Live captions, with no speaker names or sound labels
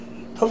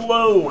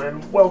Hello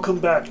and welcome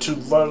back to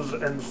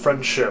Love and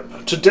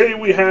Friendship. Today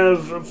we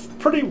have a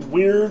pretty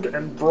weird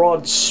and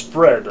broad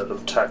spread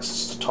of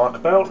texts to talk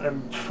about,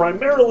 and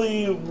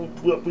primarily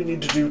what we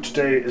need to do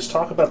today is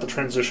talk about the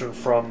transition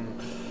from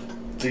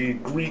the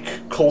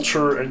Greek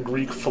culture and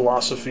Greek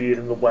philosophy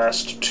in the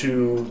West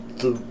to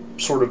the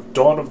sort of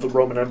dawn of the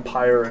Roman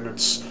Empire and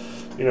its,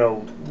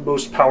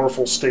 most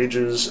powerful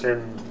stages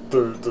and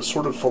the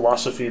sort of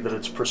philosophy that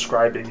it's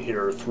prescribing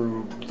here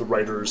through the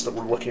writers that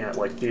we're looking at,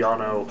 like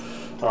Theano,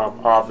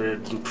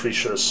 Ovid,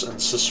 Lucretius,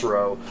 and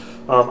Cicero.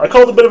 I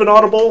called a bit of an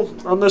audible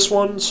on this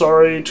one.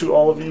 Sorry to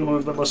all of you who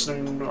have been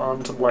listening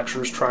on to the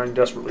lectures, trying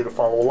desperately to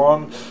follow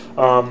along.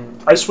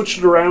 I switched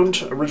it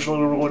around. Originally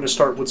we were going to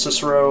start with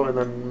Cicero and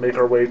then make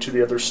our way to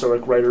the other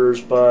Stoic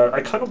writers, but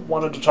I kind of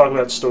wanted to talk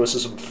about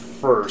Stoicism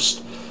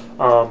first.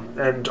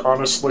 And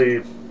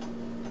honestly,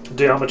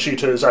 De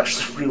Amicita is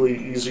actually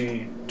really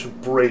easy to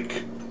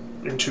break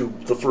into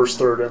the first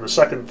third and the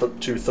second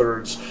two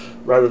thirds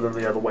rather than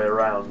the other way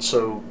around.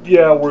 So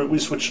yeah, we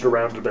switched it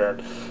around a bit.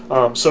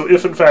 So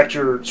if in fact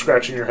you're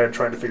scratching your head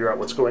trying to figure out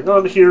what's going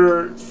on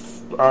here,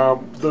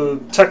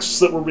 the texts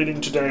that we're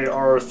reading today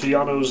are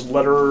Theano's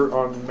letter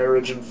on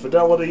marriage and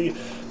fidelity,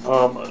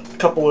 a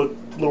couple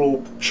of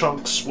little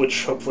chunks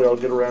which hopefully I'll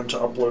get around to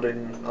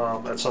uploading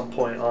at some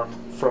point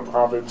from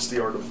Ovid's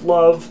The Art of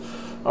Love,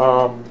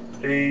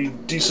 a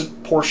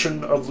decent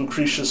portion of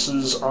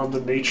Lucretius's On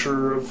the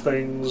Nature of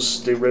Things,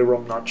 De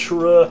Rerum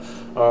Natura,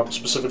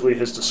 specifically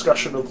his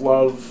discussion of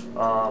love,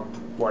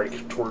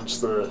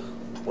 towards the,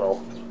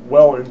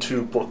 well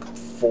into book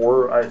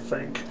 4, I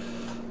think,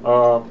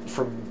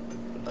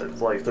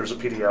 there's a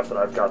PDF that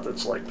I've got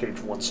that's like page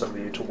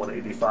 178 to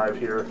 185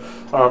 here,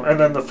 and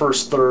then the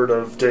first third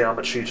of De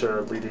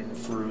Amicita leading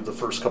through the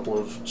first couple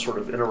of sort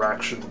of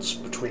interactions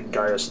between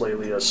Gaius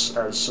Laelius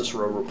as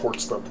Cicero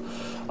reports them.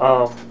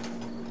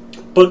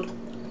 But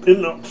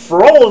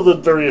for all of the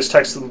various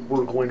texts that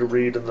we're going to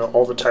read and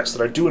all the texts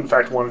that I do in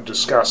fact want to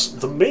discuss,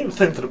 the main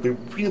thing that we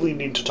really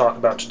need to talk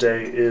about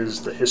today is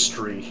the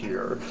history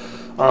here.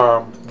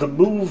 The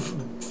move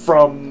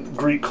from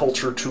Greek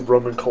culture to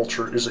Roman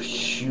culture is a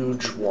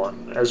huge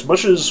one. As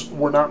much as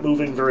we're not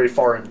moving very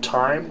far in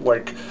time,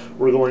 like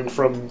we're going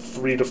from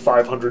 3 to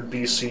 500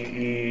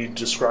 BCE,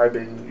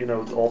 describing,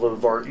 all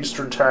of our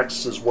Eastern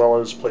texts as well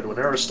as Plato and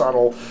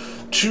Aristotle,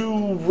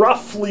 to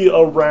roughly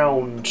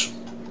around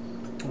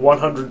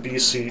 100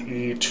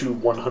 BCE to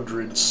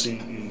 100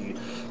 CE.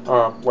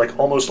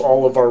 Almost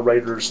all of our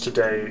writers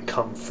today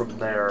come from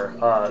there.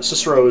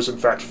 Cicero is in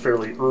fact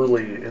fairly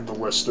early in the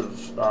list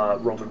of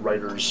Roman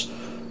writers,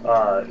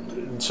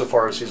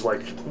 insofar as he's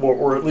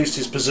or at least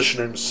he's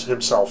positioning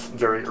himself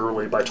very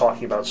early by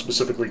talking about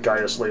specifically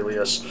Gaius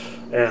Laelius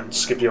and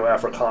Scipio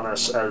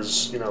Africanus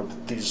as,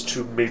 these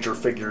two major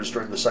figures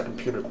during the Second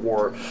Punic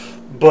War.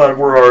 But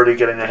we're already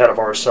getting ahead of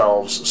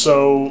ourselves.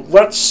 So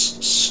let's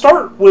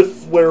start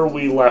with where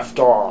we left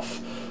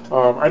off.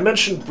 I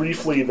mentioned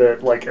briefly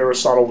that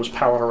Aristotle was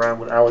palling around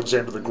with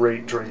Alexander the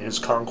Great during his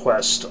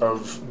conquest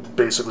of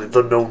basically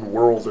the known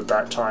world at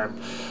that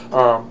time.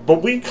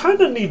 But we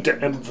kind of need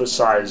to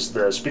emphasize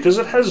this because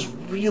it has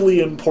really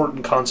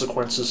important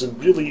consequences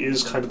and really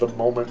is kind of the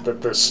moment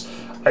that this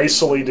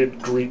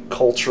isolated Greek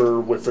culture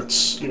with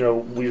its,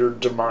 weird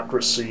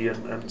democracy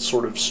and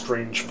sort of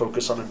strange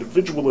focus on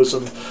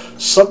individualism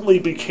suddenly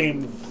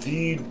became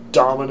the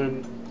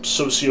dominant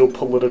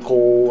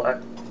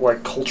socio-political,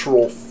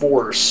 cultural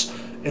force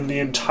in the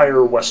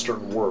entire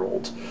Western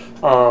world.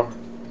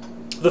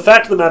 The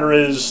fact of the matter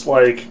is,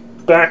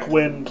 back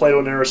when Plato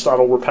and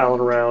Aristotle were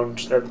palling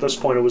around, at this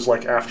point it was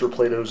after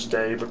Plato's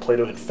day, but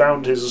Plato had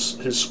found his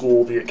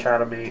school, the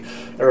Academy.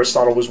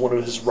 Aristotle was one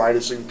of his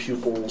rising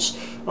pupils.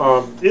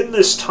 In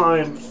this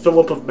time,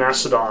 Philip of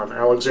Macedon,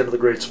 Alexander the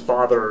Great's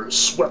father,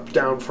 swept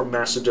down from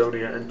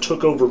Macedonia and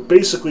took over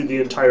basically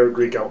the entire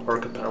Greek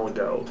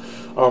archipelago.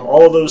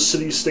 All of those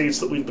city-states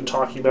that we've been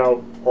talking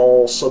about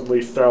all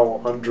suddenly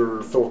fell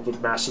under Philip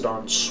of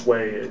Macedon's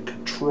sway and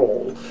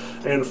control.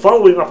 And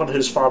following up on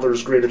his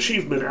father's great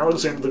achievement,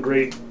 Alexander the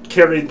Great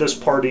carried this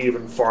party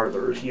even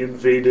farther. He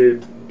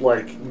invaded,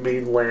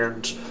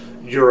 mainland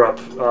Europe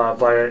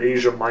via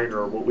Asia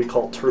Minor, what we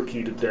call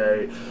Turkey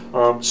today,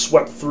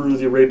 swept through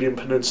the Arabian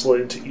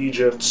Peninsula into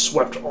Egypt,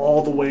 swept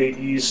all the way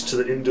east to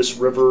the Indus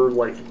River,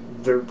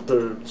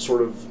 the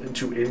sort of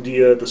into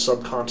India, the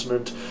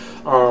subcontinent,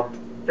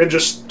 and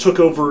just took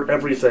over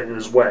everything in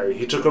his way.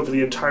 He took over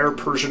the entire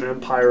Persian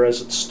Empire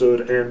as it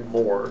stood and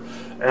more.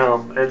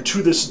 And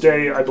to this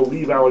day, I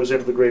believe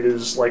Alexander the Great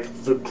is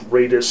the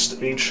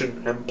greatest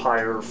ancient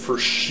empire for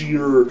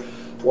sheer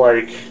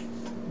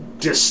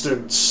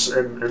distance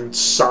and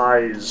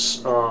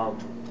size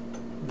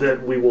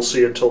that we will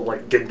see until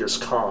Genghis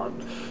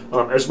Khan.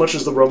 As much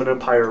as the Roman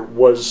Empire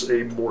was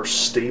a more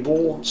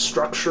stable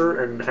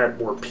structure and had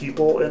more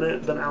people in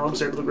it than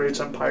Alexander the Great's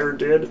empire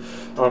did,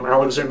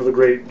 Alexander the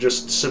Great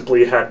just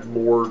simply had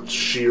more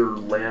sheer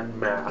land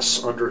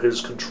mass under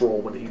his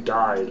control when he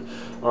died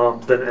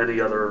than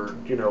any other,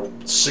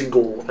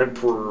 single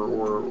emperor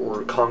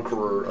or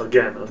conqueror,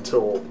 again,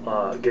 until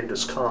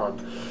Genghis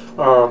Khan.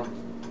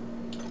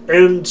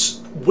 And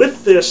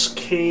with this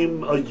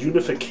came a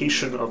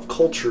unification of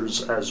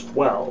cultures as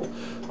well.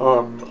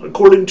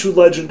 According to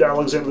legend,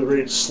 Alexander the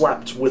Great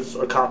slept with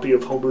a copy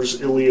of Homer's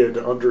Iliad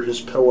under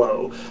his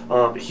pillow.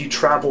 He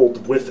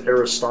traveled with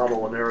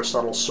Aristotle, and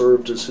Aristotle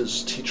served as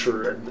his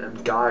teacher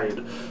and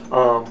guide.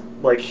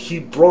 He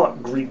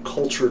brought Greek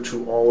culture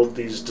to all of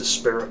these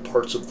disparate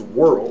parts of the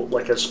world,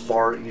 like as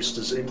far east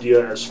as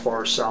India, as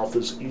far south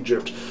as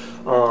Egypt,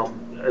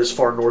 as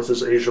far north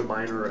as Asia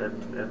Minor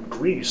and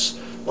Greece.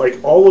 Like,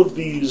 all of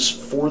these,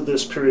 for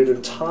this period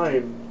in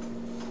time,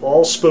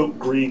 all spoke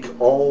Greek,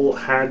 all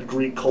had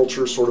Greek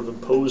culture sort of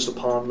imposed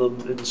upon them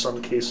in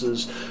some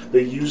cases.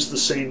 They used the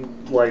same,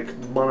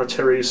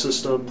 monetary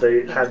system.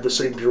 They had the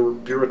same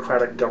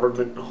bureaucratic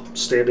government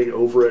standing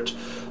over it.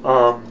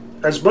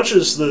 As much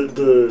as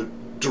the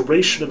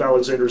duration of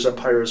Alexander's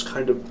empire is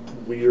kind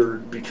of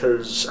weird,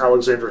 because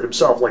Alexander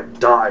himself,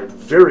 died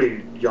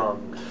very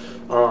young.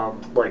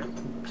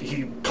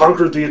 He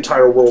conquered the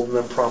entire world and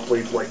then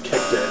promptly,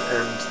 kicked it,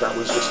 and that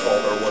was just all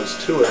there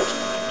was to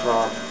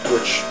it,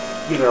 which,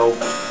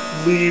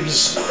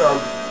 leaves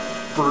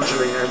a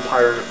burgeoning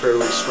empire in a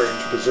fairly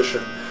strange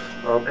position.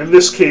 In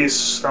this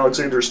case,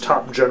 Alexander's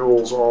top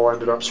generals all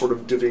ended up sort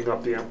of divvying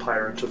up the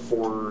empire into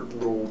 4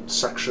 little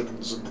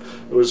sections, and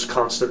it was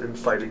constant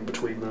infighting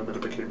between them, and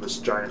it became this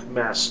giant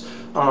mess.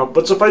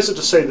 But suffice it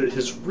to say that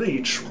his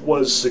reach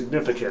was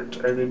significant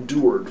and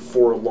endured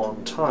for a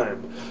long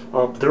time.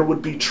 There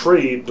would be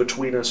trade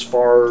between as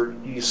far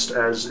east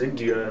as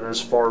India and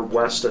as far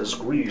west as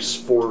Greece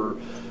for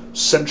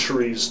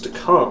centuries to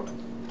come.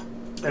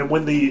 And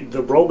when the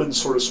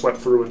Romans sort of swept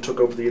through and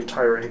took over the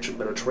entire ancient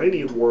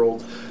Mediterranean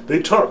world, they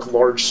took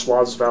large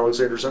swaths of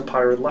Alexander's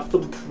empire and left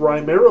them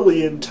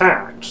primarily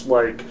intact.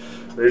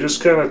 They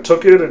just kind of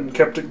took it and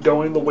kept it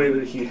going the way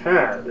that he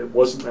had. It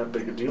wasn't that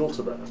big a deal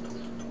to them.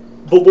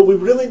 But what we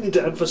really need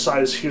to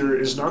emphasize here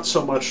is not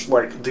so much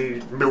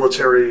the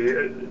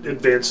military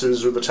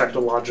advances or the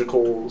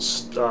technological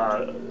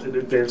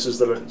advances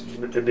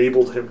that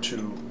enabled him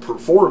to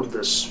perform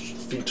this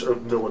feat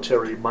of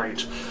military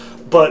might,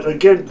 but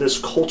again, this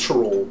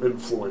cultural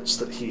influence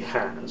that he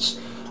has.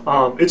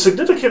 It's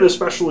significant,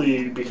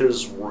 especially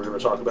because we're going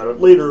to talk about it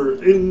later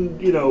in,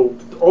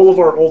 all of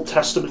our Old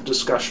Testament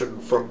discussion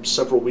from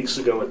several weeks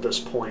ago at this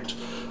point.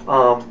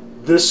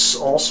 This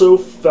also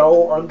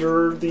fell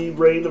under the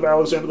reign of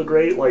Alexander the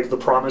Great, the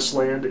Promised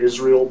Land,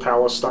 Israel,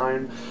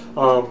 Palestine.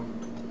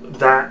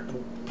 That,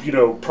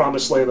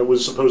 Promised Land that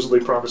was supposedly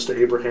promised to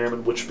Abraham,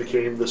 and which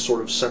became this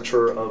sort of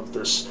center of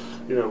this,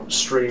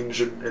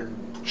 strange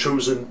and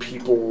chosen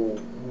people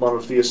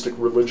monotheistic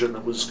religion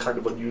that was kind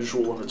of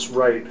unusual in its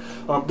right.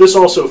 This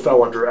also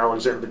fell under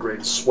Alexander the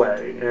Great's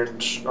sway,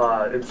 and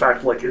in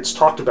fact, it's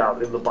talked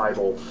about in the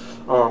Bible.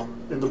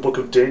 In the book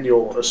of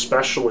Daniel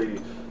especially,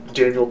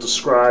 Daniel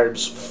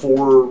describes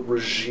 4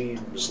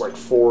 regimes,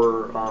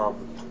 4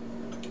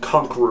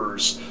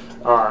 conquerors,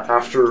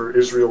 after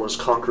Israel is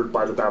conquered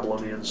by the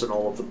Babylonians and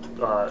all of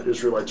the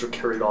Israelites are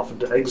carried off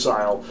into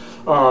exile.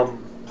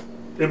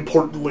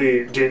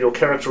 Importantly, Daniel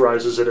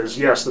characterizes it as,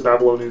 yes, the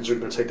Babylonians are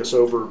going to take us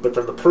over, but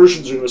then the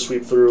Persians are going to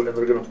sweep through and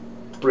they're going to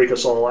break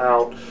us all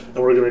out, and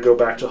we're going to go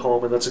back to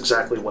home, and that's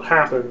exactly what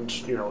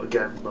happened.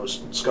 Again,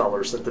 most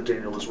scholars think that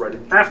Daniel is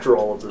writing after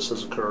all of this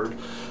has occurred,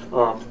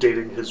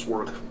 dating his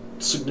work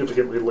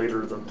significantly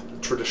later than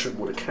tradition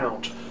would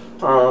account.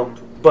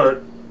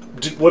 But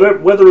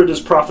whether it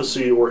is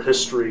prophecy or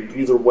history,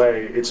 either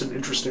way, it's an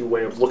interesting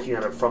way of looking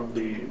at it from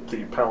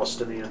the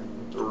Palestinian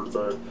or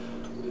the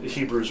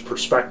Hebrews'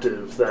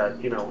 perspective, that,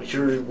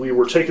 here we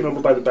were taken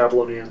over by the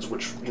Babylonians,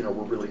 which, we're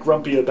really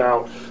grumpy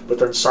about, but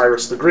then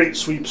Cyrus the Great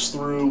sweeps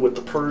through with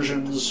the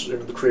Persians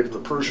and created the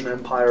Persian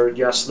Empire.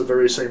 Yes, the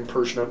very same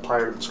Persian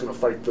Empire that's going to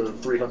fight the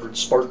 300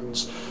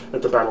 Spartans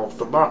at the Battle of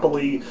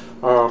Thermopylae.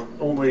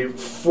 Only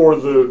for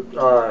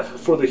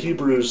the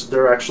Hebrews,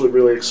 they're actually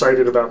really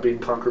excited about being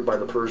conquered by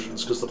the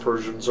Persians, because the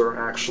Persians are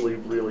actually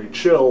really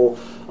chill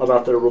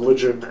about their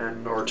religion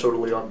and are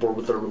totally on board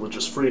with their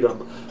religious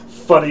freedom.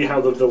 Funny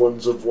how the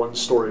villains of one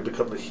story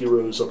become the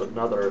heroes of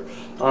another.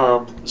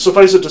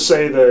 Suffice it to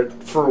say that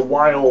for a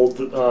while,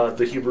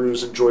 the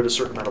Hebrews enjoyed a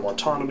certain amount of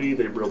autonomy.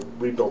 They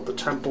rebuilt the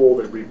temple,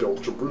 they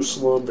rebuilt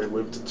Jerusalem, they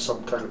lived in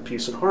some kind of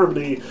peace and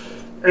harmony.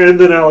 And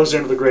then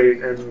Alexander the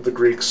Great and the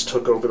Greeks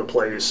took over the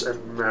place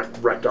and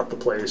wrecked up the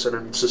place and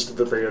insisted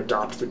that they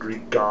adopt the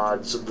Greek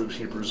gods, and the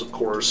Hebrews, of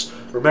course,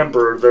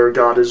 remember, their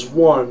God is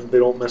one. They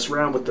don't mess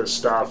around with this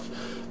stuff.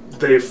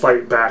 They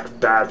fight back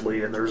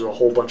badly, and there's a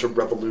whole bunch of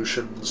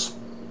revolutions.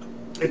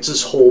 It's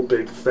this whole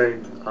big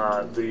thing,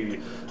 the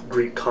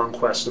Greek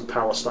conquest of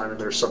Palestine and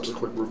their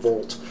subsequent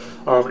revolt.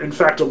 In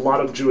fact, a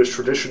lot of Jewish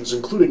traditions,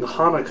 including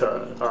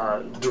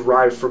Hanukkah,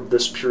 derive from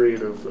this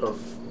period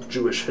of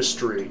Jewish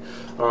history,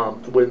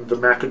 when the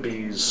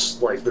Maccabees,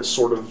 this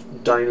sort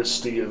of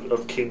dynasty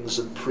of kings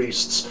and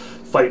priests,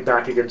 fight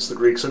back against the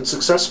Greeks and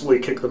successfully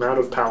kick them out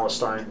of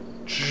Palestine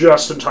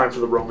just in time for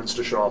the Romans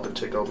to show up and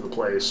take over the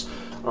place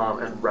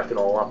and wreck it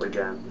all up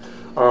again.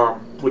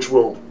 which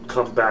we'll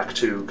come back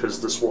to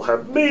because this will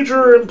have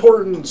major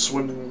importance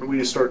when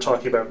we start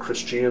talking about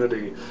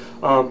Christianity.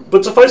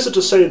 But suffice it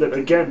to say that,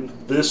 again,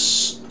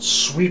 this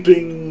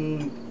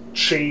sweeping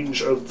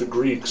change of the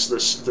Greeks,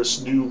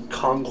 this new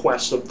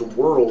conquest of the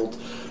world,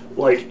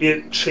 like,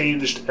 it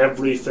changed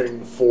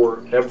everything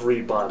for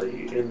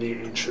everybody in the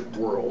ancient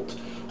world.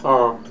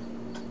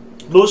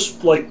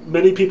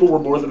 Many people were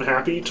more than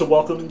happy to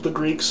welcome the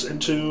Greeks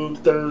into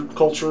their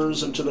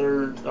cultures, into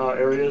their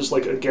areas.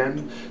 Like,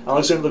 again,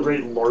 Alexander the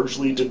Great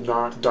largely did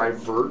not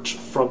divert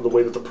from the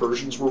way that the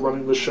Persians were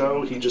running the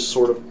show. He just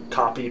sort of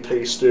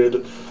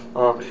copy-pasted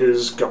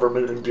his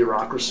government and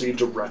bureaucracy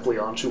directly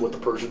onto what the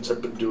Persians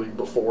had been doing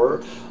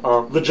before.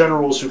 The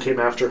generals who came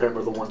after him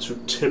are the ones who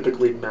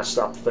typically messed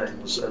up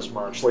things as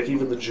much. Like,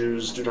 even the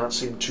Jews do not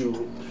seem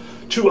too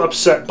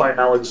upset by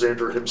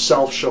Alexander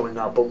himself showing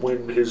up, but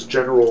when his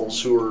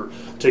generals who are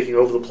taking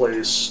over the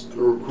place,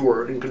 or who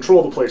are in control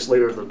of the place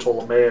later, the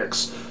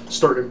Ptolemaics,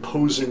 start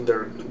imposing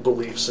their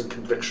beliefs and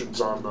convictions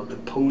on them,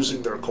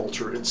 imposing their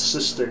culture,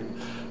 insisting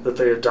that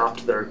they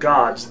adopt their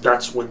gods,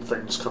 that's when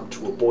things come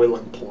to a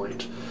boiling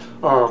point.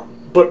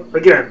 But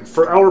again,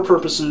 for our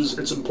purposes,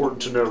 it's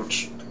important to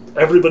note,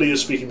 everybody is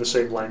speaking the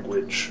same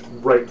language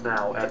right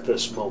now at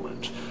this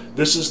moment.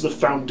 This is the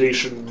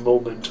foundation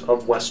moment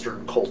of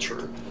Western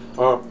culture.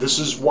 This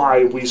is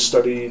why we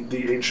study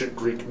the ancient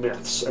Greek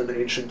myths and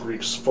the ancient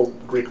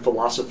Greek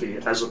philosophy,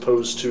 as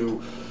opposed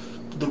to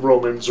the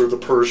Romans or the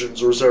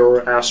Persians or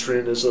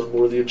Zoroastrianism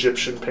or the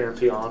Egyptian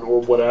pantheon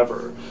or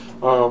whatever.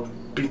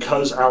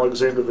 Because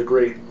Alexander the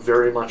Great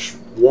very much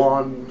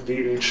won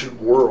the ancient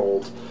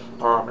world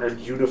and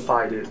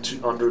unified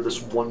it under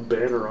this one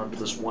banner, under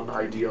this one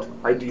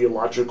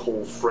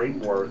ideological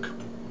framework.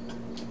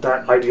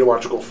 That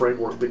ideological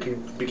framework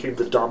became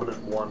the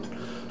dominant one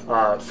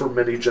for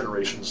many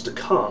generations to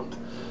come.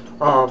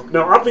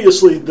 Now,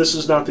 obviously, this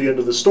is not the end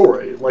of the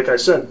story. Like I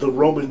said, the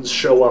Romans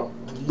show up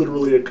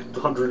literally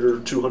 100 or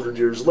 200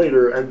 years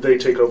later, and they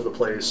take over the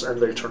place, and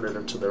they turn it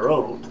into their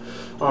own.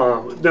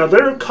 Now,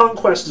 their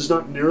conquest is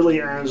not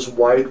nearly as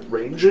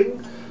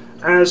wide-ranging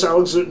as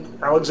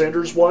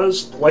Alexander's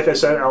was. Like I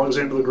said,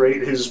 Alexander the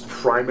Great, his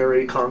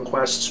primary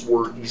conquests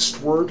were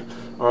eastward,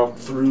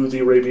 through the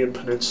Arabian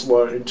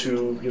Peninsula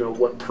into,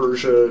 what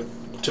Persia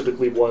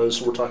typically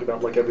was. We're talking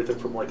about, like, everything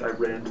from, like,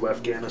 Iran to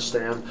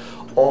Afghanistan,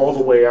 all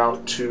the way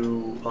out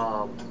to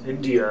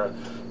India.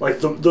 Like,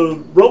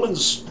 the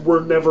Romans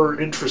were never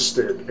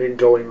interested in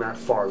going that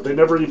far. They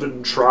never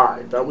even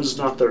tried. That was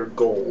not their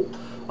goal.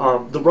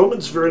 The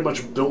Romans very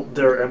much built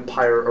their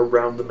empire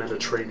around the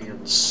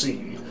Mediterranean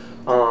Sea.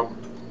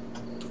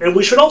 And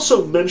we should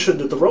also mention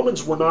that the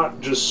Romans were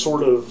not just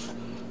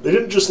they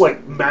didn't just,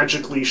 like,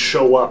 magically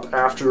show up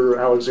after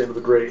Alexander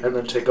the Great and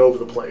then take over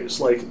the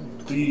place. Like,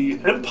 the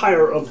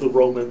empire of the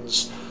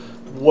Romans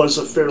was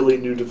a fairly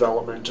new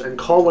development, and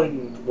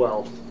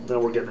now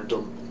we're getting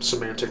into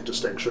semantic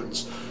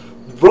distinctions.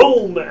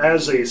 Rome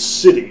as a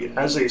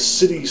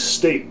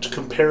city-state,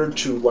 compared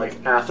to,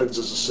 like, Athens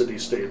as a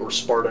city-state or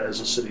Sparta as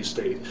a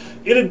city-state,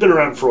 it had been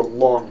around for a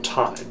long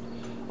time.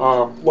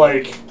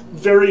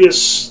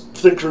 Various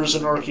thinkers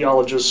and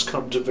archaeologists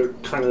come to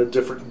kind of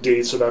different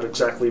dates about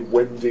exactly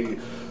when the,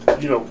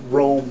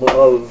 Rome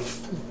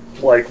of,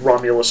 like,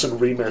 Romulus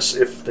and Remus,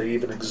 if they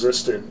even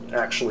existed,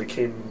 actually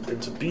came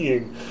into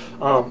being.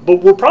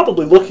 But we're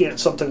probably looking at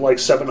something like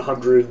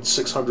 700,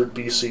 600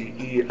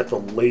 BCE at the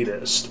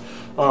latest,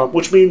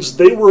 which means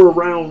they were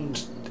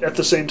around at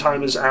the same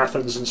time as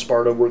Athens and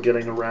Sparta were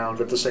getting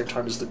around, at the same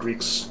time as the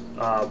Greeks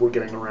were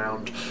getting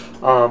around.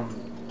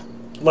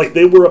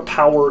 They were a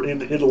power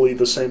in Italy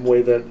the same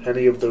way that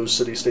any of those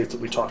city-states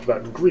that we talked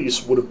about in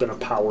Greece would have been a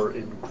power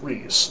in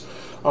Greece.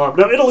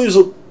 Now, Italy is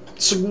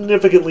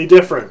significantly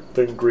different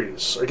than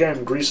Greece.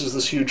 Again, Greece is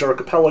this huge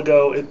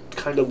archipelago. It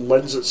kind of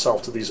lends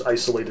itself to these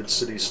isolated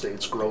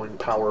city-states growing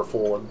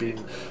powerful and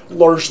being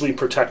largely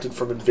protected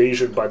from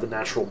invasion by the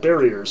natural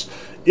barriers.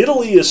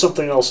 Italy is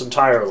something else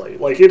entirely.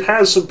 Like, it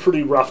has some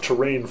pretty rough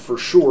terrain for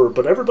sure,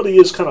 but everybody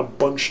is kind of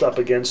bunched up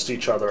against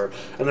each other,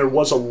 and there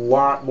was a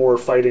lot more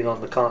fighting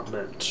on the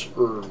continent,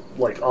 or,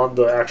 like, on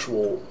the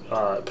actual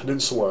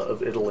peninsula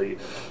of Italy.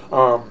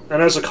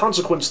 And as a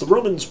consequence, the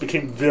Romans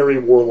became very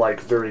warlike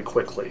very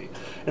quickly.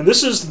 And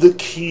this is the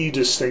key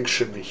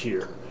distinction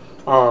here.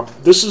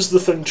 This is the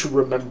thing to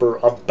remember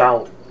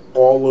about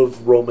all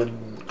of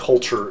Roman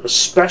culture,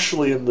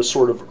 especially in the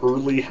sort of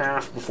early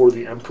half before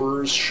the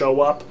emperors show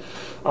up.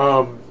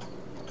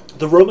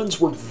 The Romans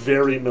were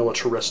very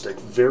militaristic,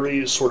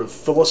 very sort of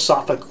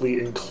philosophically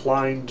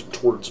inclined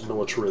towards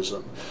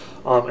militarism.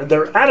 And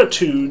their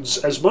attitudes,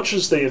 as much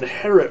as they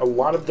inherit a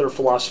lot of their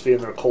philosophy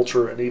and their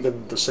culture and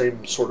even the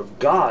same sort of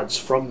gods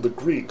from the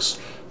Greeks,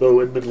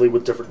 though admittedly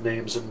with different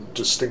names and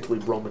distinctly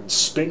Roman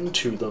spin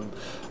to them,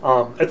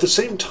 at the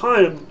same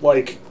time,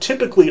 like,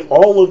 typically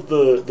all of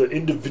the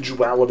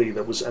individuality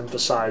that was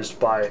emphasized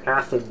by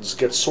Athens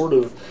gets sort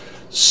of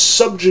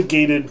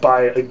subjugated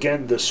by,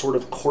 again, this sort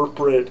of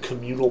corporate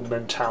communal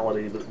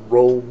mentality that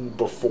Rome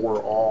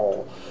before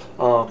all.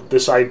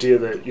 This idea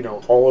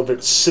that, all of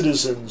its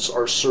citizens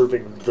are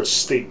serving the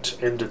state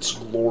and its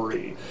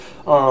glory.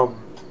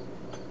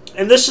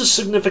 And this is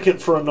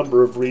significant for a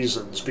number of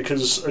reasons,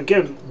 because,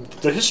 again,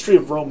 the history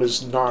of Rome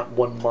is not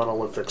one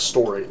monolithic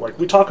story. Like,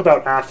 we talk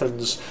about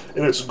Athens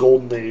in its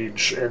golden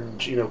age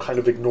and, kind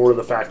of ignore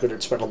the fact that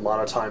it spent a lot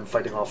of time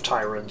fighting off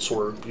tyrants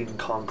or being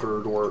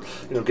conquered or,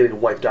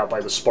 getting wiped out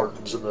by the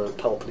Spartans in the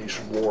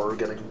Peloponnesian War,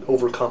 getting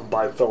overcome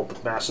by Philip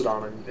of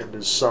Macedon and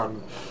his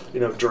son,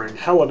 during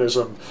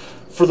Hellenism.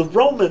 For the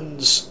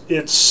Romans,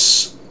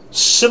 it's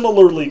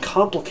similarly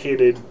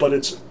complicated, but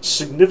it's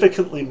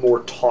significantly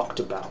more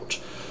talked about.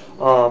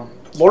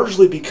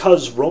 Largely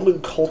because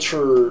Roman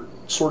culture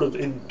sort of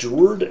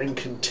endured and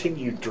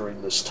continued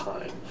during this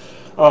time.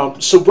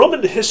 So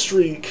Roman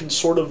history can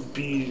sort of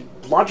be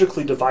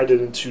logically divided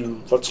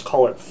into, let's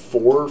call it,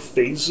 4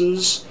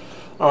 phases.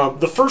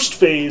 The first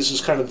phase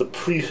is kind of the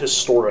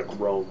prehistoric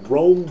Rome.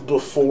 Rome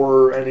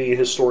before any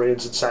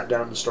historians had sat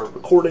down and started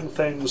recording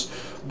things.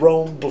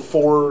 Rome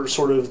before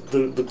sort of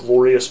the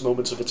glorious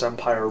moments of its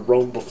empire.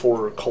 Rome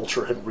before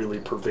culture had really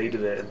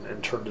pervaded it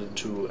and turned it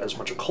into as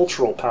much a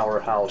cultural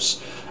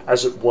powerhouse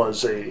as it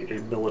was a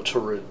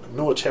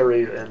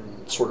military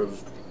and sort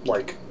of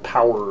like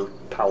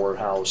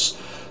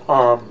powerhouse.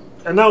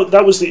 And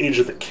that was the age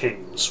of the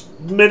kings.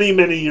 Many,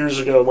 many years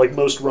ago, like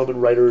most Roman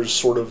writers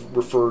sort of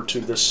refer to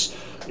this,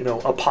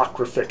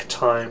 apocryphic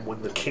time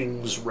when the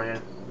kings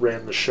ran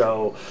the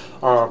show.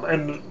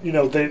 And,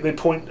 they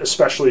point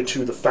especially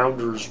to the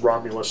founders,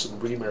 Romulus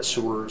and Remus,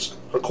 who were,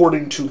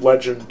 according to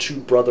legend,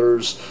 2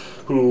 brothers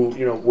who,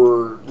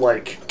 were,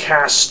 like,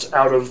 cast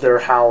out of their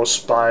house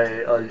by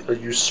a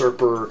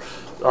usurper,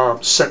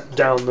 sent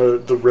down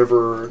the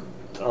river,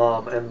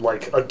 and,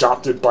 like,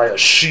 adopted by a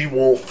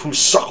she-wolf who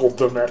suckled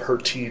them at her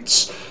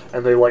teats,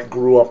 and they, like,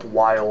 grew up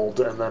wild,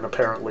 and then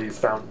apparently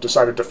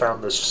decided to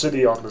found this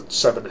city on the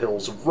 7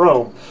 hills of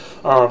Rome.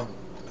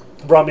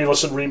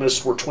 Romulus and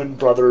Remus were twin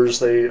brothers.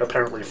 They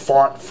apparently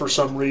fought for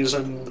some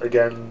reason.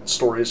 Again,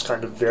 stories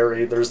kind of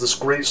vary. There's this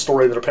great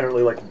story that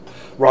apparently, like,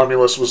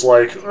 Romulus was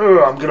like,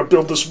 I'm going to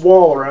build this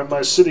wall around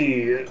my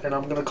city, and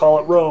I'm going to call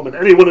it Rome, and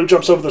anyone who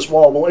jumps over this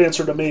wall will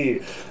answer to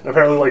me. And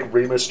apparently, like,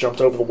 Remus jumped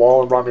over the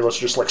wall, and Romulus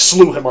just, like,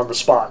 slew him on the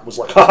spot and was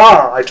like,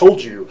 ha-ha, I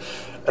told you.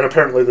 And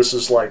apparently this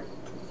is, like,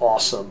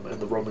 awesome, and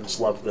the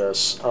Romans love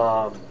this.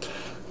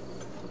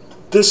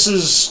 This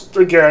is,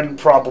 again,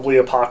 probably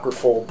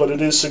apocryphal, but it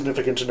is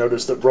significant to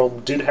notice that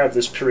Rome did have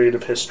this period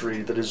of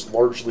history that is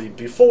largely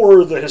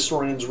before the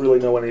historians really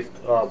know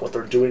what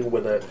they're doing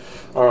with it.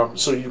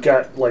 So you've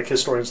got, like,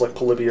 historians like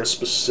Polybius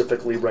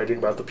specifically writing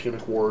about the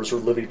Punic Wars, or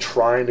Livy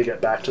trying to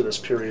get back to this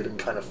period and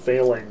kind of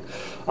failing.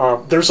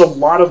 There's a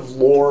lot of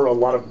lore, a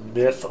lot of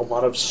myth, a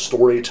lot of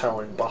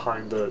storytelling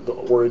behind the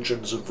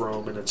origins of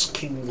Rome in its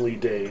kingly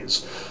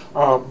days,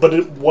 but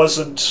it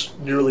wasn't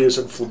nearly as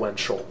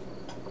influential.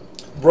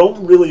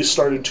 Rome really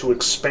started to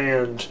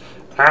expand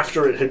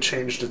after it had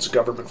changed its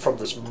government from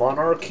this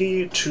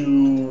monarchy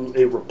to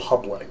a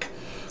republic.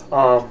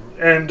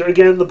 And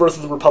again, the birth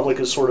of the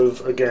republic is sort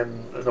of,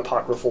 again, an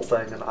apocryphal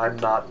thing, and I'm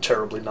not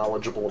terribly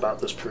knowledgeable about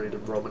this period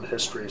in Roman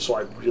history, so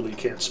I really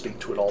can't speak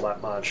to it all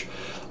that much.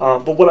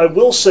 But what I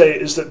will say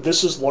is that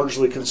this is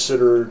largely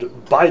considered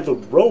by the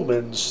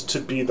Romans to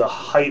be the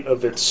height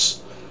of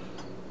its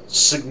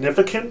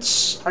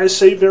significance, I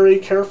say very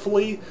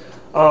carefully.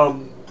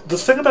 The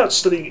thing about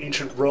studying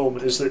ancient Rome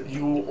is that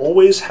you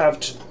always have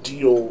to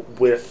deal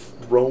with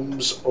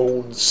Rome's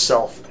own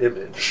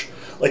self-image.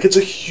 Like, it's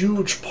a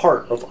huge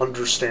part of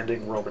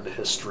understanding Roman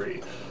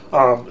history.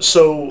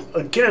 So,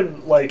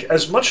 again, like,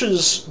 as much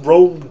as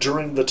Rome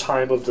during the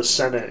time of the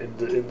Senate,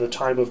 in the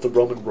time of the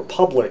Roman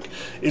Republic,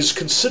 is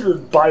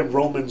considered by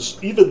Romans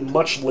even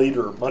much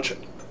later, much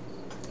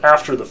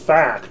after the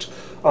fact,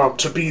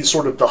 to be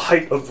sort of the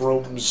height of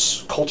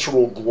Rome's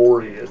cultural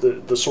glory,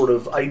 the sort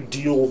of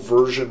ideal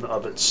version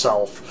of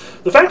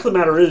itself. The fact of the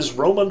matter is,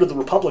 Rome under the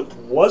Republic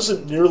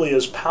wasn't nearly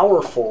as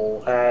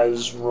powerful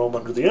as Rome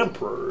under the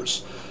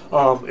emperors.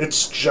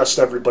 It's just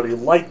everybody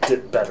liked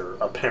it better,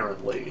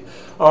 apparently.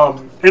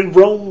 And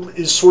Rome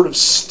is sort of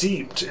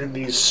steeped in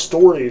these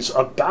stories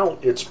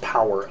about its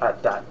power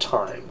at that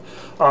time.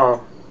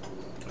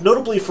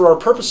 Notably, for our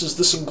purposes,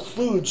 this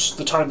includes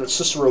the time that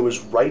Cicero is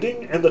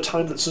writing and the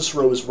time that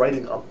Cicero is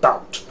writing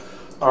about.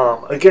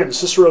 Again,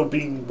 Cicero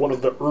being one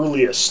of the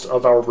earliest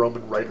of our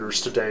Roman writers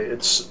today,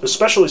 it's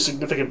especially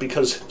significant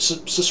because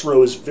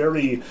Cicero is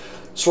very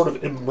sort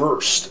of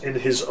immersed in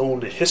his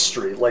own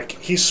history. Like,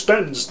 he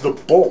spends the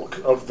bulk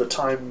of the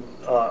time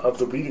of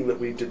the reading that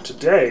we did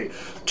today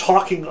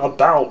talking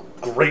about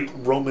great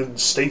Roman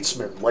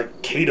statesmen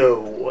like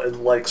Cato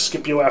and like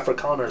Scipio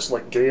Africanus,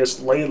 like Gaius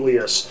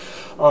Laelius.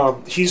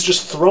 He's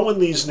just throwing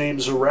these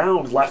names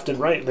around left and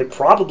right, and they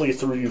probably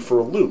threw you for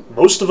a loop.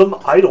 Most of them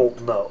I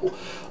don't know.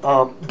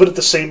 But at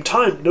the same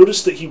time,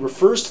 notice that he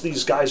refers to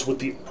these guys with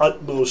the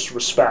utmost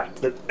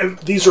respect,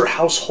 that these are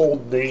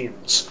household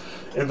names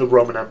in the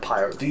Roman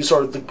Empire. These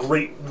are the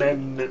great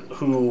men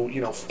who,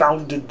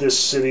 founded this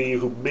city,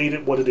 who made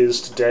it what it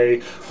is today,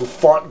 who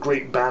fought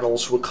great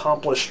battles, who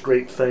accomplished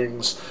great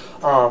things.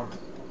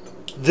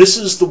 This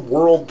is the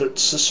world that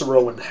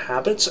Cicero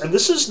inhabits, and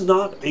this is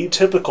not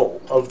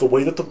atypical of the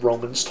way that the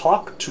Romans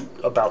talk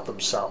about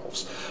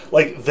themselves.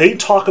 Like, they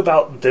talk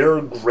about their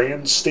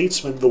grand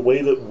statesmen the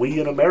way that we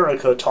in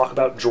America talk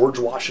about George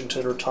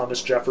Washington or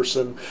Thomas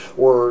Jefferson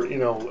or,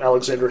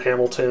 Alexander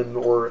Hamilton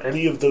or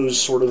any of those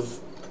sort of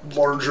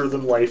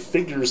larger-than-life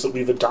figures that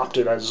we've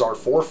adopted as our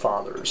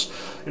forefathers.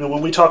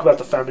 When we talk about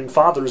the Founding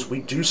Fathers, we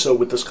do so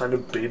with this kind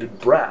of bated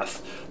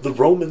breath. The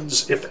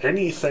Romans, if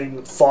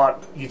anything,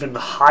 thought even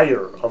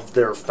higher of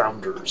their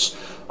founders.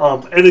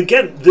 And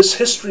again, this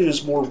history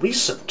is more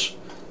recent.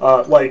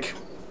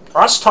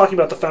 Us talking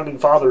about the Founding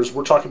Fathers,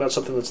 we're talking about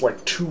something that's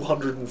like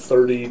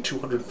 230,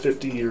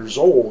 250 years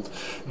old.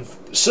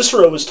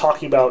 Cicero is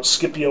talking about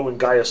Scipio and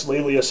Gaius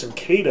Laelius and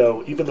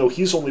Cato, even though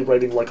he's only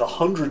writing like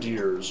 100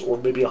 years, or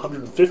maybe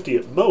 150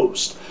 at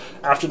most,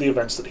 after the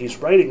events that he's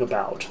writing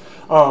about.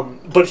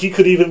 But he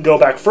could even go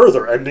back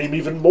further and name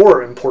even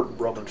more important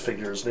Roman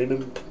figures,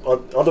 name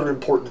other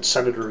important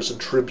senators and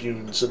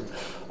tribunes and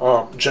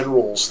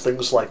generals,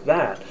 things like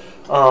that.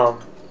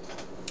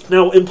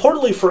 Now,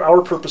 importantly for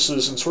our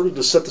purposes, and sort of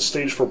to set the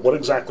stage for what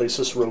exactly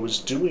Cicero is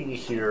doing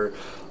here,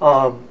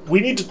 we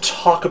need to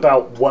talk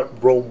about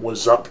what Rome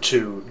was up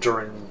to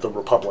during the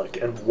Republic,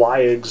 and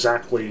why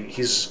exactly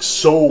he's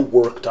so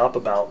worked up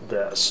about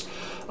this.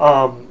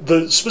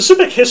 The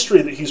specific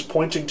history that he's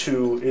pointing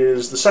to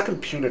is the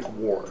Second Punic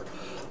War,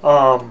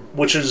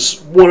 which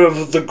is one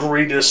of the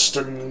greatest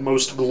and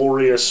most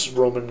glorious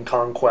Roman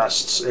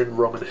conquests in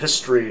Roman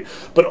history,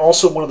 but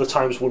also one of the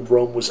times when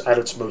Rome was at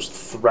its most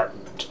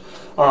threatened.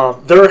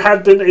 There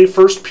had been a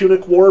First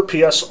Punic War.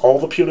 P.S. All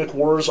the Punic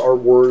Wars are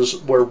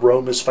wars where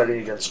Rome is fighting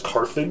against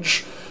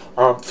Carthage.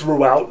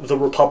 Throughout the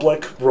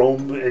Republic,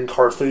 Rome and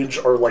Carthage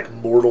are like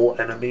mortal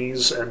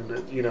enemies,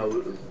 and,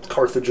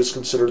 Carthage is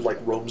considered like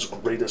Rome's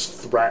greatest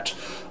threat,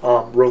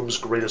 Rome's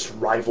greatest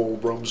rival,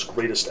 Rome's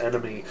greatest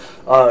enemy.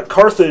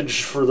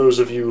 Carthage, for those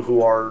of you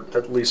who are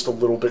at least a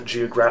little bit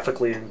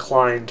geographically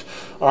inclined,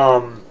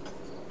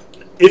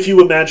 if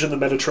you imagine the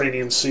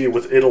Mediterranean Sea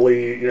with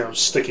Italy,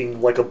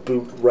 sticking like a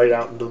boot right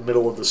out into the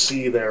middle of the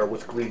sea there,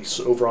 with Greece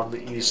over on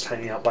the east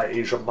hanging out by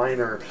Asia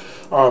Minor,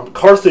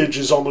 Carthage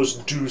is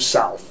almost due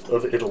south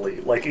of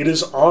Italy. Like, it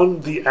is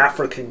on the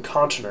African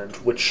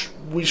continent, which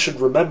we should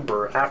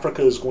remember.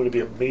 Africa is going to be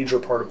a major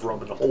part of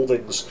Roman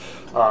holdings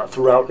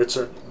throughout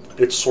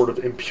its sort of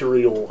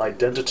imperial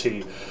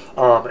identity.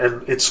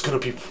 And it's going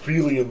to be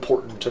really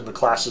important in the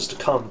classes to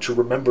come to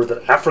remember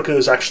that Africa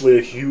is actually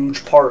a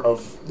huge part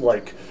of,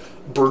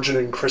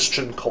 burgeoning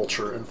Christian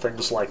culture and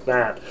things like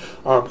that.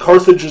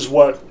 Carthage is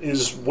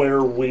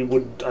where we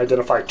would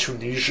identify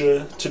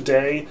Tunisia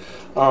today.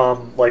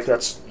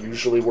 That's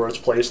usually where it's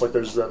placed.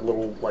 There's that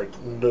little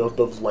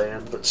nub of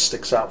land that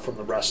sticks out from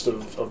the rest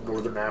of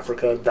northern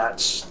Africa.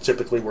 That's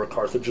typically where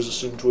Carthage is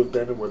assumed to have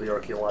been, and where the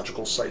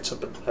archaeological sites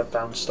have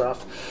found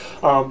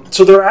stuff.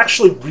 So they're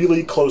actually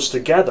really close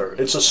together.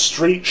 It's a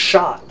straight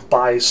shot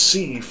by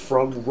sea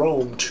from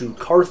Rome to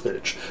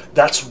Carthage.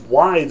 That's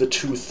why the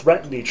two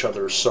threaten each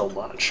other so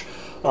much.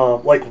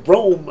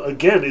 Rome,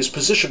 again, is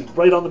positioned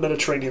right on the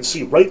Mediterranean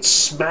Sea, right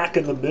smack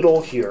in the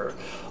middle here,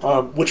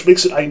 which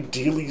makes it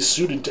ideally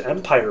suited to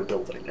empire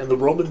building. And the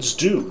Romans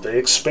do. They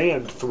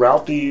expand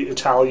throughout the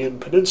Italian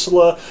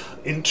peninsula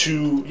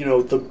into,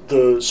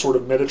 the sort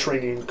of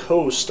Mediterranean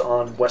coast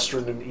on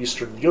Western and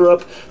Eastern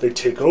Europe. They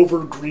take over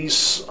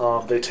Greece.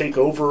 They take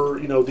over,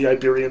 the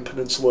Iberian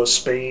Peninsula,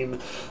 Spain.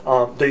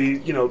 They,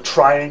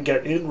 try and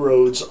get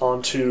inroads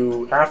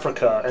onto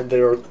Africa, and they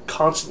are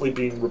constantly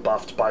being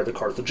rebuffed by the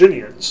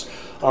Carthaginians.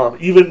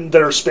 Even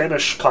their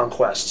Spanish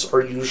conquests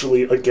are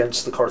usually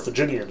against the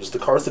Carthaginians. The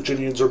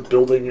Carthaginians are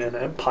building an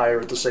empire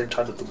at the same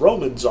time that the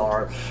Romans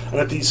are, and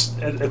at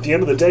the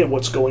end of the day,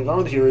 what's going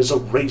on here is a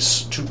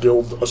race to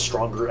build a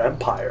stronger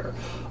empire.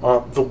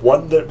 The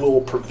one that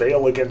will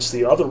prevail against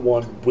the other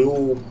one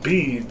will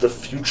be the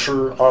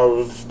future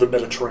of the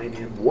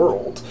Mediterranean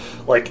world.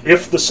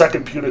 If the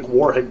Second Punic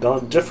War had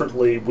gone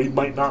differently, we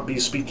might not be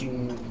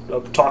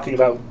talking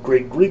about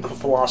great Greek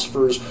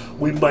philosophers.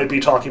 We might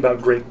be talking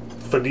about great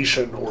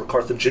Phoenician or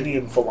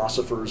Carthaginian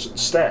philosophers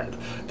instead.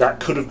 That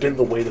could have been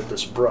the way that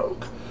this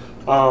broke.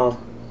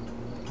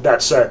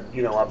 That said,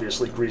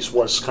 obviously Greece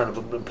was kind of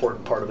an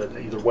important part of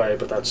it either way,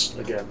 but that's,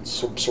 again,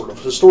 some sort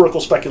of historical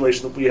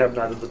speculation that we have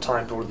neither the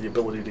time nor the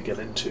ability to get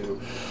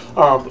into.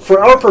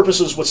 For our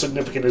purposes, what's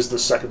significant is the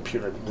Second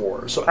Punic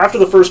War. So after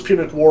the First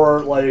Punic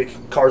War,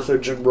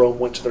 Carthage and Rome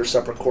went to their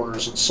separate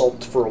corners and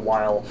sulked for a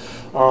while.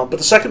 But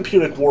the Second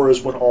Punic War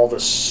is when all the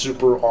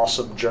super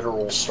awesome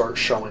generals start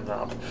showing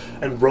up,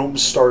 and Rome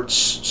starts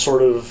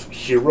sort of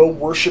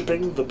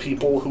hero-worshipping the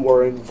people who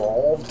are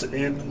involved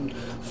in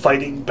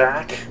fighting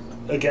back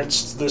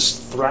against this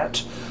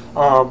threat.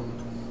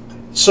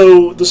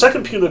 So the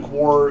Second Punic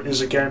War is,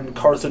 again,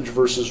 Carthage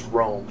versus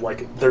Rome.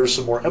 There's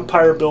some more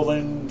empire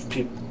building.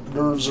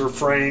 nerves are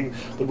fraying.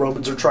 The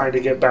Romans are trying to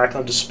get back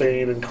onto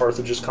Spain, and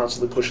Carthage is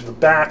constantly pushing them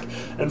back.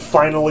 And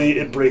finally,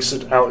 it breaks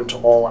it out into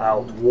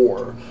all-out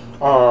war.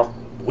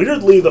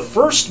 Weirdly, the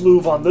first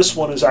move on this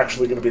one is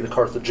actually going to be the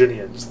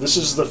Carthaginians. This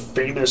is the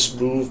famous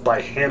move by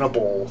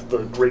Hannibal, the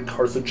great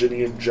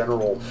Carthaginian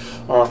general.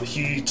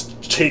 He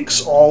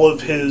takes all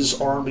of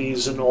his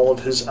armies and all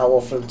of his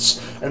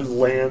elephants and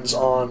lands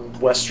on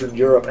Western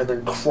Europe, and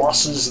then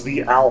crosses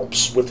the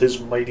Alps with his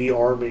mighty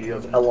army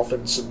of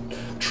elephants and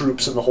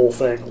troops and the whole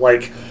thing.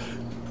 Like,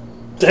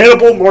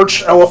 Hannibal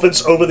marched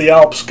elephants over the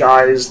Alps,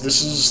 guys.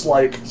 This is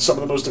like some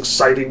of the most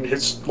exciting,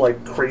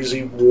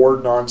 crazy war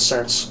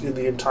nonsense in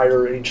the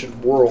entire ancient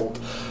world.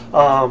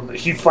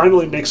 He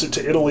finally makes it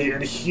to Italy,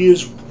 and he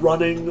is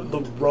running the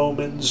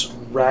Romans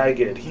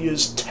ragged. He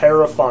is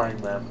terrifying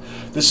them.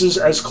 This is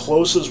as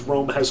close as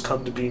Rome has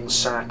come to being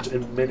sacked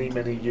in many,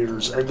 many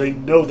years, and they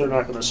know they're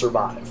not going to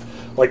survive.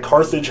 Like,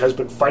 Carthage has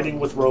been fighting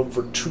with Rome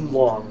for too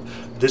long.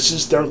 This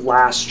is their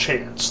last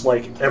chance.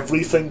 Like,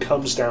 everything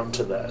comes down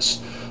to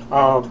this.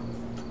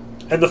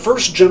 And the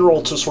first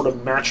general to sort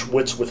of match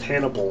wits with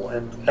Hannibal,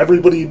 and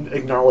everybody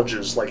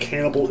acknowledges, like,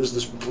 Hannibal is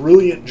this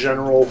brilliant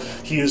general.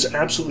 He is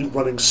absolutely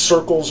running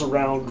circles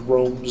around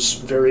Rome's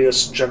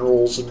various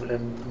generals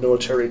and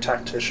military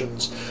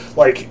tacticians.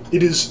 Like,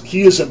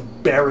 he is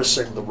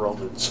embarrassing the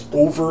Romans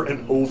over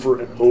and over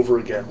and over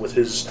again with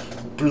his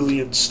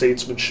brilliant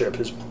statesmanship,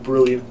 his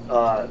brilliant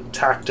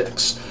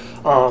tactics.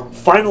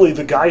 Finally,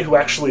 the guy who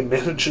actually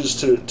manages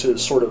to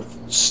sort of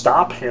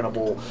stop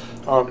Hannibal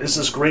is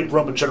this great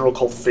Roman general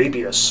called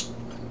Fabius,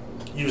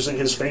 using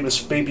his famous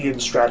Fabian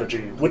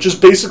strategy, which is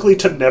basically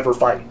to never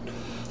fight.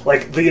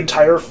 Like, the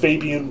entire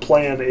Fabian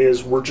plan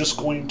is, we're just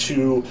going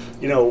to,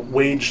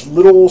 wage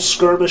little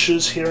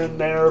skirmishes here and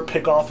there,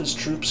 pick off his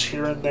troops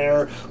here and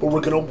there, but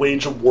we're going to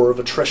wage a war of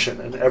attrition.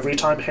 And every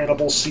time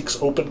Hannibal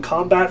seeks open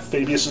combat,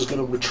 Fabius is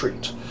going to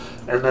retreat.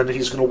 And then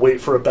he's going to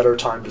wait for a better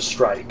time to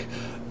strike.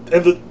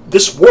 And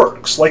this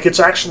works. Like, it's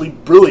actually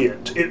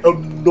brilliant. It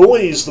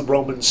annoys the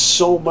Romans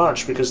so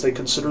much because they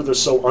consider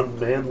this so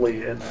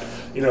unmanly, and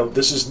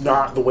this is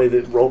not the way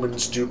that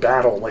Romans do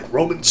battle. Like,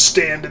 Romans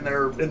stand in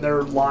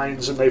their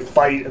lines and they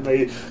fight and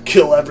they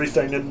kill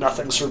everything and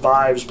nothing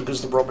survives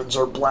because the Romans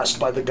are blessed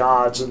by the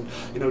gods, and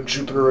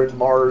Jupiter and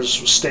Mars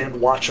stand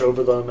watch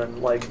over them,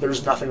 and like,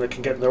 there's nothing that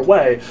can get in their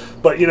way.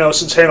 But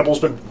since Hannibal's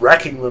been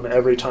wrecking them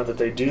every time that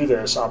they do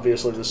this,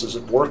 obviously this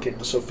isn't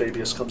working. So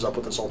Fabius comes up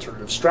with this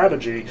alternative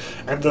strategy.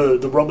 And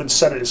the Roman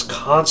Senate is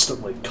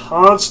constantly,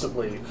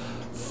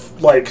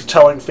 like,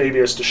 telling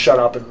Fabius to shut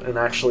up and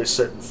actually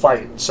sit and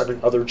fight, and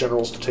sending other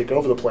generals to take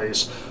over the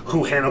place,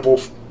 who Hannibal,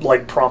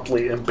 like,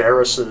 promptly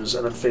embarrasses,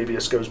 and then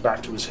Fabius goes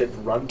back to his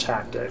hit-and-run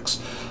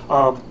tactics.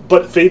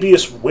 But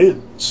Fabius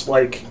wins.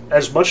 Like,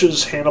 as much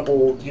as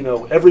Hannibal,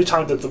 every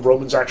time that the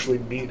Romans actually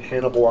meet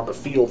Hannibal on the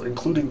field,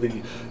 including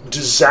the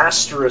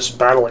disastrous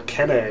battle at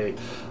Cannae,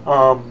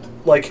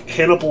 like,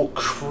 Hannibal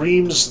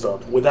creams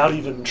them without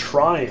even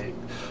trying.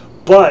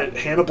 But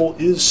Hannibal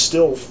is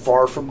still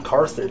far from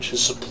Carthage. His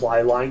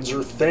supply lines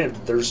are thin.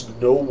 There's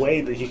no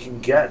way that he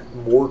can get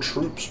more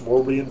troops,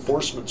 more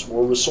reinforcements,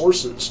 more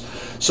resources.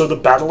 So the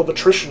battle of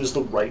attrition is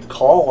the right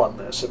call on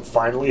this. And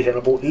finally,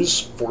 Hannibal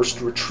is forced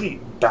to retreat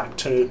back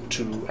to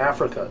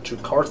Africa, to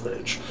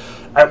Carthage,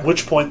 at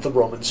which point the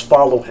Romans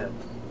follow him.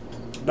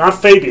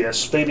 Not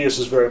Fabius. Fabius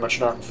is very much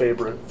not in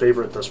favor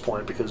at this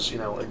point because,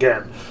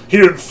 again, he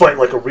didn't fight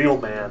like a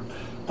real man.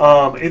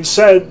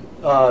 Instead,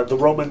 the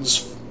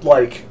Romans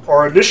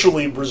are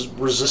initially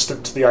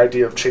resistant to the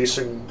idea of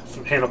chasing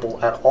Hannibal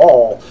at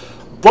all,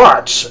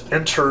 but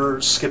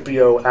enter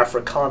Scipio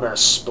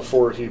Africanus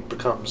before he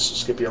becomes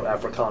Scipio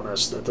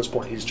Africanus. At this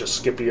point, he's just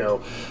Scipio.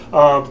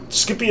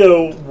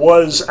 Scipio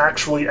was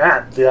actually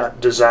at that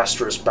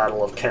disastrous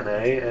Battle of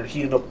Cannae, and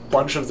he and a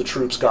bunch of the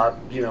troops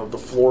got, the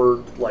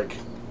floor,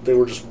 they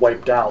were just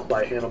wiped out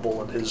by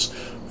Hannibal and his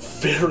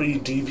very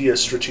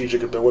devious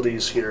strategic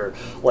abilities here.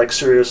 Like,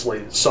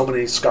 seriously, so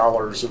many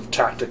scholars of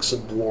tactics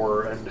and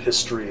war and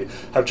history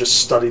have just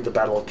studied the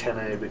Battle of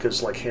Cannae because,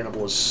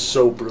 Hannibal is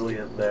so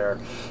brilliant there.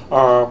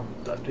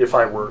 If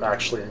I were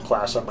actually in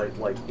class, I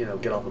might,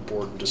 get on the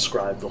board and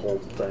describe the whole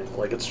thing.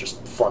 It's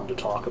just fun to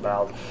talk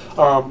about.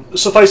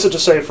 Suffice it to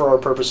say, for our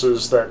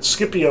purposes, that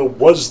Scipio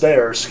was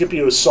there.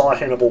 Scipio saw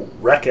Hannibal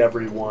wreck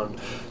everyone.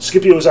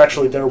 Scipio is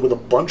actually there with a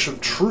bunch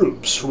of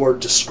troops who are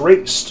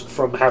disgraced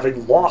from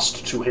having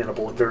lost to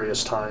Hannibal at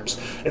various times,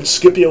 and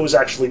Scipio is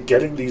actually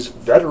getting these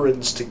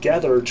veterans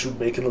together to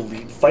make an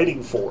elite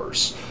fighting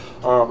force.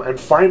 And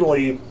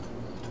finally,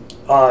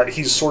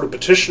 he's sort of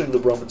petitioning the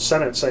Roman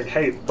Senate, saying,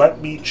 hey, let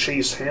me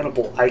chase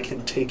Hannibal, I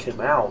can take him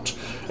out.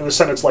 And the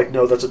Senate's like,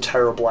 no, that's a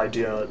terrible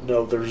idea.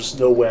 No, there's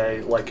no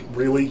way.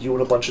 Really, you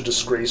and a bunch of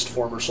disgraced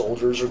former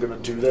soldiers are going to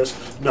do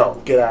this?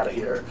 No, get out of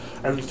here.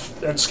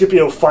 And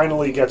Scipio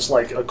finally gets,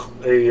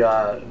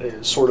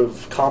 a sort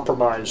of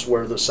compromise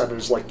where the Senate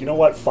is like, you know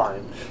what,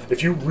 fine.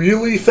 If you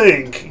really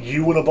think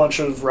you and a bunch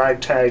of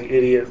ragtag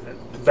idiot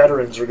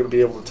veterans are going to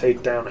be able to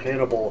take down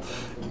Hannibal,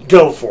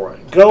 go for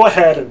it. Go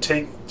ahead and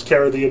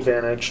care of the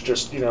advantage.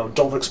 Just,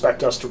 don't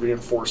expect us to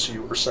reinforce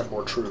you or send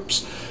more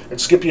troops. And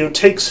Scipio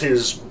takes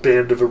his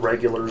band of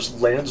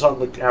irregulars, lands on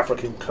the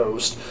African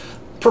coast,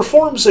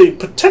 performs a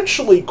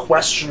potentially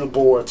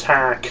questionable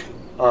attack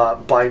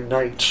by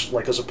night,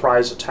 like a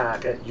surprise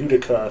attack at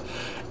Utica,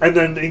 and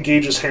then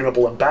engages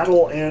Hannibal in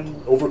battle and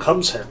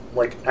overcomes him,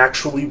 like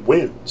actually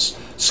wins.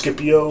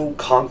 Scipio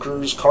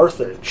conquers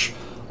Carthage.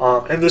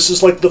 And this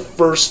is like the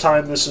first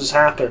time this has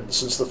happened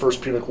since the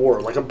First Punic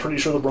War. Like, I'm pretty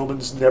sure the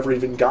Romans never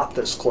even got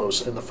this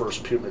close in the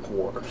First Punic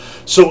War.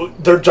 So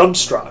they're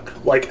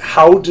dumbstruck. Like,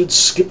 how did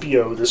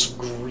Scipio, this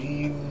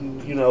green,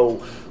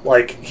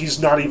 like, he's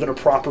not even a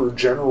proper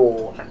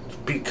general,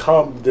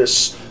 become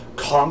this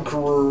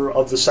conqueror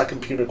of the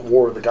Second Punic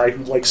War, the guy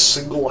who, like,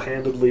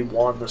 single-handedly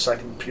won the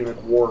Second Punic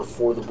War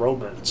for the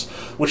Romans,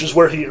 which is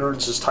where he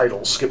earns his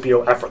title,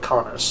 Scipio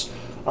Africanus.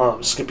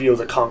 Scipio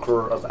the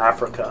Conqueror of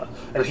Africa.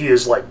 And he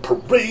is, like,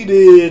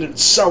 paraded and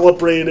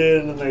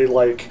celebrated, and they,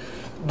 like...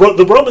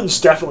 The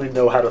Romans definitely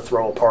know how to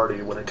throw a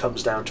party when it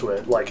comes down to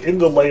it. Like, in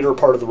the later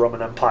part of the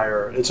Roman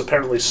Empire, it's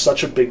apparently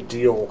such a big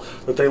deal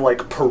that they,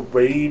 like,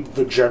 parade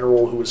the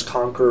general who is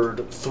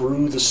conquered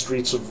through the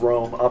streets of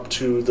Rome up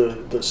to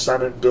the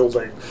Senate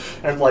building.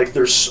 And, like,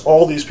 there's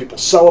all these people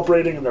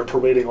celebrating, and they're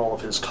parading all of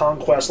his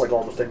conquests, like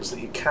all the things that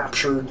he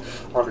captured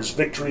on his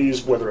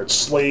victories, whether it's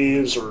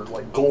slaves or,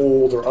 like,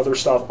 gold or other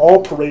stuff,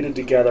 all paraded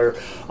together.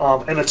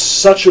 And it's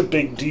such a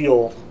big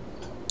deal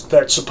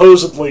that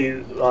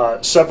supposedly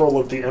several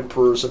of the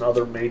emperors and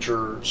other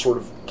major sort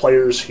of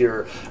players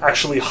here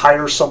actually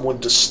hire someone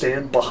to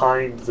stand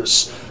behind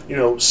this,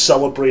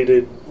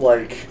 celebrated,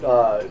 like,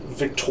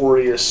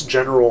 victorious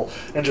general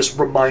and just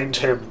remind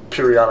him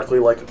periodically,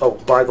 like, oh,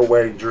 by the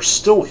way, you're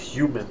still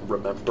human,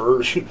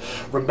 remember?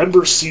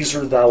 Remember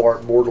Caesar, thou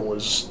art mortal,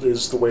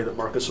 is the way that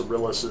Marcus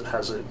Aurelius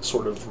has it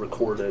sort of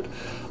recorded.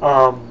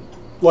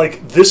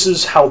 Like, this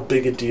is how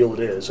big a deal it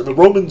is. And the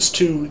Romans,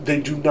 too, they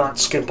do not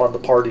skimp on the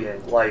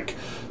partying. Like,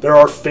 there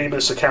are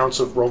famous accounts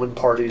of Roman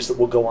parties that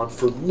will go on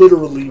for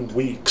literally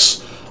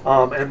weeks.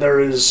 And there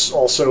is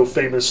also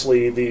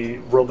famously the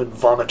Roman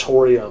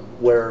vomitorium,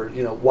 where,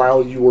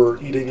 while you were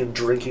eating and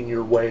drinking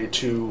your way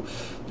to,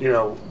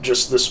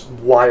 just this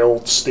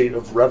wild state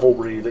of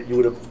revelry, that you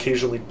would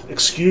occasionally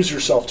excuse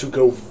yourself to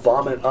go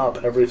vomit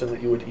up everything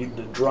that you had eaten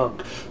and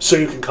drunk, so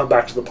you can come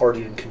back to the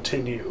party and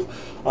continue.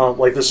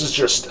 Like, this is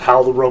just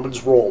how the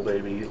Romans roll,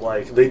 baby.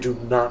 Like, they do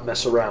not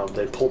mess around.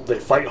 They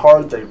fight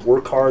hard, they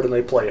work hard, and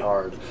they play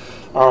hard.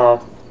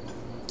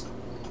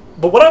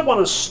 But what I want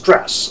to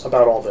stress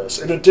about all this,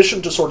 in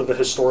addition to sort of the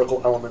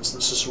historical elements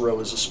that Cicero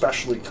is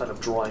especially kind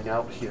of drawing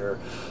out here,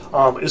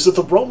 is that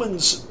the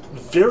Romans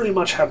very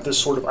much have this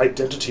sort of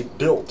identity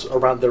built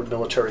around their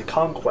military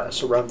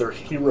conquests, around their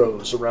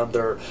heroes, around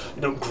their,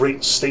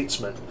 great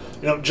statesmen.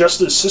 Just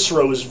as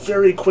Cicero is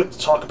very quick to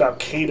talk about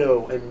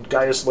Cato and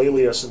Gaius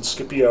Laelius and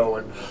Scipio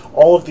and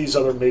all of these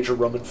other major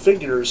Roman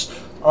figures,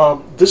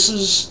 this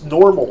is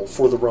normal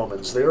for the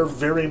Romans. They are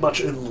very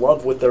much in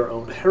love with their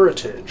own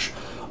heritage.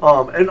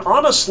 And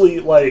honestly,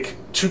 like,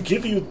 to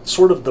give you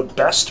sort of the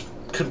best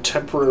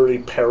contemporary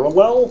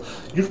parallel,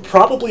 you'd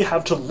probably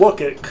have to look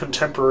at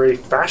contemporary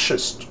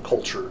fascist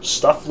cultures.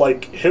 Stuff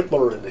like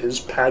Hitler and his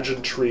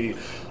pageantry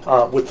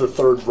with the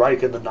Third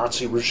Reich and the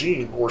Nazi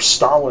regime, or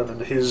Stalin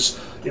and his,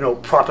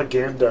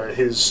 propaganda,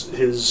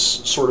 his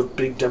sort of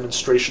big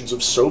demonstrations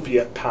of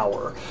Soviet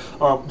power.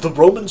 The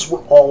Romans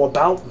were all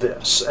about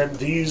this, and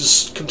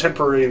these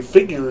contemporary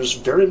figures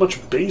very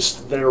much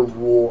based their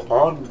rule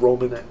on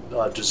Roman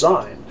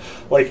design.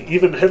 Like,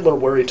 even Hitler,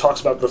 where he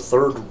talks about the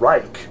Third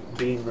Reich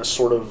being this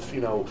sort of,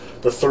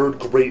 the third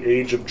great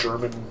age of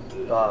German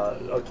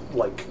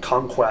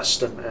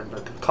conquest and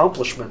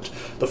accomplishment.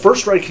 The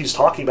First Reich he's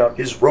talking about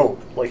is Rome.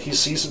 Like, he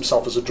sees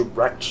himself as a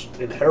direct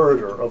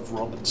inheritor of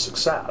Roman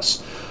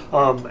success.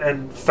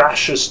 And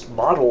fascist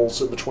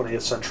models in the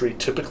 20th century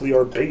typically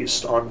are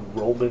based on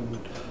Roman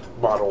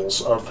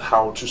models of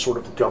how to sort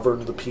of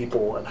govern the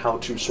people and how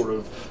to sort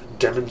of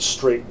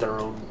demonstrate their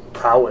own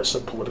prowess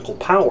and political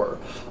power.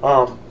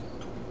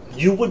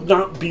 You would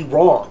not be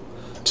wrong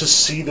to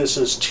see this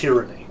as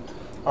tyranny,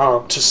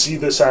 to see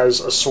this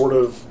as a sort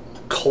of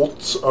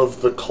cult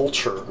of the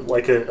culture,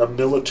 like a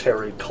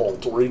military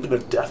cult, or even a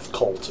death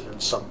cult in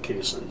some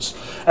cases.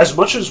 As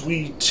much as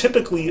we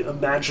typically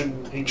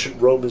imagine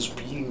ancient Rome as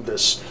being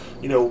this,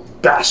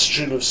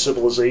 bastion of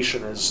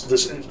civilization, as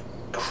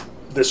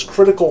this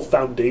critical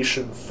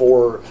foundation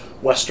for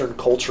Western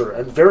culture,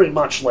 and very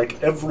much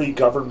like every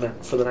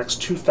government for the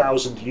next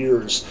 2,000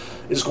 years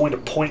is going to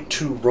point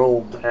to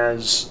Rome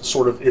as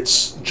sort of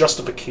its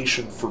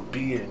justification for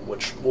being,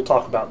 which we'll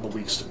talk about in the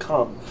weeks to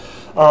come.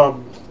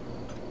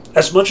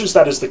 As much as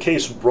that is the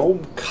case,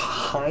 Rome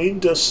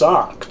kinda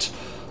sucked.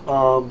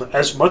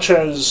 As much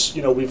as,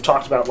 we've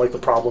talked about, like, the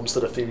problems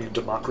that Athenian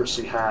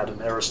democracy had,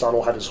 and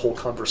Aristotle had his whole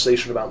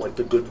conversation about, like,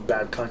 the good and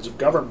bad kinds of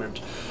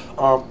government,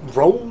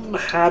 Rome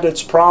had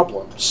its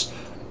problems.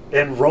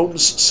 And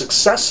Rome's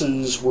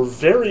successes were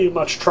very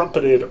much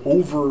trumpeted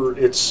over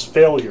its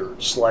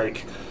failures.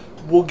 Like,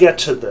 we'll get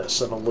to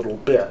this in a little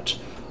bit.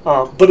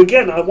 But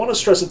again, I want to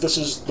stress that this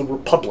is the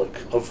Republic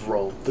of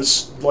Rome.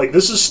 This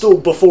is still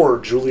before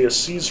Julius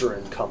Caesar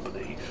and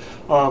company.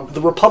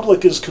 The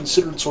Republic is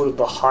considered sort of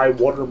the high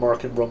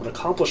watermark in Roman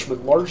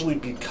accomplishment, largely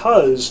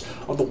because,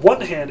 on the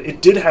one hand,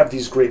 it did have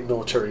these great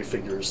military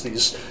figures,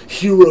 these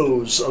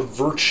heroes of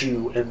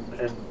virtue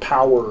and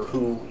power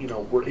who,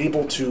 were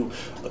able to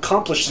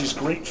accomplish these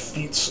great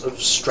feats of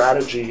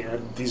strategy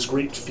and these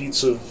great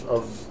feats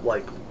of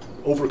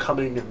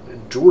overcoming and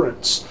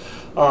endurance.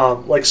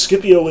 Like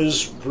Scipio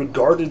is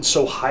regarded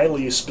so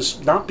highly,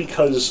 not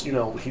because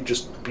he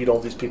just beat all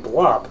these people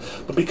up,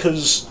 but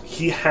because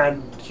he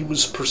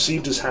was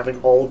perceived as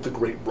having all of the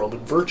great Roman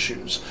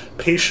virtues,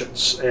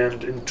 patience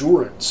and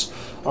endurance.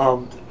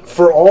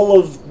 For all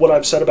of what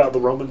I've said about the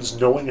Romans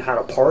knowing how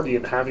to party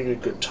and having a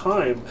good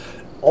time,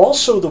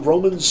 also the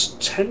Romans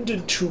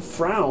tended to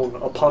frown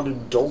upon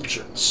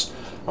indulgence.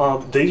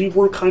 They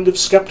were kind of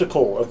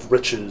skeptical of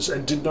riches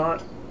and did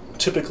not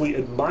typically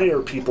admire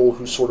people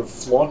who sort of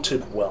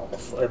flaunted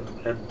wealth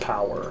and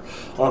power.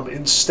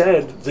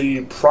 Instead,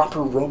 the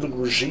proper Roman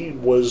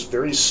regime was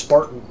very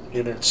Spartan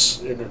in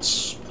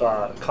its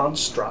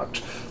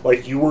construct.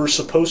 Like, you were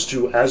supposed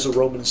to, as a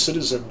Roman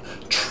citizen,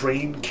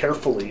 train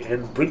carefully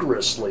and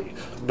rigorously,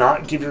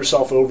 not give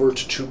yourself over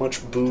to too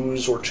much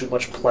booze or too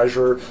much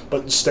pleasure,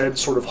 but instead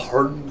sort of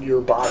harden your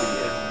body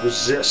and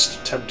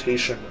resist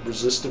temptation,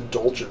 resist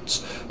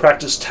indulgence,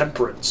 practice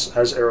temperance,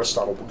 as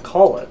Aristotle would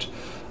call it.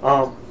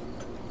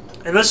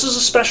 And this is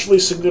especially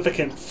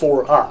significant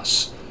for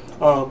us,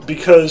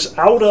 because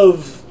out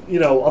of,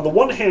 on the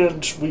one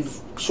hand, we've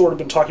sort of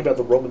been talking about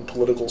the Roman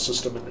political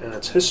system and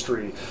its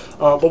history,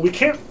 but we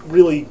can't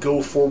really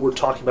go forward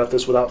talking about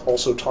this without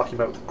also talking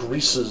about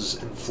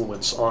Greece's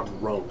influence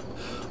on Rome,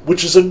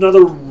 which is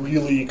another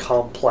really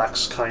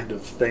complex kind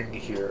of thing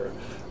here.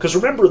 Because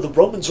remember, the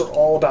Romans are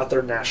all about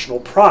their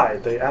national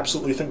pride. They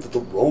absolutely think that the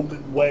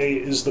Roman way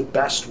is the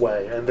best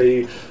way, and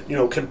they,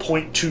 can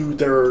point to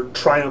their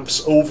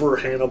triumphs over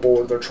Hannibal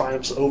or their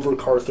triumphs over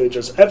Carthage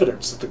as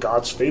evidence that the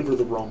gods favor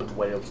the Roman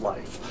way of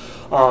life.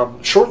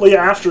 Shortly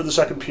after the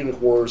Second Punic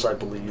Wars, I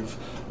believe,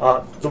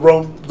 the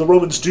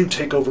Romans do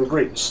take over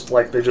Greece.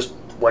 Like, they just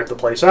wipe the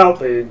place out.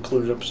 They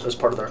include it as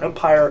part of their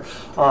empire,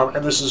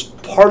 and this is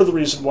part of the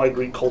reason why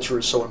Greek culture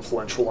is so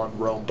influential on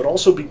Rome, but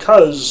also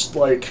because,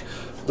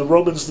 the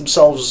Romans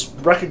themselves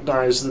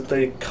recognize that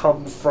they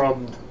come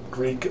from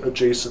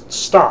Greek-adjacent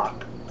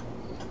stock.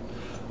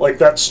 Like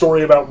that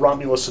story about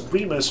Romulus and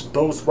Remus,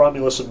 both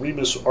Romulus and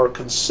Remus are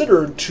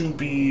considered to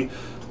be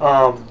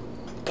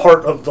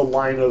part of the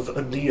line of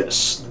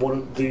Aeneas, one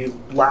of the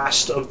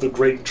last of the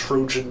great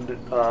Trojan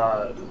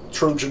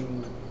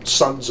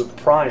sons of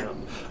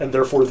Priam, and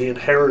therefore the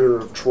inheritor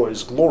of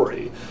Troy's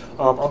glory.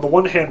 On the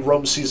one hand,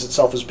 Rome sees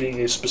itself as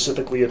being a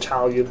specifically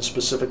Italian,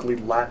 specifically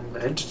Latin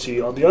entity.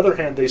 On the other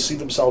hand, they see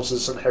themselves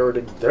as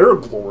inheriting their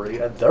glory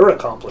and their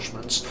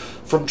accomplishments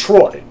from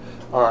Troy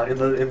in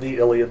the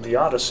Iliad and the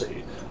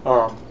Odyssey.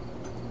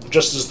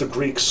 Just as the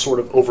Greeks sort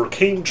of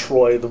overcame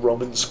Troy, the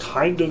Romans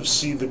kind of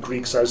see the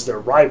Greeks as their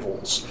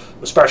rivals,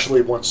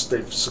 especially once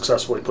they've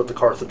successfully put the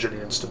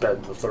Carthaginians to bed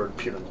in the Third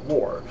Punic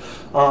War.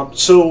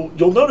 So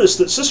you'll notice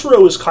that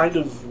Cicero is kind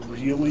of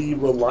really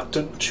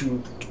reluctant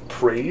to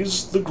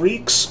praise the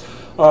Greeks.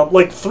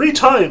 3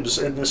 times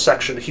in this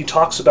section he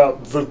talks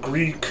about the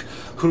Greek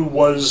who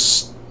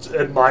was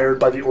admired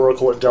by the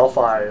oracle at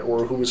Delphi,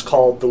 or who was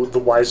called the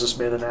wisest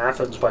man in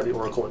Athens by the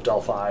oracle at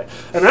Delphi.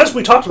 And as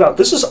we talked about,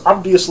 this is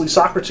obviously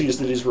Socrates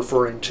that he's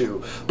referring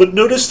to, but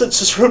notice that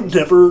Cicero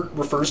never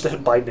refers to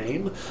him by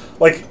name.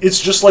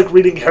 It's just like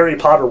reading Harry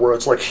Potter, where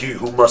it's like, he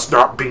who must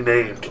not be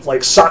named.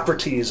 Like,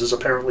 Socrates is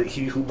apparently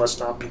he who must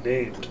not be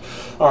named.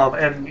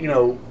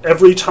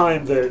 Every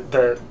time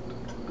that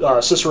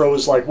Cicero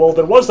is like, well,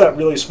 there was that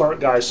really smart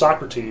guy,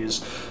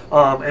 Socrates,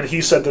 and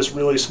he said this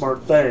really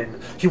smart thing,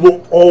 he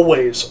will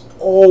always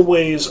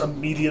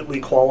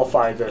immediately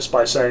qualify this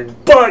by saying,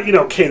 but,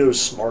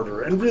 Cato's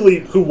smarter, and really,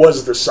 who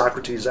was this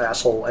Socrates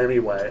asshole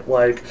anyway?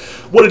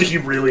 What did he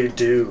really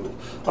do?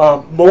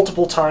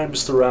 Multiple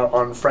times throughout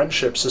on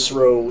Friendship,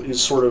 Cicero is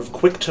sort of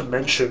quick to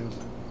mention,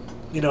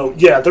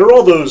 there are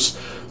all those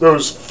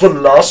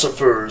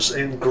philosophers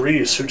in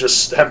Greece who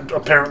just have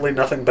apparently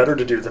nothing better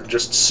to do than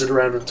just sit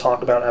around and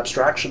talk about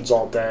abstractions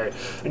all day.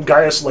 And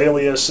Gaius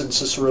Laelius in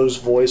Cicero's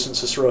voice and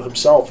Cicero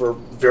himself are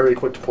very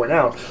quick to point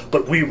out,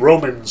 but we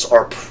Romans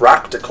are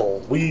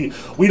practical. We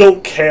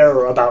don't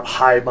care about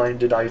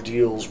high-minded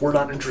ideals. We're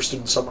not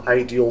interested in some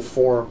ideal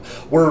form.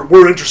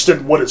 We're interested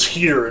in what is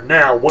here and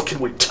now. What can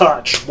we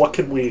touch? What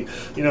can we,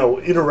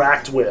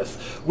 interact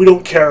with? We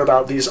don't care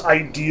about these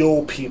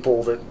ideal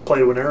people that play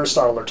Plato and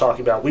Aristotle are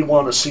talking about. We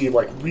want to see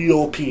like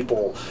real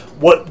people.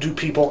 What do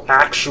people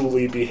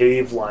actually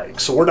behave like?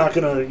 So we're not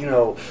gonna,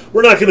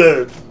 we're not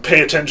gonna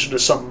pay attention to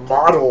some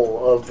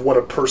model of what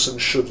a person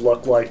should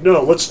look like.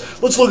 No,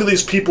 let's look at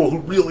these people who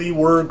really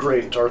were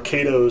great, our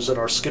Catos and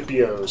our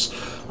Scipios.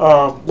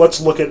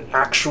 Let's look at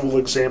actual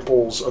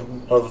examples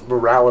of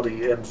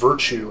morality and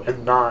virtue,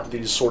 and not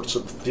these sorts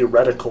of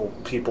theoretical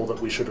people that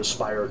we should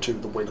aspire to,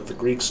 the way that the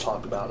Greeks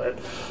talk about it.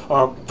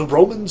 The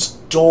Romans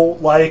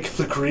don't like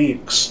the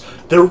Greeks.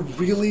 They're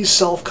really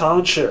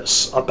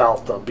self-conscious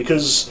about them,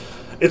 because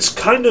it's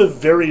kind of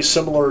very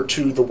similar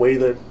to the way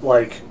that,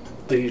 like,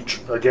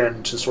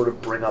 again, to sort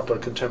of bring up a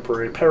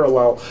contemporary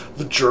parallel,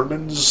 the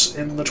Germans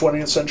in the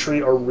 20th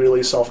century are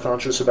really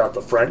self-conscious about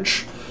the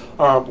French.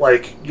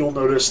 Like, you'll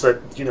notice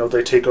that,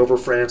 they take over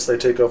France, they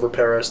take over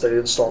Paris, they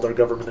install their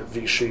government at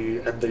Vichy,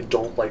 and they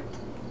don't, like,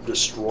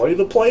 destroy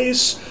the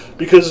place,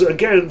 because,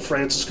 again,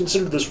 France is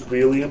considered this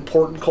really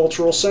important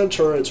cultural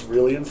center. It's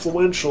really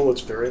influential.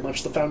 It's very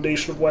much the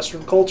foundation of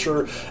Western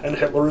culture, and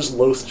Hitler is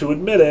loath to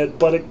admit it,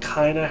 but it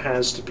kind of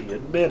has to be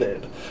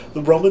admitted.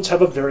 The Romans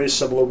have a very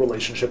similar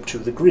relationship to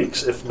the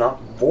Greeks, if not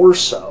more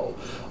so.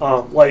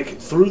 Like,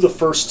 through the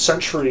first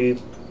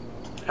century,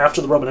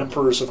 after the Roman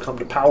emperors have come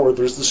to power,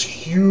 there's this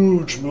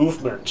huge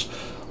movement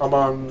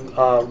among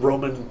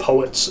Roman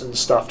poets and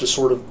stuff to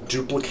sort of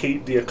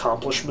duplicate the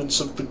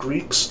accomplishments of the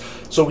Greeks.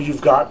 So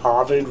you've got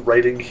Ovid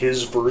writing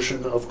his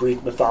version of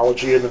Greek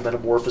mythology and the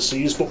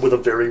Metamorphoses, but with a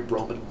very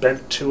Roman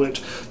bent to it.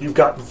 You've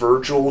got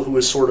Virgil, who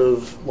is sort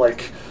of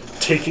like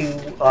taking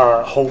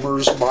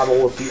Homer's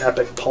model of the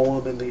epic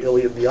poem in the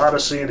Iliad and the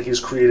Odyssey, and he's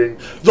creating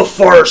the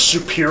far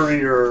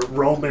superior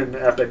Roman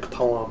epic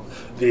poem,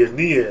 the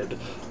Aeneid,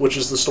 which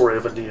is the story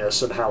of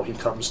Aeneas and how he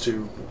comes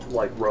to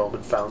like Rome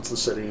and founds the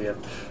city.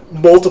 And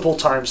multiple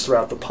times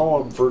throughout the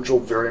poem, Virgil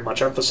very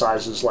much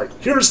emphasizes, like,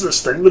 here's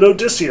this thing that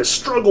Odysseus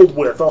struggled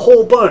with a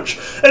whole bunch,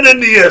 and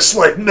Aeneas,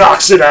 like,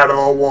 knocks it out of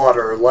the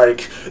water.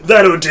 Like,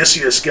 that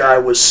Odysseus guy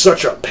was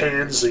such a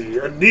pansy.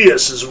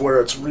 Aeneas is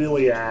where it's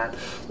really at.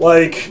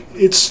 Like,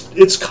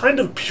 it's kind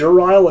of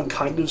puerile and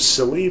kind of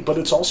silly, but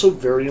it's also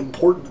very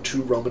important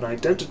to Roman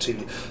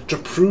identity to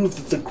prove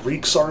that the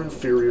Greeks are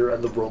inferior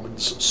and the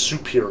Romans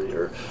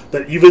superior.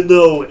 That even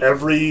though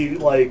every,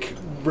 like,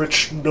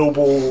 rich,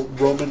 noble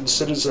Roman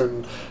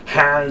citizen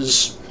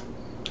has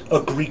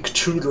a Greek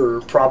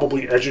tutor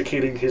probably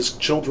educating his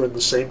children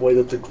the same way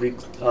that the Greek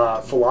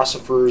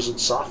philosophers and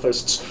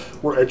sophists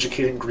were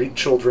educating Greek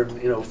children,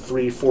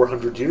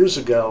 300-400 years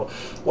ago,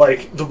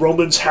 like, the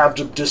Romans have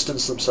to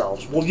distance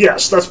themselves. Well,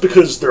 yes, that's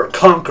because they're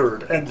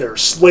conquered, and they're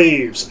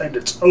slaves, and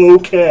it's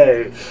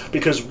okay,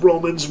 because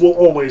Romans will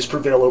always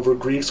prevail over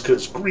Greeks,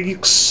 because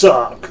Greeks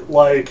suck.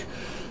 Like,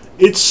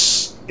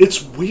 it's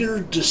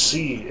weird to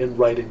see in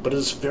writing, but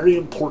it's very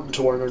important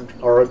to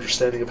our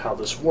understanding of how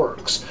this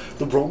works.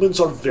 The Romans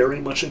are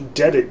very much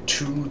indebted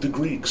to the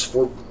Greeks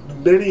for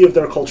many of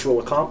their cultural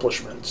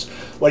accomplishments.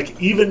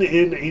 Like, even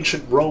in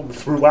ancient Rome,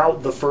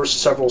 throughout the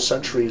first several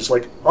centuries,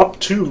 like, up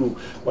to,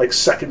 like,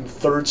 2nd,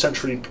 3rd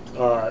century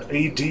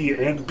AD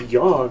and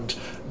beyond,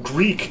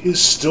 Greek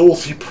is still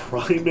the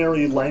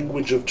primary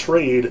language of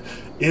trade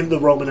in the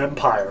Roman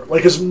Empire.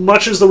 Like, as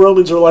much as the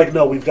Romans are like,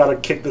 no, we've got to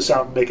kick this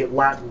out and make it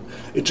Latin,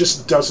 it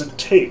just doesn't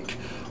take.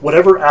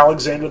 Whatever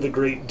Alexander the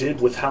Great did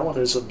with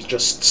Hellenism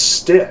just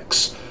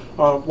sticks.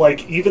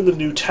 Like, even the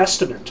New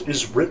Testament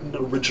is written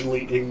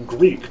originally in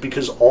Greek,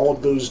 because all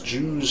of those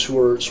Jews who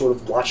are sort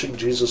of watching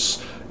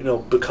Jesus,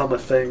 become a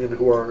thing, and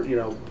who are,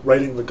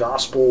 writing the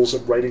Gospels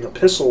and writing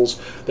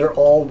epistles, they're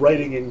all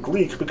writing in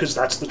Greek because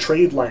that's the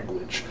trade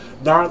language,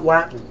 not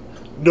Latin.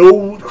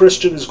 No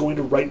Christian is going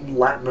to write in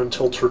Latin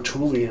until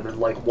Tertullian in,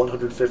 like,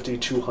 150,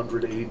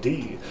 200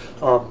 AD.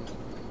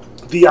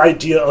 The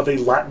idea of a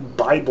Latin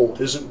Bible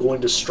isn't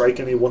going to strike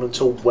anyone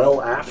until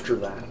well after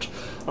that.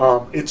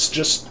 It's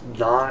just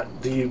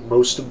not the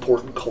most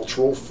important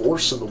cultural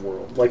force in the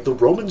world. Like, the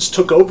Romans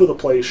took over the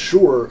place,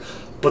 sure,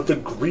 but the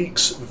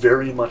Greeks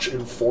very much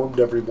informed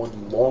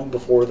everyone long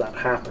before that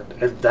happened,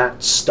 and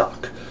that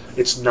stuck.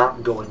 It's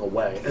not going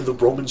away, and the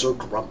Romans are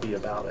grumpy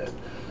about it.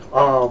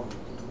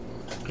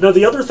 Now,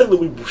 the other thing that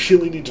we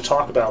really need to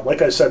talk about,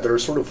 like I said, there are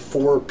sort of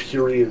 4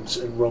 periods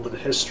in Roman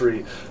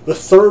history. The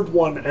third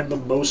one, and the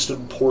most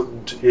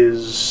important,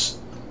 is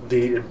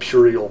the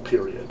imperial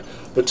period,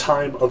 the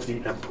time of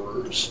the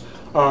emperors.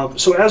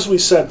 So as we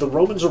said, the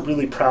Romans are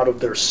really proud of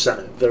their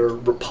Senate, their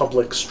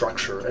republic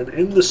structure. And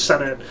in the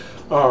Senate,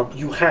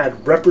 you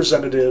had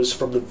representatives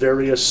from the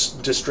various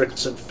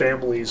districts and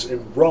families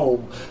in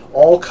Rome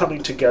all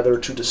coming together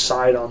to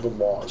decide on the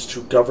laws,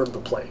 to govern the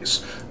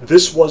place.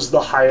 This was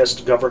the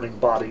highest governing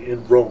body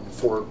in Rome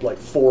for like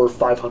 400 or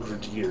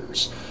 500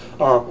 years.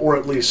 Or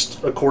at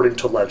least according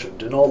to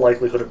legend. In all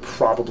likelihood, it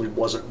probably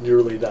wasn't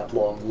nearly that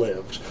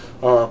long-lived.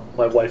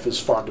 My wife is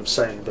fond of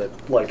saying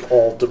that, like,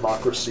 all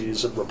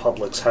democracies and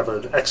republics have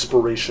an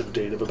expiration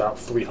date of about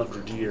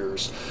 300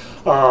 years.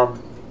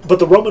 But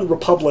the Roman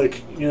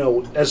Republic,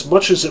 as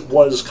much as it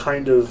was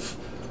kind of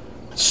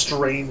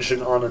strange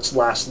and on its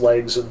last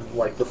legs in,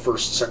 like, the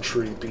 1st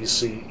century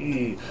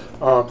BCE,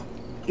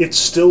 it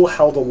still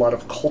held a lot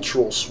of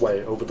cultural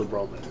sway over the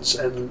Romans,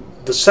 and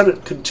the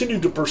Senate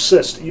continued to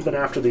persist even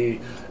after the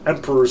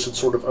emperors had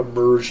sort of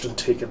emerged and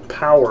taken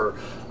power.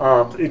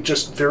 It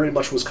just very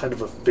much was kind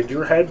of a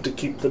figurehead to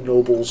keep the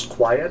nobles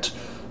quiet.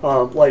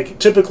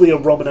 Typically a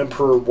Roman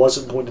emperor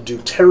wasn't going to do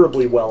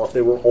terribly well if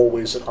they were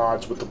always at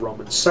odds with the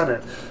Roman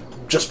Senate,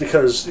 just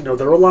because,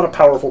 there are a lot of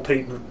powerful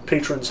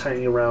patrons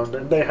hanging around,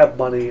 and they have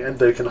money, and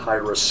they can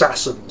hire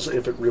assassins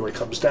if it really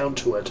comes down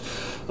to it.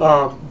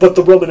 But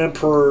the Roman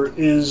emperor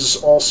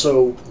is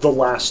also the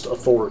last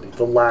authority,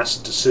 the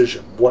last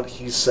decision. What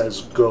he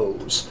says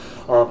goes.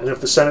 And if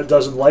the Senate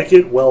doesn't like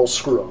it, well,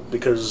 screw him,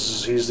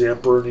 because he's the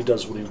emperor and he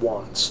does what he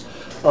wants.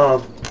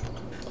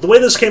 The way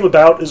this came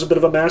about is a bit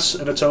of a mess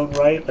in its own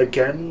right.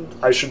 Again,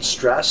 I should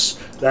stress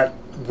that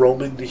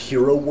Roman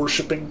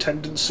hero-worshipping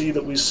tendency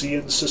that we see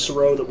in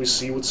Cicero, that we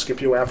see with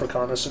Scipio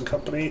Africanus and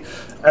company,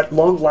 at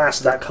long last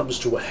that comes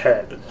to a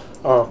head.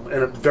 And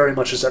it very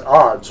much is at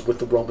odds with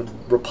the Roman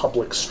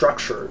Republic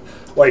structure.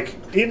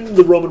 In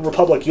the Roman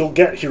Republic, you'll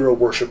get hero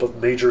worship of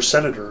major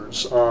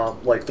senators,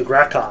 like the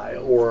Gracchi,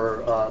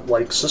 or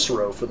like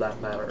Cicero, for that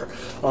matter.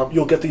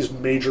 You'll get these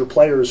major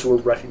players who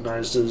are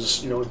recognized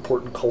as,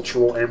 important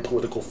cultural and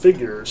political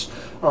figures.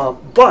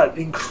 But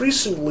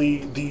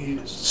increasingly,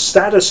 the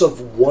status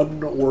of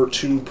one or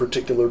two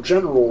particular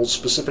generals,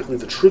 specifically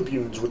the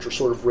tribunes, which are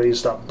sort of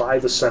raised up by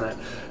the Senate,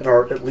 and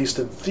are, at least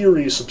in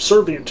theory,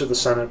 subservient to the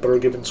Senate, but are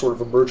given sort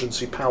of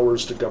emergency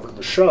powers to govern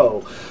the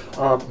show.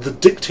 The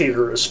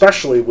dictator,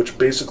 especially, which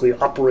basically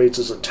operates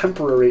as a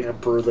temporary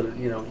emperor, that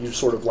you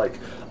sort of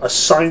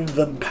assign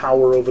them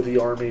power over the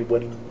army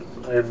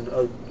and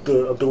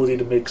the ability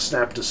to make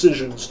snap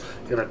decisions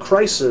in a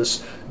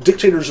crisis.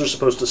 Dictators are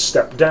supposed to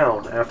step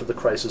down after the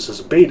crisis has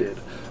abated.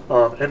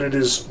 And it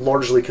is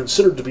largely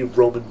considered to be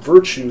Roman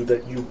virtue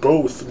that you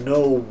both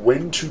know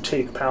when to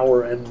take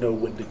power and know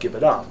when to give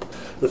it up.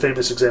 The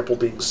famous example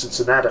being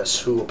Cincinnatus,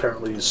 who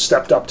apparently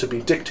stepped up to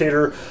be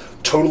dictator,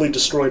 totally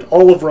destroyed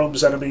all of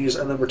Rome's enemies,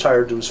 and then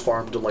retired to his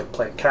farm to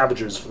plant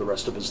cabbages for the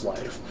rest of his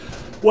life.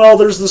 Well,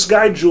 there's this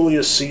guy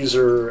Julius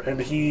Caesar,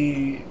 and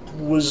he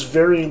was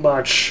very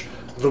much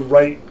the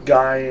right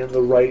guy in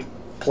the right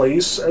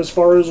place as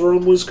far as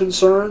Rome was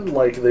concerned.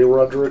 They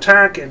were under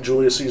attack, and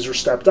Julius Caesar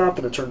stepped up,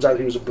 and it turns out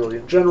he was a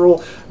brilliant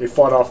general, and he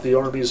fought off the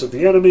armies of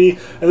the enemy,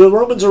 and the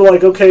Romans are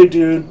like, okay,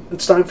 dude,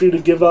 it's time for you to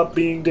give up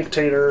being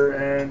dictator,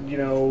 and,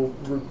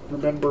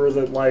 remember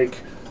that,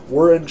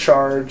 we're in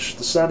charge,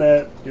 the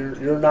Senate,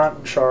 you're not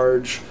in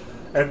charge.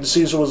 And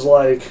Caesar was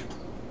like,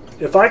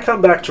 if I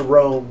come back to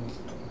Rome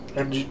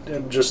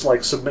and just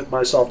submit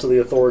myself to the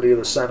authority of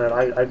the Senate,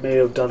 I may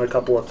have done a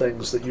couple of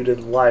things that you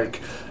didn't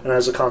like, and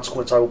as a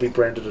consequence I will be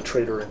branded a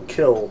traitor and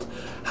killed.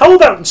 How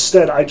about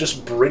instead I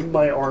just bring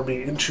my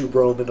army into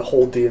Rome and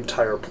hold the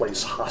entire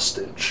place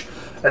hostage?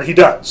 And he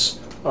does.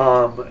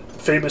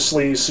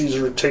 Famously,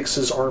 Caesar takes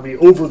his army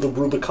over the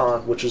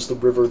Rubicon, which is the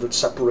river that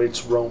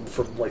separates Rome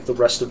from the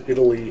rest of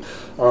Italy,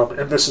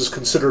 and this is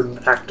considered an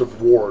act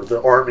of war.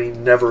 The army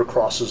never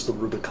crosses the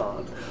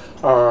Rubicon.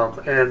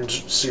 And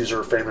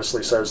Caesar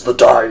famously says, the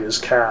die is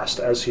cast,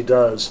 as he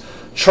does,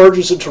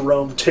 charges into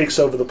Rome, takes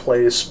over the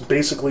place,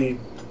 basically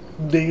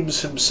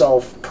names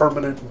himself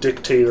permanent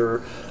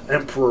dictator,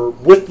 emperor,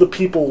 with the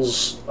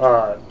people's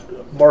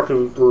mark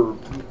of, or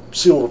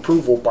seal of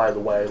approval, by the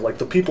way.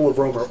 The people of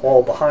Rome are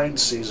all behind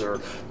Caesar.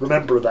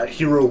 Remember that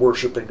hero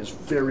worshipping is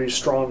very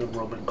strong in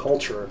Roman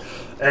culture.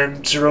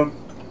 And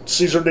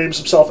Caesar names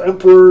himself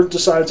emperor,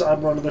 decides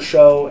I'm running the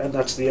show, and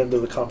that's the end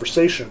of the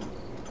conversation.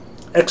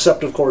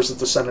 Except, of course, that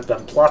the Senate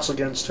then plots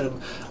against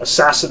him,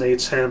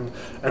 assassinates him,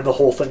 and the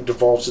whole thing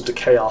devolves into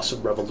chaos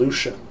and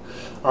revolution.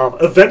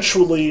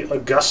 Eventually,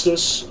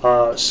 Augustus,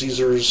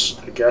 Caesar's,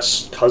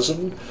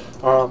 cousin,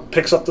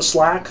 picks up the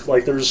slack.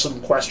 There's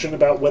some question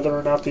about whether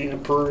or not the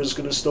emperor is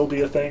going to still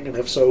be a thing, and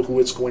if so, who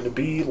it's going to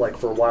be.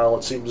 For a while,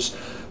 it seems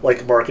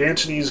like Mark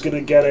Antony is going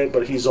to get it,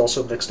 but he's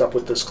also mixed up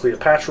with this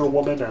Cleopatra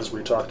woman, as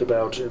we talked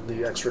about in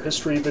the extra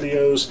history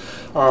videos.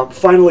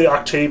 Finally,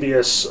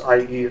 Octavius,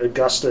 i.e.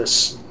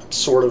 Augustus,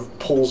 sort of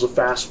pulls a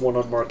fast one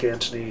on Mark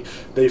Antony.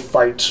 They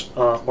fight.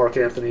 Mark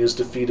Antony is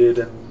defeated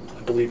and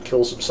I believe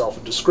kills himself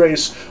in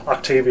disgrace.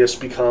 Octavius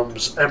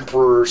becomes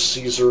Emperor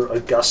Caesar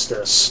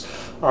Augustus,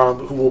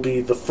 who will be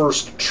the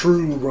first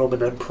true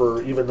Roman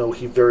emperor, even though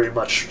he very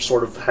much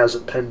sort of has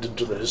it penned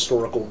into the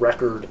historical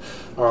record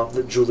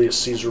that Julius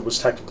Caesar was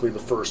technically the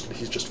first, and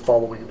he's just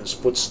following in his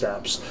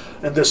footsteps.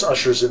 And this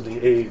ushers in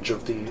the age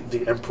of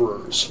the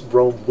emperors.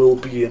 Rome will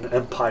be an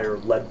empire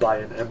led by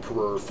an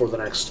emperor for the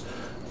next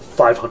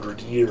 500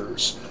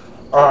 years.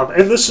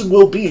 And this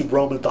will be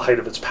Rome at the height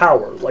of its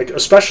power.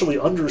 Especially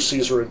under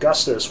Caesar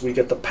Augustus, we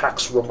get the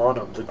Pax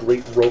Romanum, the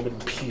great Roman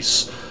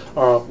peace,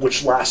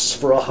 which lasts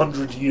for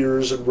 100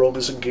 years, and Rome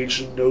is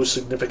engaged in no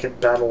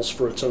significant battles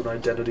for its own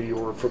identity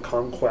or for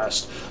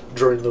conquest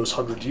during those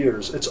 100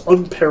 years. It's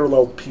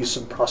unparalleled peace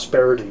and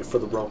prosperity for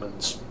the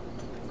Romans.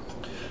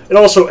 It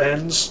also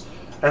ends,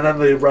 and then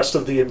the rest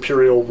of the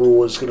imperial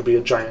rule is going to be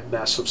a giant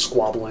mess of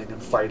squabbling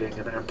and fighting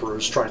and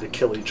emperors trying to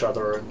kill each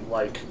other and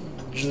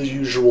the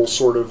usual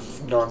sort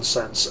of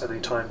nonsense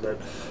anytime that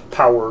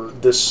power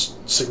this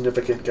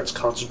significant gets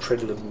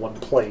concentrated in one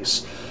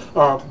place.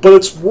 But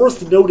it's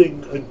worth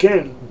noting,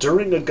 again,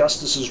 during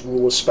Augustus's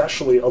rule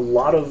especially, a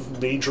lot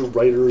of major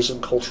writers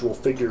and cultural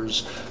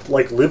figures,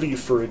 like Livy,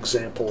 for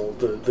example,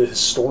 the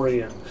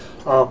historian,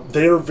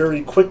 they are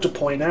very quick to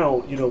point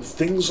out,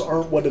 things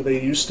aren't what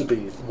they used to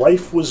be.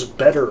 Life was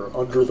better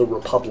under the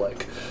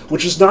Republic,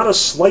 which is not a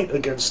slight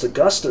against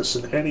Augustus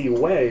in any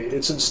way.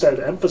 It's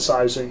instead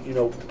emphasizing,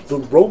 the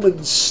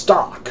Roman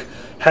stock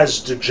has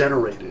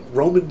degenerated.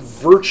 Roman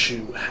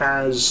virtue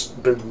has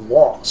been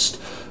lost.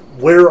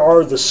 Where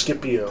are the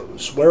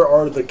Scipios? Where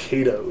are the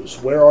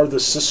Catos? Where are the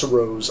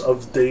Ciceros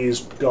of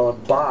days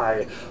gone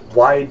by?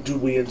 Why do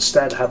we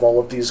instead have all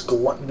of these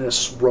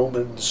gluttonous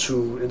Romans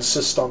who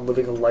insist on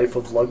living a life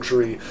of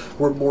luxury,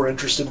 who are more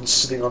interested in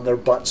sitting on their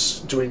butts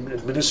doing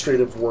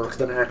administrative work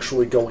than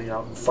actually going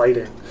out and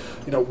fighting?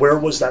 Where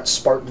was that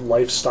Spartan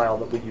lifestyle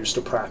that we used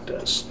to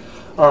practice?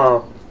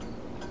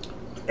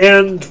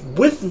 And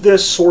with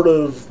this sort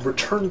of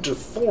return to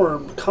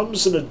form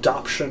comes an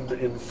adoption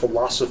in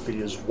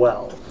philosophy as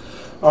well.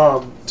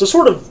 To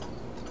sort of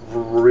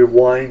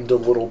rewind a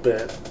little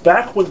bit,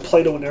 back when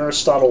Plato and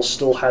Aristotle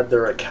still had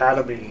their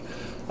academy,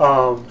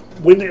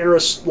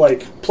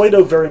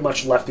 Plato very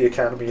much left the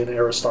academy in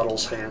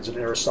Aristotle's hands, and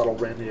Aristotle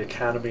ran the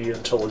academy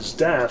until his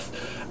death.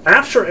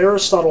 After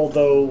Aristotle,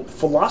 though,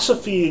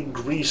 philosophy in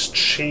Greece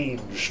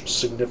changed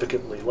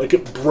significantly.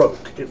 It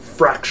broke, it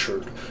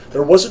fractured.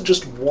 There wasn't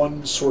just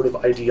one sort of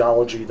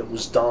ideology that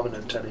was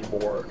dominant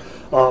anymore.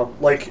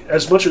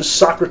 As much as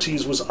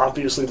Socrates was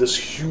obviously this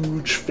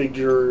huge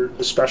figure,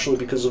 especially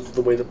because of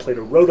the way that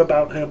Plato wrote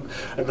about him,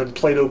 and then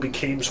Plato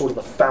became sort of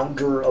the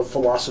founder of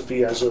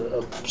philosophy as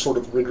a sort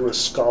of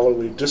rigorous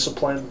scholarly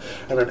discipline,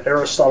 and then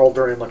Aristotle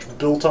very much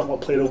built on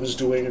what Plato was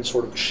doing and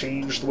sort of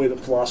changed the way that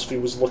philosophy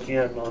was looking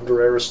at, and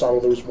under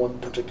Aristotle there was one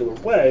particular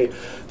way.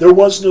 There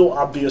was no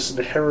obvious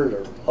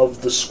inheritor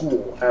of the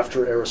school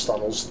after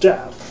Aristotle's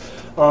death.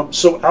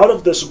 So out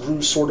of this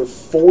grew sort of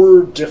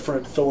 4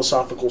 different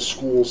philosophical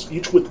schools,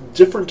 each with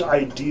different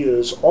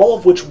ideas, all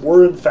of which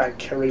were in fact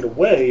carried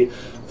away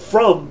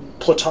from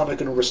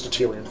Platonic and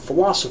Aristotelian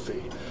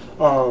philosophy.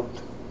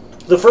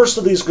 The first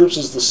of these groups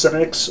is the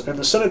Cynics, and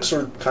the Cynics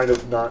are kind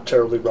of not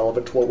terribly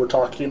relevant to what we're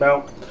talking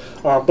about.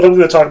 But I'm going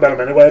to talk about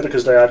them anyway,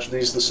 because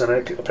Diogenes the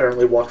Cynic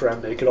apparently walked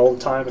around naked all the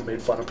time and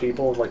made fun of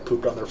people and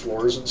pooped on their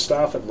floors and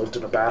stuff and lived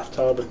in a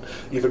bathtub and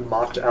even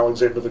mocked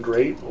Alexander the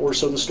Great, or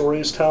so the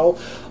stories tell.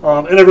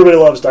 And everybody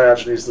loves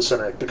Diogenes the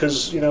Cynic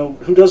because,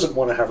 who doesn't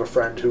want to have a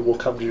friend who will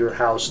come to your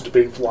house,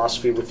 debate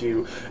philosophy with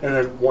you, and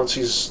then once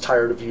he's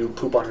tired of you,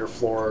 poop on your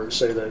floor,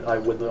 say that I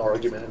win the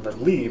argument, and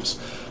then leaves.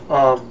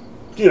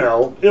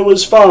 It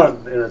was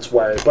fun in its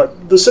way,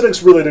 but the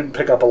Cynics really didn't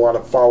pick up a lot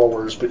of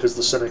followers because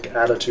the Cynic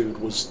attitude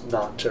was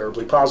not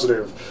terribly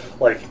positive.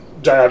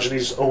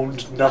 Diogenes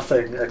owned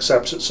nothing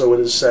except, so it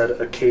is said,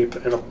 a cape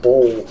and a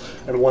bowl,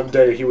 and one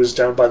day he was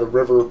down by the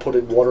river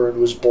putting water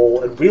into his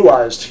bowl and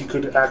realized he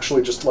could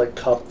actually just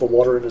cup the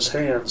water in his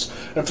hands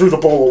and threw the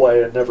bowl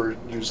away and never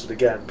used it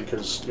again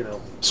because,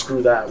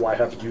 screw that, why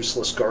have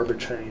useless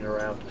garbage hanging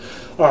around?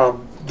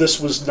 This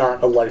was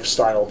not a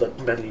lifestyle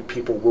that many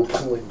people were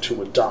willing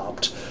to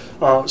adopt.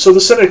 So the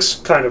Cynics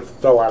kind of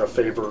fell out of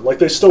favor.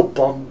 They still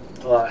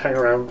hang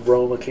around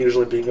Rome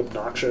occasionally being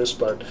obnoxious,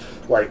 but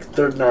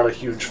they're not a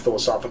huge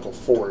philosophical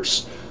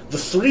force. The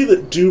 3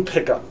 that do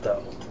pick up,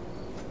 though,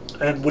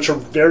 and which are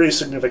very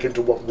significant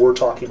to what we're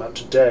talking about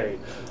today,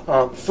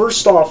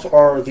 first off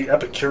are the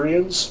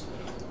Epicureans.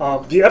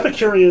 The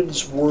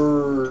Epicureans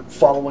were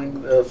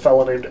following a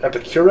fellow named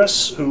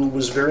Epicurus, who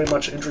was very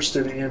much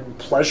interested in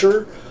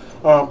pleasure,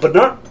 but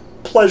not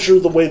pleasure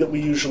the way that we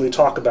usually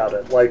talk about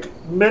it.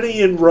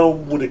 Many in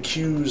Rome would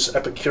accuse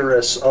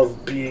Epicurus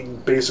of being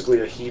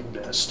basically a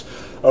hedonist,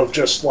 of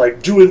just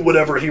doing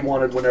whatever he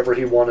wanted whenever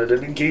he wanted,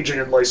 and engaging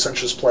in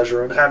licentious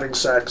pleasure and having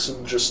sex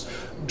and just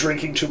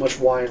drinking too much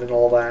wine and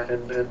all that,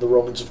 and the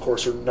Romans of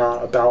course are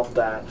not about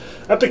that.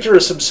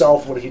 Epicurus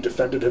himself, when he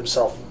defended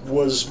himself,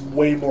 was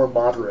way more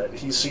moderate.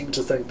 He seemed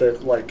to think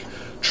that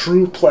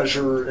true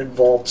pleasure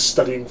involved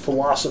studying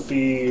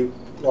philosophy,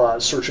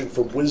 searching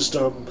for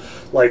wisdom,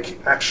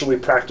 actually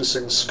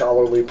practicing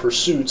scholarly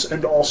pursuits,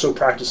 and also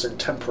practicing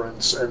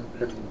temperance and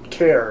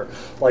care.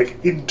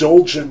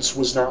 Indulgence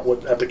was not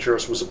what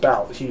Epicurus was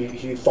about.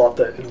 He thought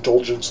that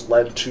indulgence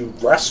led to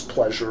less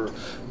pleasure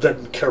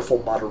than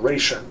careful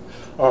moderation,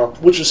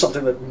 which is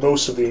something that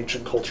most of the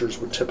ancient cultures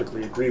would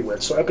typically agree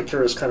with. So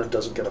Epicurus kind of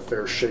doesn't get a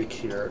fair shake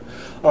here.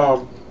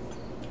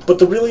 But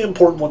the really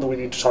important one that we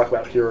need to talk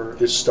about here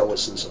is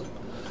Stoicism.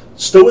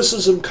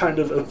 Stoicism kind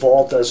of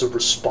evolved as a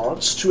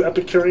response to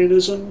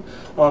Epicureanism,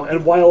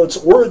 and while its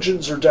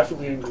origins are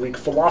definitely in Greek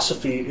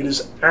philosophy, it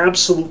is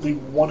absolutely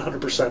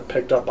 100%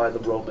 picked up by the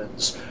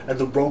Romans, and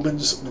the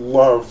Romans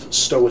love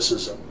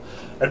Stoicism.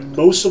 And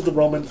most of the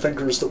Roman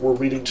thinkers that we're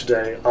reading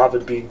today,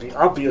 Ovid being the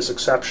obvious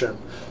exception,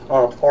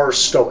 are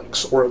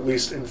Stoics, or at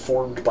least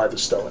informed by the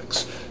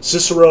Stoics.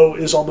 Cicero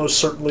is almost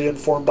certainly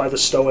informed by the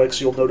Stoics.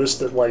 You'll notice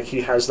that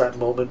he has that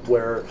moment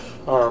where,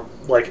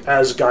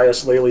 as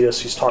Gaius Laelius,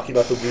 he's talking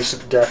about the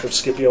recent death of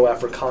Scipio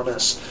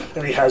Africanus,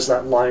 and he has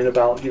that line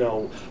about,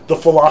 the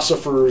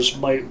philosophers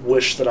might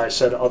wish that I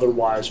said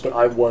otherwise, but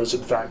I was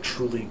in fact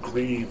truly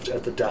grieved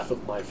at the death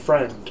of my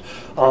friend.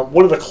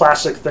 One of the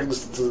classic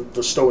things that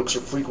the Stoics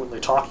are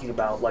frequently talking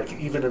about,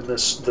 even in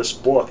this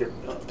book, in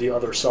the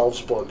Other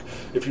Selves book,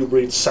 if you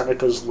read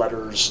Seneca's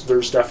letters,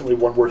 there's definitely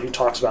one where he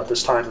talks about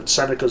this time that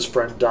Seneca's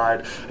friend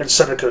died, and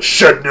Seneca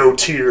shed no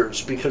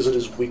tears because of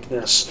his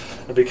weakness,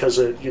 and because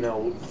it,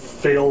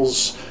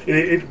 fails,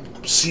 it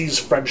sees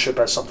friendship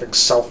as something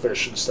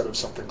selfish instead of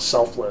something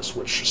selfless,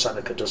 which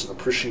Seneca doesn't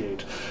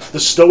appreciate. The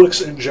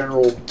Stoics in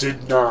general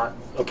did not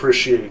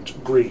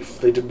appreciate grief.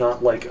 They did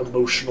not like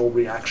emotional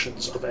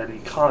reactions of any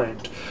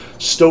kind.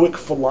 Stoic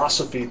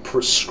philosophy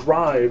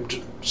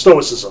prescribed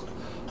stoicism,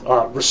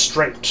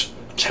 restraint,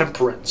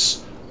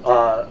 temperance,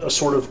 a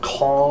sort of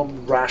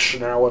calm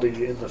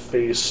rationality in the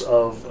face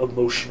of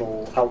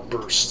emotional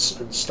outbursts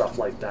and stuff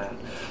like that.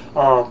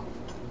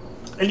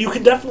 And you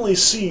can definitely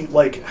see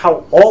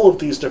how all of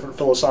these different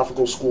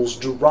philosophical schools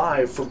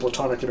derive from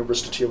Platonic and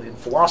Aristotelian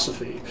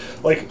philosophy.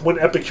 When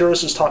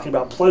Epicurus is talking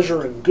about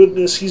pleasure and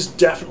goodness, he's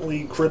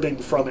definitely cribbing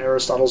from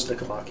Aristotle's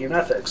Nicomachean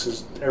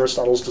Ethics,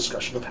 Aristotle's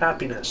discussion of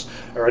happiness,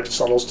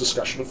 Aristotle's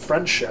discussion of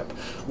friendship.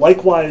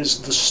 Likewise,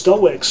 the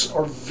Stoics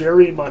are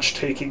very much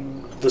taking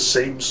the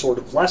same sort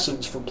of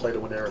lessons from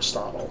Plato and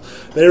Aristotle.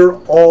 They're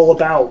all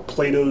about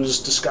Plato's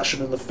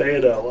discussion in the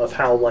Phaedo of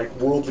how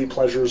worldly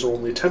pleasures are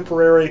only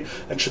temporary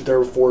and should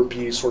therefore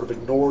be sort of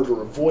ignored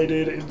or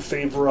avoided in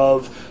favor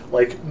of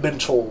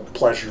mental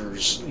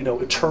pleasures,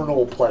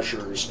 eternal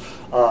pleasures,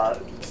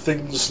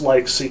 things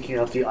like seeking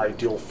out the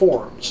ideal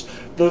forms.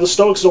 Though the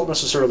Stoics don't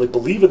necessarily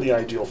believe in the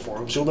ideal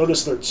forms, you'll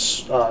notice that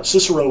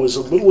Cicero is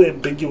a little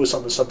ambiguous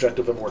on the subject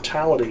of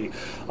immortality,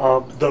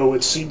 though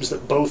it seems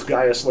that both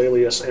Gaius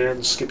Laelius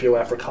and Scipio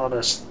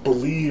Africanus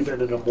believe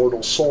in an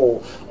immortal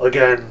soul,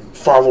 again,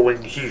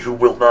 following he who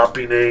will not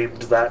be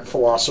named, that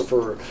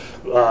philosopher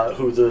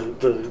who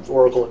the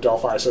Oracle at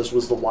Delphi says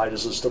was the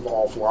wisest of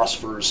all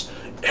philosophers.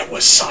 It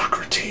was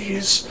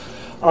Socrates.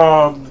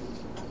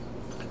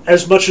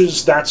 As much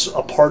as that's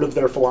a part of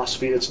their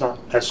philosophy, it's not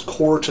as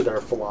core to their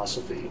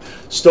philosophy.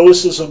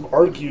 Stoicism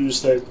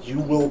argues that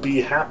you will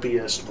be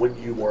happiest when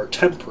you are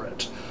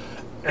temperate.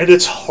 And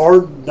it's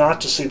hard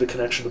not to see the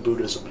connection to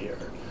Buddhism here.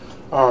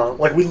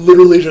 We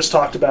literally just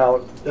talked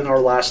about in our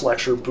last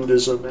lecture,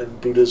 Buddhism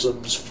and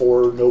Buddhism's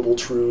Four Noble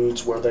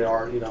Truths, where they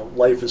are,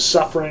 life is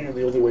suffering, and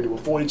the only way to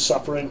avoid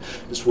suffering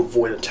is to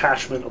avoid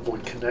attachment,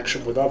 avoid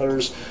connection with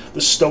others. The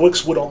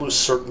Stoics would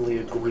almost certainly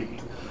agree.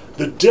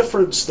 The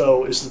difference,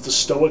 though, is that the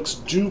Stoics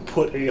do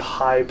put a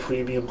high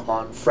premium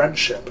on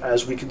friendship,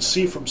 as we can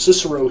see from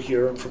Cicero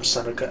here and from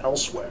Seneca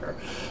elsewhere.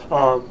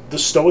 The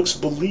Stoics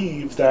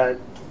believe that,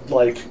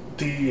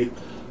 the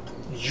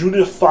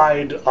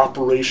unified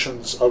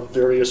operations of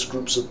various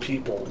groups of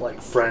people, like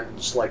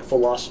friends, like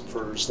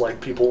philosophers, like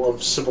people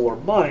of similar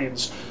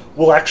minds,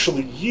 will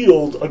actually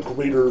yield a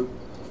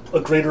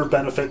greater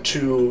benefit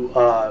to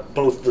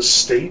both the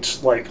state,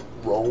 like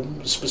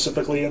Rome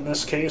specifically in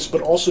this case,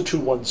 but also to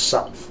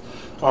oneself.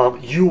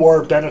 You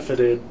are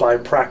benefited by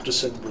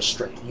practicing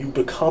restraint. You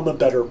become a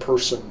better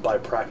person by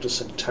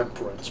practicing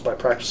temperance, by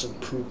practicing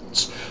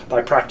prudence,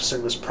 by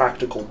practicing this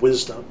practical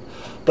wisdom.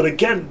 But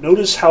again,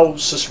 notice how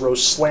Cicero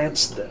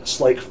slants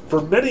this. For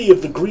many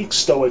of the Greek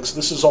Stoics,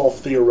 this is all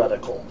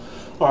theoretical.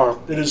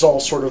 It is all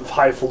sort of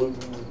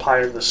highfalutin,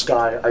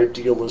 pie-in-the-sky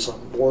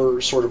idealism,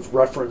 or sort of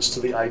reference to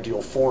the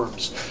ideal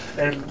forms.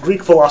 And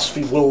Greek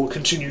philosophy will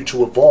continue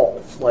to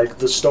evolve.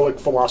 The Stoic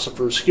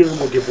philosophers here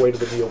will give way to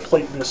the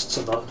Neoplatonists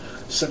in the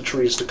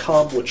centuries to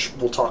come, which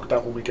we'll talk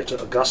about when we get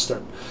to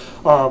Augustine.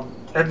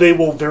 And they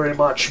will very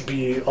much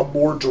be a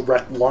more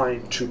direct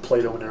line to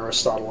Plato and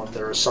Aristotle and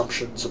their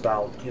assumptions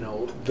about,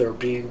 there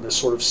being this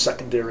sort of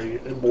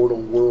secondary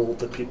immortal world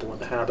that people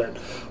inhabit,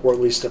 or at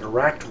least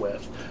interact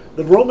with.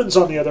 The Romans,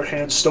 on the other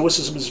hand,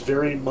 Stoicism is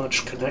very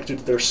much connected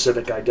to their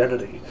civic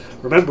identity.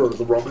 Remember,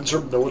 the Romans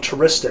are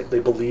militaristic. They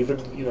believe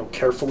in,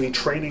 carefully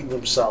training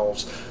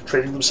themselves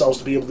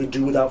to be able to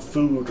do without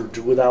food or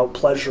do without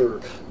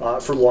pleasure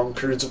for long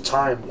periods of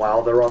time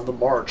while they're on the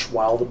march,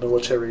 while the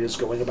military is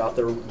going about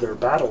their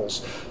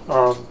battles.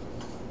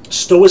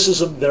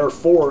 Stoicism,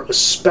 therefore,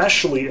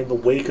 especially in the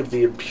wake of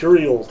the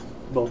imperial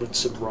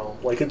moments in Rome.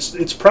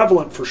 It's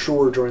prevalent for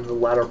sure during the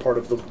latter part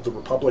of the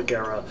Republic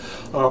era,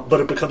 but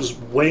it becomes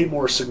way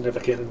more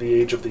significant in the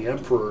age of the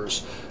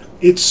emperors.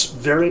 it's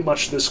very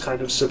much this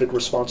kind of civic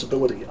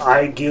responsibility.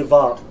 I give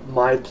up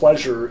my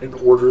pleasure in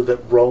order that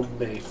Rome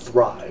may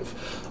thrive.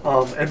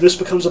 And this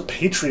becomes a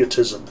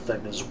patriotism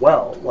thing as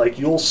well. Like,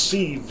 you'll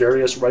see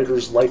various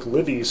writers like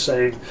Livy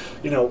saying,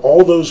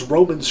 all those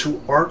Romans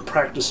who aren't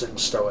practicing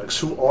Stoics,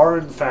 who are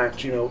in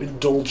fact,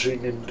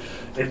 indulging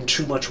in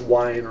too much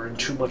wine or in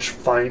too much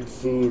fine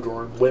food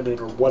or in women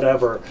or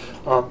whatever,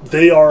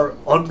 they are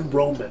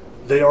un-Roman.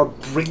 They are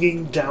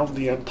bringing down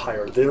the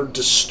empire. They are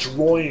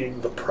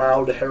destroying the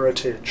proud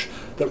heritage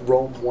that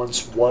Rome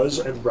once was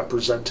and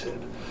represented.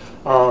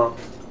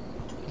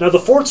 Now, the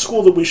fourth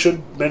school that we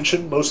should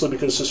mention, mostly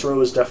because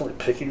Cicero is definitely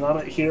picking on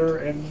it here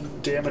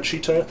in De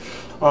Amicita,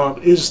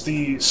 is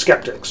the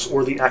skeptics,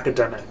 or the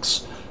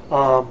academics.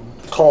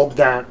 Called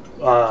that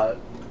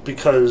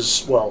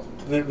because, well,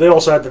 they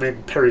also had the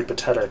name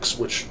Peripatetics,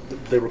 which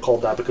they were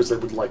called that because they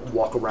would,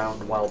 walk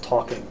around while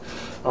talking.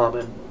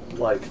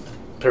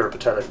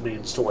 Peripatetic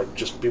means to,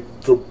 just be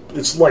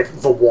it's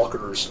like the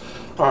walkers.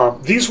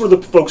 These were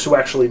the folks who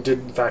actually did,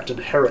 in fact,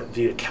 inherit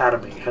the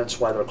academy, hence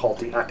why they're called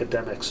the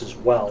academics as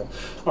well.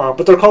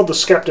 But they're called the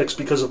skeptics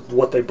because of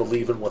what they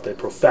believe and what they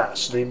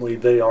profess. Namely,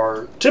 they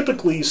are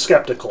typically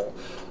skeptical.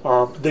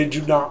 They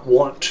do not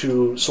want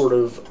to sort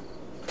of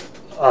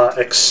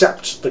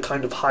accept the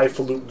kind of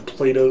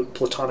highfalutin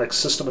Platonic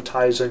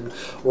systematizing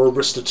or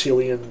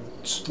Aristotelian,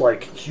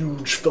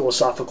 huge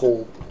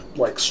philosophical,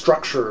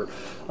 structure.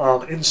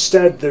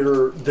 Instead,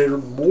 they're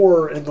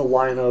more in the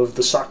line of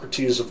the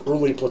Socrates of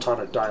early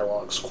Platonic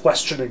dialogues,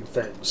 questioning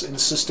things,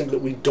 insisting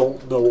that we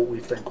don't know what we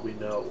think we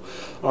know,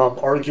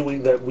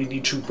 arguing that we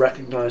need to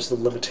recognize the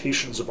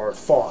limitations of our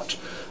thought.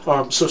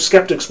 So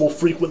skeptics will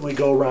frequently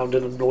go around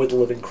and annoy the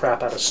living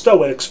crap out of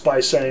Stoics by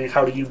saying,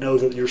 how do you know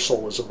that your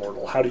soul is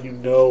immortal? How do you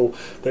know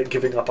that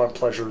giving up on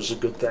pleasure is a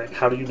good thing?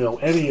 How do you know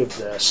any of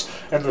this?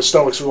 And the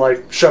Stoics are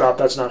like, shut up,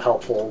 that's not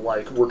helpful.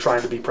 We're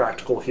trying to be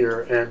practical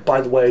here. And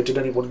by the way, did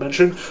anyone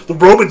mention the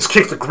Romans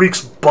kicked the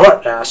Greeks'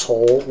 butt,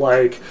 asshole?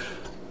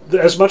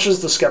 As much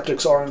as the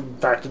skeptics are, in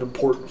fact, an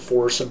important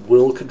force and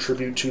will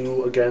contribute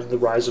to, again, the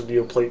rise of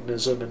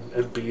Neoplatonism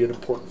and be an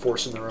important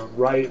force in their own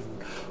right,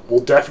 and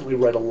will definitely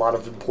write a lot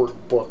of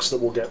important books that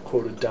will get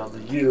quoted down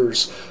the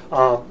years,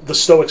 the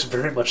Stoics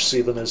very much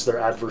see them as their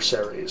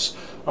adversaries.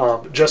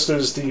 Just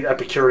as the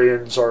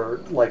Epicureans are,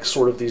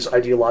 sort of these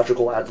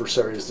ideological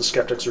adversaries, the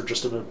skeptics are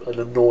just an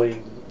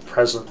annoying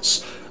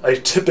presence, a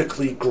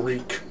typically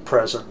Greek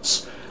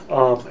presence.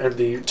 And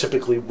the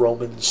typically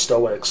Roman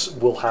Stoics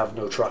will have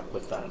no truck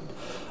with them.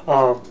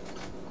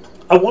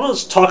 I want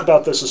to talk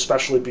about this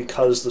especially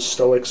because the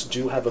Stoics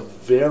do have a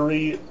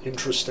very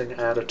interesting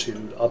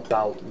attitude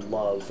about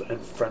love and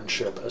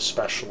friendship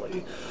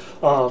especially.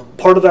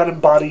 Part of that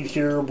embodied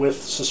here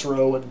with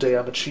Cicero and De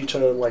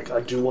Amicita,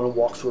 I do want to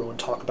walk through and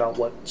talk about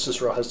what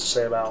Cicero has to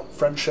say about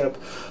friendship,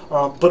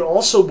 but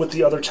also with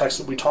the other texts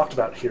that we talked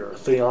about here,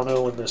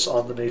 Theano and this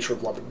On the Nature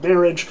of Love and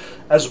Marriage,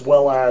 as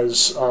well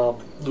as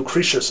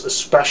Lucretius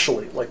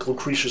especially.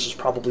 Lucretius is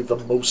probably the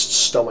most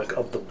Stoic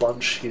of the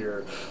bunch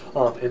here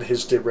in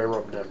his De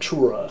Rerum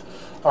Natura.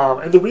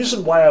 And the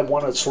reason why I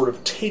want to sort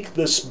of take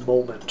this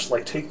moment,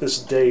 take this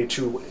day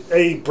to,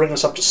 bring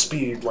us up to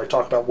speed,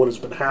 talk about what has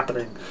been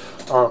happening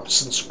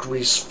since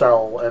Greece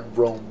fell and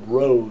Rome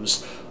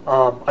rose.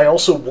 I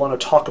also want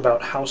to talk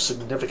about how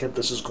significant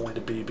this is going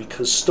to be,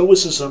 because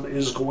Stoicism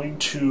is going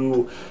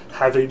to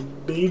have a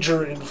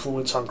major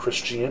influence on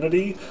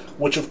Christianity,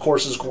 which of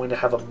course is going to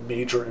have a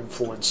major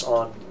influence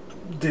on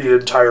the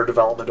entire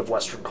development of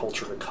Western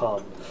culture to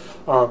come.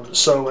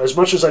 So as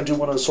much as I do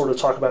want to sort of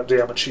talk about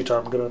De Amicita,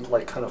 I'm going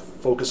to kind of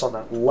focus on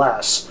that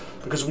less,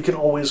 because we can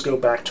always go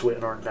back to it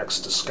in our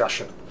next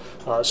discussion.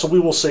 So we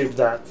will save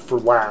that for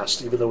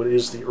last, even though it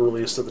is the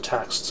earliest of the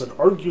texts and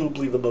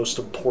arguably the most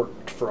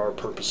important for our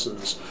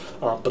purposes.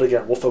 But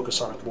again, we'll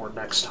focus on it more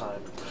next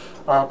time.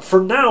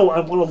 For now, I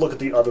want to look at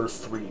the other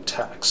three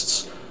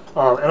texts.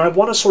 And I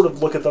want to sort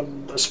of look at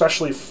them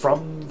especially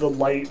from the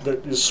light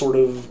that is sort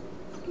of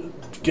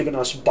given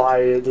us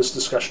by this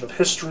discussion of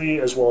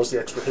history, as well as the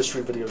extra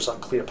history videos on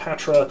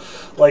Cleopatra.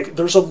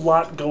 There's a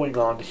lot going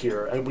on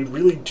here, and we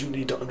really do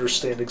need to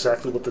understand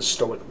exactly what the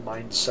Stoic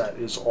mindset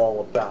is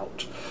all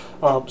about.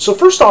 So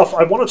first off,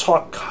 I want to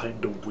talk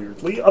kind of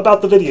weirdly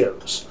about the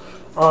videos.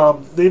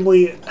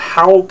 Namely,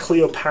 how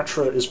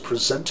Cleopatra is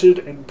presented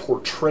and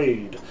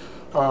portrayed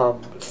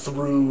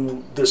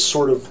through this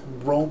sort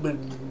of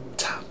Roman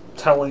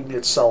telling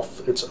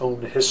itself its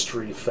own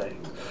history thing.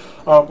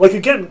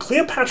 Again,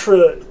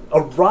 Cleopatra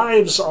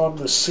arrives on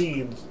the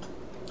scene,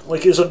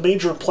 is a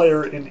major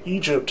player in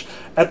Egypt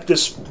at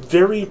this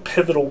very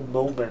pivotal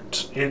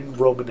moment in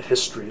Roman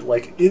history.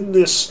 In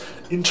this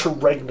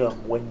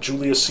interregnum, when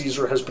Julius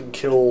Caesar has been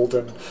killed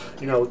and,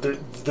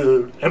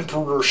 the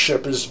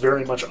emperorship is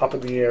very much up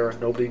in the air and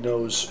nobody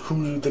knows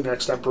who the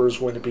next emperor is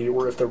going to be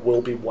or if there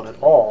will be one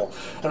at all.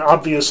 And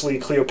obviously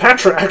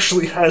Cleopatra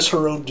actually has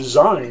her own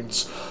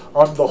designs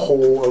on the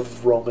whole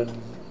of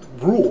Roman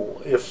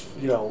rule if,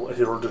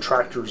 her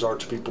detractors are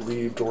to be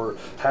believed, or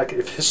heck,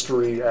 if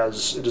history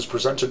as it is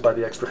presented by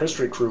the Extra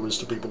History crew is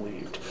to be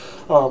believed.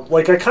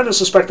 I kind of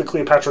suspect that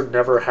Cleopatra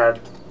never had,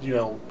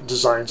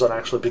 designs on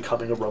actually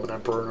becoming a Roman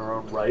emperor in her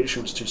own right. She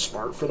was too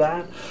smart for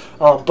that.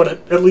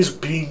 But at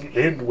least being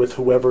in with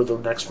whoever the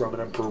next Roman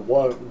emperor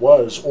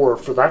was, or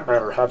for that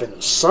matter, having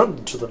a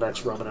son to the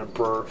next Roman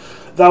emperor,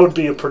 that would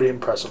be a pretty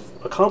impressive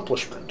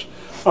accomplishment.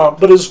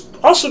 But as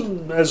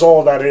awesome as all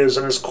of that is,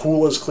 and as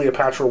cool as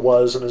Cleopatra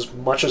was, and as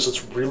much as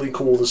it's really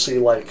cool to see,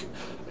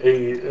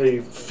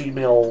 a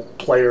female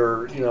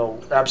player,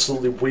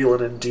 absolutely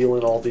wheeling and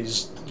dealing all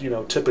these,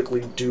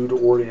 typically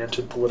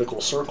dude-oriented political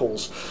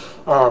circles,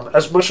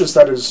 as much as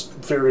that is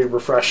very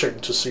refreshing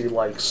to see,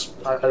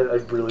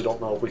 I really don't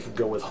know if we can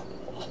go with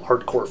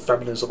hardcore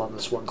feminism on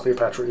this one.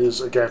 Cleopatra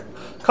is, again,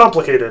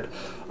 complicated.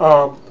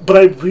 But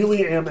I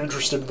really am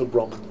interested in the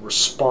Roman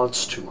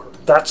response to her.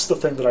 That's the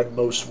thing that I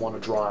most want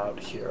to draw out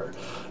here.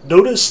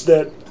 Notice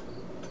that,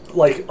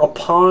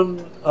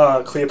 upon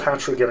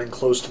Cleopatra getting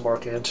close to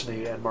Mark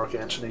Antony, and Mark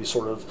Antony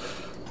sort of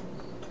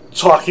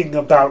talking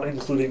about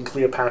including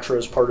Cleopatra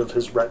as part of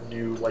his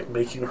retinue,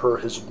 making her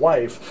his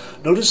wife,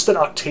 notice that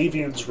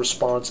Octavian's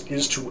response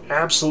is to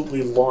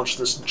absolutely launch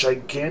this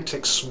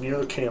gigantic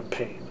smear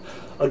campaign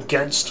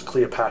against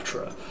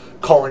Cleopatra,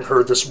 calling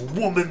her this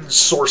woman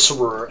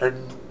sorcerer,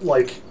 and,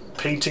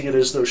 painting it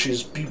as though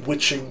she's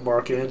bewitching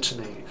Mark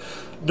Antony.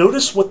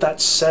 Notice what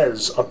that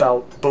says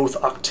about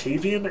both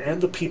Octavian and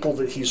the people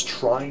that he's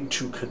trying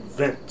to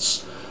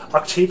convince.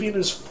 Octavian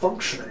is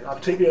functioning.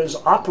 Octavian is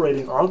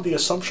operating on the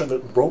assumption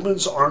that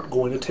Romans aren't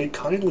going to take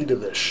kindly to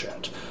this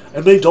shit.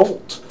 And they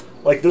don't.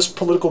 This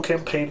political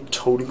campaign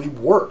totally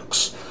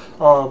works.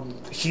 Octavian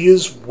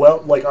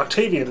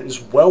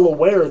is well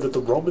aware that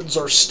the Romans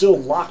are still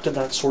locked in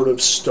that sort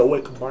of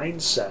stoic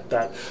mindset,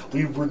 that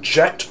we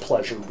reject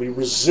pleasure, we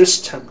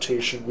resist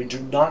temptation, we do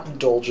not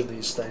indulge in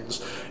these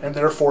things, and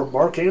therefore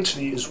Mark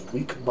Antony is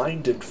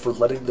weak-minded for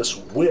letting this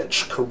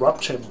witch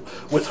corrupt him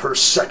with her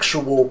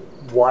sexual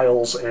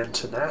wiles and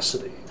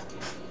tenacity.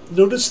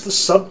 Notice the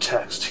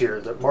subtext here,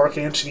 that Mark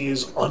Antony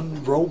is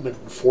un-Roman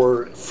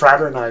for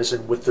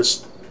fraternizing with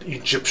this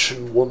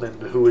Egyptian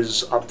woman who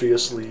is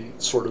obviously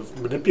sort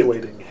of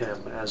manipulating him,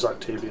 as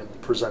Octavian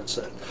presents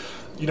it.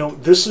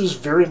 This is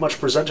very much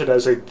presented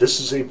as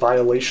this is a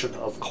violation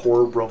of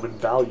core Roman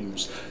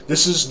values.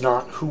 This is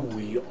not who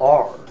we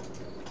are.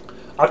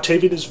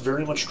 Octavian is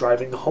very much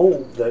driving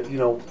home that,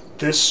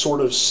 this sort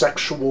of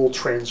sexual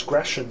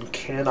transgression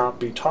cannot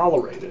be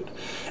tolerated.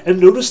 And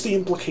notice the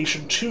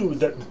implication, too,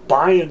 that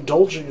by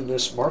indulging in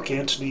this, Mark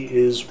Antony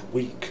is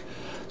weak.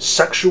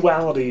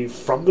 Sexuality,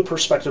 from the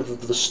perspective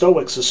of the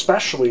Stoics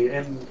especially,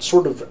 and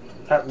sort of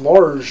at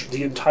large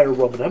the entire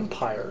Roman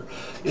Empire,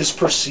 is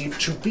perceived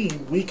to be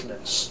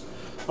weakness.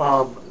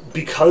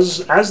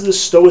 Because as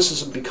this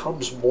Stoicism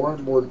becomes more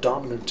and more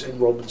dominant in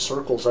Roman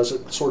circles, as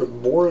it sort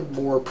of more and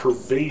more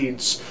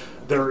pervades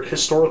their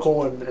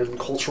historical and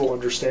cultural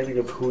understanding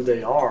of who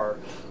they are,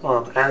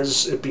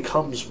 as it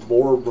becomes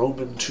more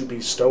Roman to be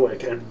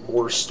Stoic and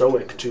more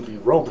Stoic to be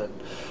Roman,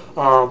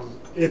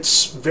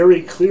 it's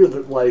very clear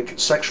that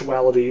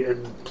sexuality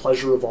and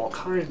pleasure of all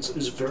kinds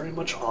is very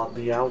much on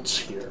the outs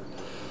here.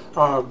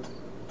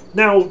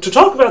 Now, to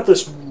talk about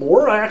this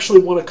more, I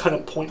actually want to kind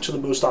of point to the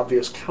most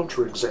obvious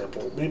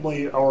counterexample,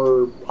 namely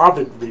our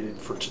Ovid reading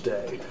for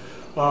today.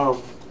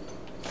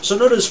 So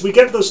notice we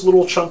get this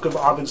little chunk of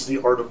Ovid's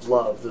The Art of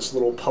Love, this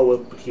little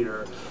poem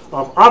here.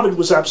 Ovid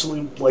was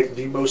absolutely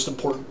the most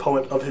important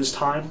poet of his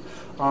time.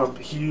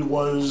 He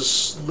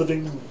was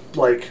living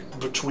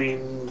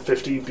between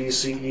 50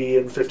 BCE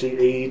and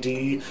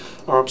 50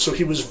 AD, so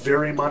he was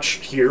very much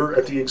here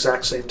at the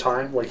exact same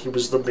time. He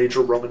was the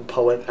major Roman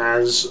poet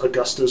as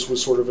Augustus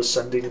was sort of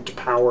ascending into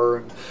power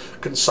and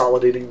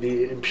consolidating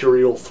the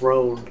imperial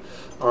throne,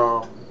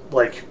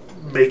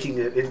 making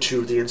it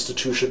into the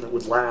institution that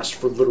would last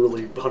for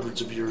literally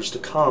hundreds of years to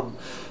come.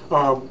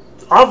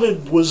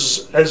 Ovid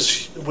was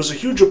a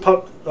huge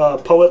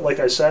poet, like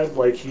I said.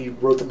 He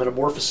wrote the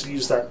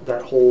Metamorphoses,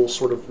 that whole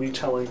sort of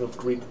retelling of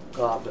Greek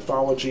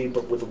mythology,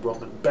 but with a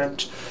Roman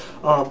bent.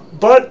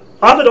 But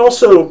Ovid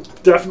also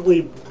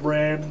definitely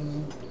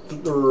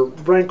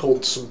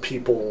rankled some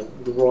people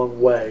the wrong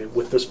way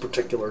with this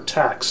particular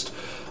text.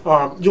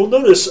 You'll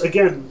notice,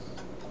 again,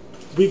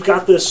 we've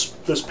got this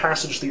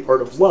passage, The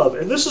Art of Love,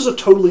 and this is a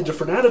totally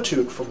different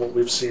attitude from what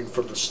we've seen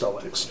from the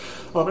Stoics.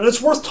 And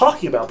it's worth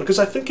talking about, because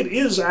I think it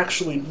is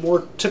actually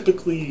more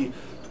typically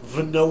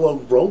vanilla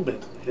Roman,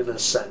 in a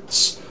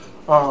sense.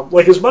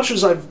 As much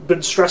as I've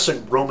been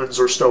stressing Romans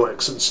are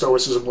Stoics, and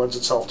Stoicism lends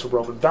itself to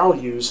Roman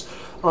values,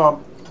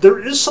 there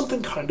is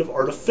something kind of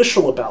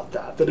artificial about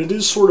that it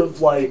is sort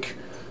of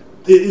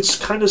it's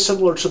kind of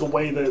similar to the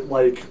way that,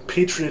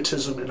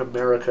 patriotism in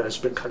America has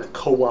been kind of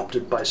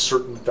co-opted by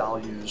certain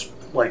values.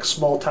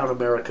 Small-town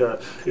America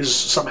is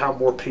somehow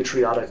more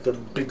patriotic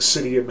than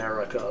big-city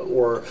America.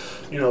 Or,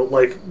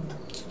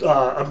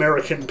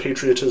 American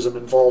patriotism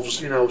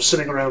involves,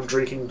 sitting around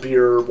drinking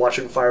beer,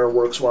 watching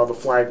fireworks while the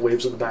flag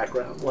waves in the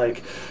background.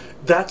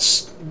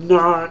 That's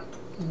not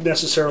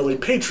necessarily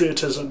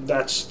patriotism,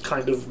 that's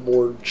kind of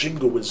more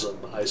jingoism,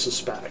 I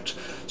suspect.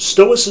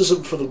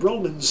 Stoicism for the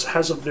Romans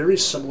has a very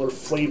similar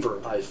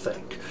flavor, I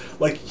think.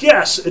 Like,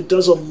 yes, it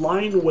does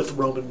align with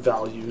Roman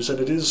values, and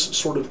it is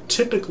sort of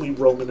typically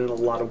Roman in a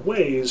lot of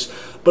ways,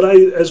 but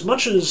as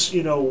much as,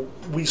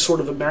 we sort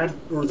of imagine,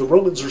 or the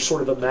Romans are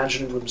sort of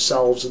imagining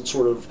themselves and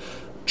sort of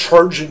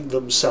charging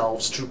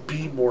themselves to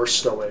be more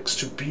stoics,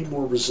 to be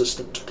more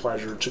resistant to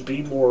pleasure, to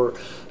be more,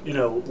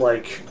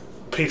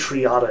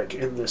 patriotic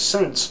in this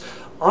sense.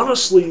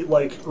 Honestly,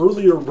 like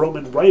earlier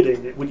Roman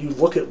writing, when you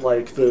look at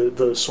like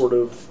the sort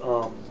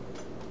of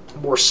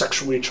more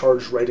sexually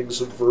charged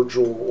writings of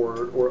Virgil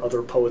or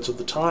other poets of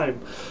the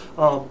time,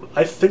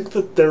 I think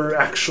that there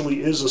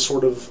actually is a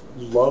sort of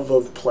love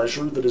of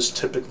pleasure that is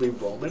typically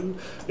Roman.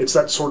 It's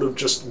that sort of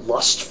just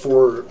lust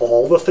for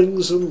all the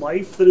things in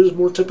life that is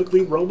more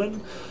typically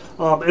Roman.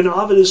 And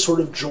Ovid is sort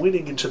of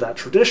joining into that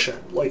tradition.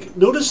 Like,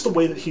 notice the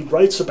way that he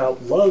writes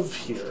about love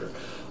here.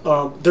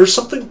 There's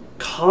something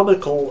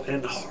comical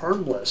and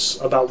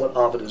harmless about what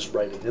Ovid is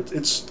writing.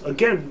 It's,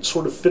 again,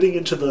 sort of fitting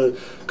into the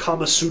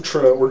Kama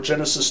Sutra or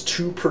Genesis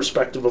 2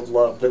 perspective of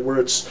love, where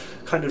it's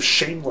kind of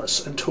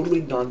shameless and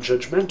totally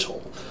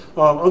non-judgmental.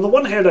 On the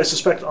one hand, I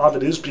suspect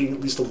Ovid is being at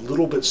least a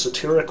little bit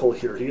satirical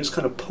here. He is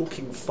kind of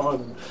poking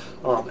fun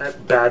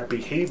at bad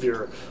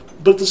behavior,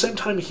 but at the same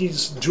time,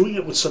 he's doing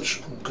it with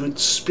such good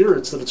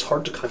spirits that it's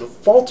hard to kind of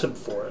fault him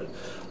for it.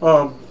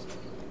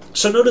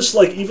 So notice,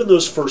 like, even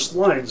those first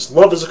lines,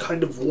 love is a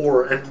kind of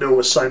war and no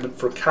assignment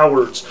for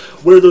cowards.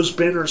 Where those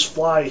banners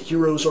fly,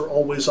 heroes are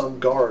always on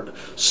guard.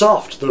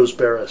 Soft, those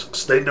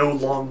barracks, they know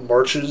long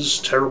marches,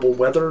 terrible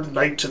weather,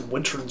 night and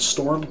winter and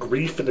storm,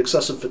 grief and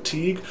excessive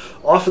fatigue.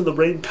 Often the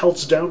rain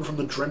pelts down from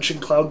the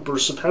drenching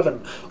cloudbursts of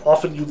heaven.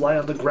 Often you lie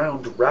on the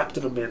ground, wrapped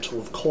in a mantle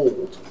of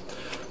cold.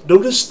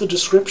 Notice the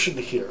description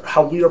here,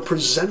 how we are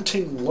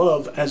presenting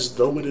love as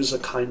though it is a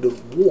kind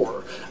of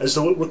war, as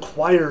though it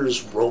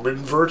requires Roman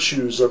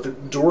virtues of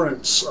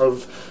endurance,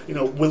 of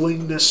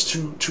willingness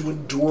to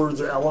endure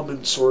the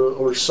elements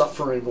or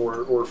suffering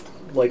or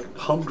like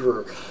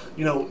hunger.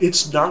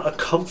 It's not a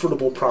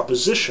comfortable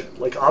proposition.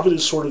 Like, Ovid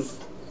is sort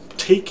of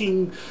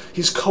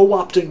he's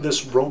co-opting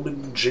this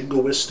Roman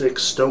jingoistic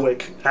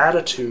stoic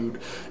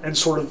attitude and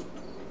sort of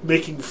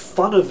making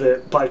fun of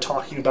it by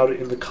talking about it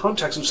in the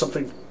context of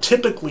something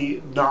typically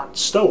not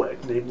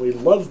stoic, namely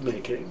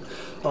lovemaking,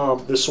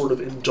 this sort of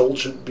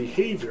indulgent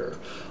behavior.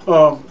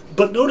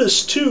 But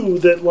notice, too,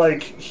 that,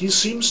 like, he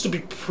seems to be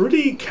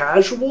pretty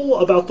casual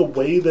about the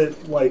way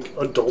that, like,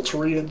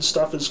 adultery and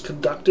stuff is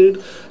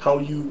conducted, how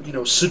you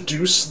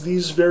seduce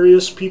these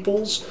various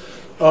peoples.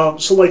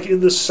 So, like, in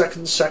this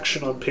second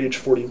section on page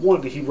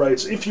 41, he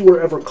writes, if you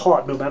were ever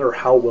caught, no matter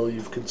how well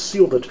you've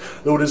concealed it,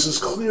 though it is as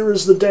clear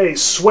as the day,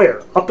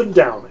 swear, up and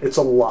down, it's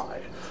a lie.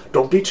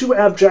 Don't be too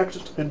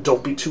abject, and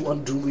don't be too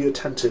unduly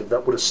attentive.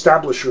 That would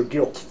establish your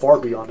guilt far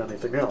beyond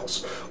anything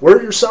else.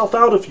 Wear yourself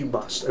out if you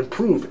must, and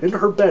prove in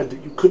her bed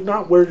that you could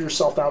not wear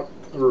yourself out,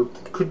 or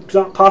could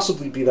not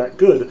possibly be that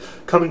good,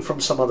 coming from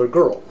some other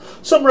girl.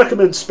 Some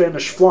recommend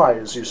Spanish fly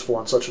is useful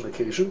on such an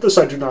occasion. This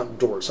I do not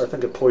endorse. I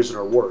think it poison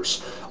or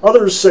worse.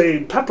 Others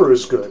say pepper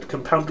is good,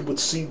 compounded with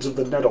seeds of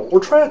the nettle, or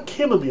try a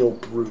chamomile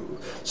brew,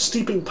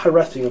 steeping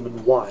pyrethium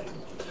in wine.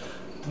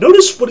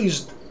 Notice what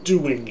he's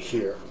doing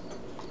here.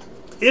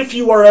 If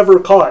you are ever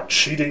caught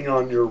cheating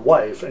on your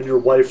wife, and your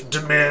wife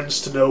demands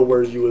to know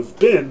where you have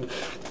been,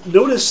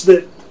 notice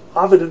that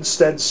Ovid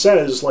instead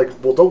says, like,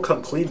 well, don't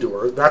come clean to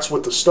her. That's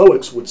what the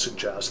Stoics would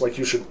suggest. Like,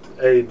 you should,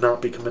 A,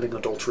 not be committing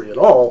adultery at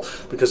all,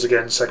 because,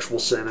 again, sexual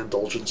sin,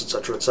 indulgence,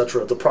 etc.,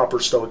 etc. The proper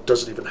Stoic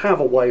doesn't even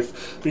have a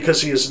wife,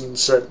 because he is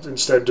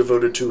instead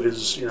devoted to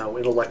his,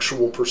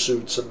 intellectual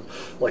pursuits and,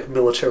 like,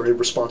 military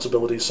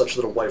responsibilities, such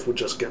that a wife would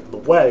just get in the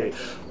way.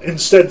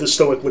 Instead, the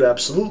Stoic would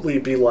absolutely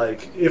be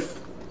like,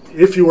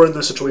 if you are in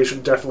this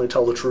situation, definitely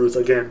tell the truth.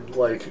 Again,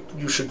 like,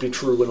 you should be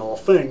true in all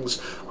things.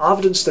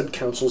 Ovid instead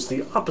counsels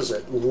the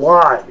opposite.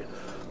 Lie.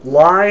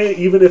 Lie,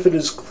 even if it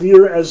is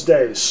clear as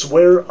day.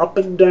 Swear up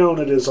and down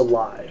it is a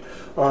lie.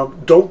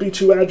 Don't be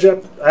too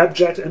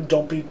abject, and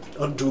don't be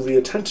unduly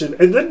attentive.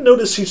 And then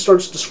notice he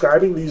starts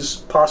describing these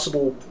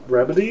possible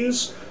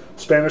remedies.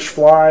 Spanish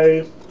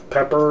fly,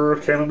 pepper,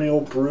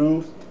 chamomile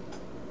brew.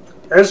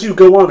 As you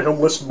go on, he'll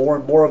list more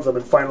and more of them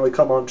and finally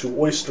come on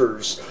to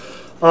oysters.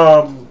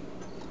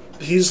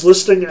 He's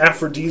listing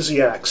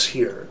aphrodisiacs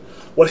here.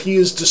 What he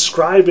is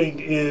describing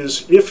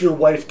is, if your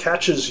wife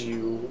catches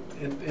you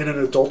in an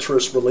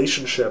adulterous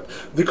relationship,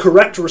 the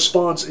correct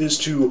response is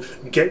to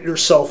get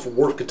yourself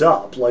worked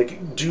up,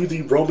 like do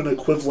the Roman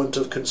equivalent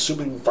of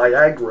consuming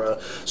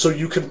Viagra so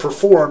you can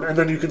perform, and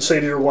then you can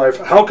say to your wife,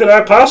 how could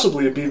I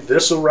possibly be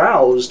this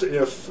aroused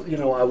if,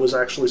 I was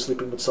actually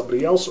sleeping with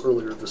somebody else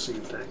earlier this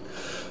evening?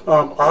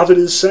 Ovid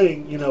is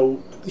saying,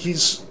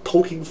 he's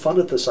poking fun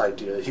at this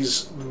idea.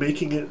 He's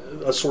making it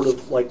a sort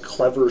of, like,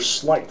 clever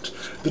slight.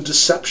 The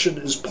deception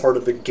is part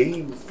of the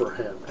game for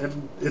him,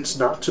 and it's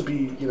not to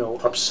be,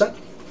 upset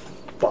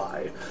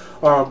by.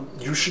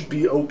 You should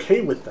be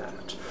okay with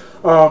that.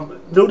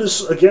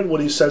 notice again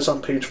what he says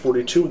on page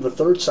 42 in the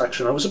third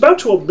section. I was about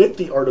to omit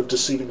the art of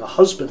deceiving a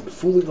husband,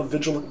 fooling a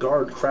vigilant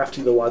guard,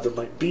 crafty though either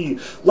might be.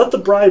 Let the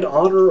bride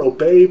honor,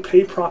 obey,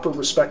 pay proper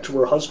respect to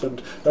her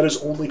husband. That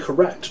is only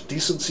correct.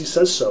 Decency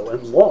says so,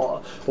 and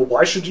law. But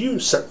why should you,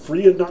 set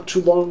free and not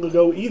too long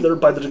ago either,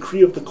 by the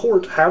decree of the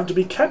court, have to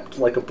be kept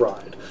like a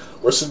bride?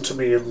 Listen to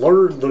me and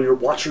learn, though your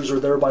watchers are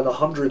there by the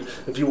hundred.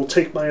 If you will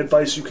take my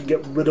advice, you can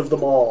get rid of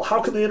them all.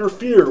 How can they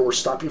interfere or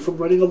stop you from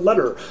writing a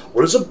letter?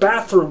 What is a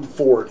bathroom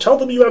for? Tell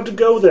them you have to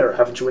go there.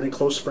 Haven't you any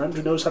close friend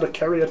who knows how to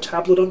carry a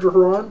tablet under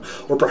her arm,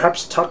 or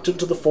perhaps tucked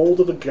into the fold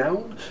of a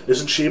gown?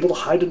 Isn't she able to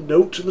hide a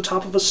note in the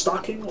top of a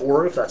stocking,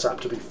 or, if that's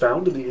apt to be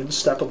found, in the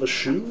instep of a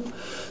shoe?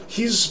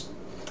 He's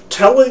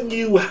telling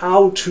you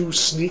how to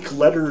sneak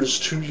letters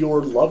to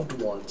your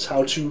loved ones,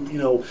 how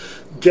to,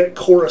 get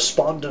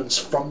correspondence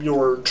from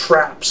your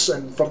traps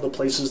and from the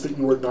places that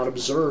you were not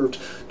observed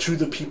to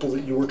the people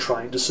that you were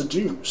trying to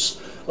seduce.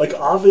 Like,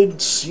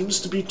 Ovid seems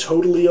to be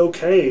totally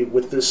okay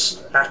with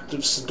this act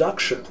of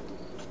seduction.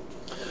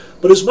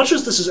 But as much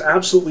as this is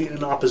absolutely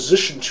in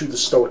opposition to the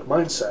Stoic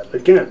mindset,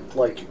 again,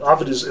 like,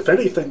 Ovid is, if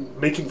anything,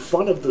 making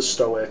fun of the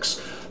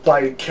Stoics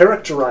by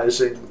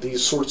characterizing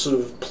these sorts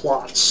of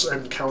plots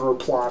and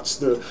counterplots,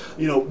 the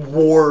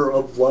war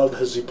of love,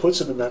 as he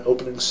puts it in that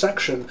opening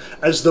section,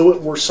 as though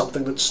it were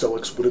something that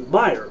Stoics would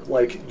admire.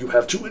 Like, you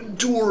have to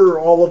endure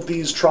all of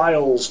these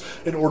trials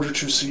in order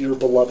to see your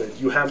beloved.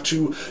 You have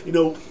to,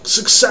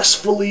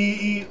 successfully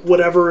eat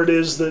whatever it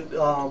is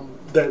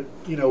that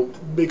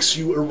makes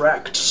you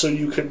erect so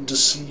you can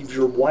deceive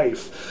your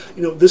wife.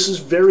 This is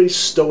very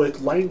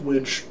Stoic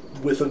language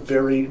with a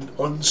very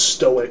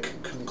unstoic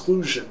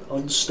conclusion,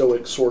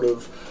 unstoic sort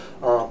of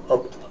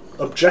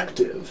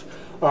objective.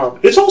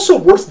 It's also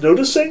worth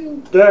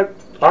noticing that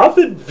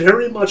Ovid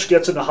very much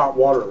gets into hot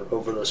water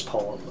over this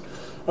poem.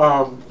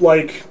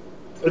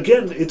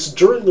 Again, it's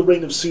during the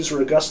reign of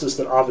Caesar Augustus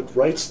that Ovid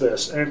writes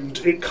this, and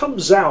it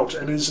comes out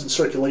and is in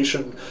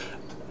circulation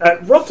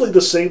at roughly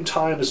the same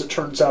time as it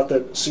turns out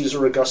that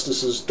Caesar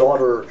Augustus's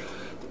daughter,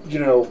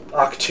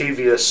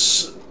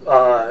 Octavius,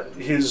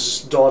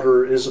 his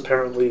daughter is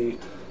apparently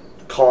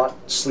caught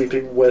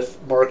sleeping with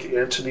Mark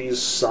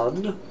Antony's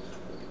son.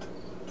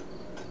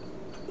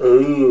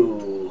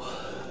 Ooh.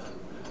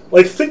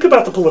 Think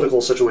about the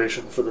political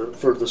situation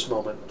for this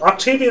moment.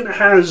 Octavian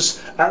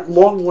has, at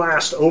long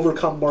last,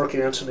 overcome Mark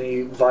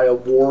Antony via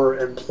war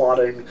and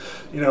plotting.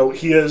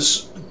 He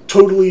has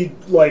totally,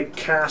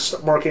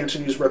 cast Mark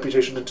Antony's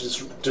reputation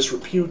into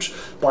disrepute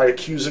by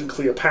accusing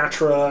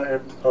Cleopatra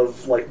and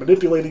of,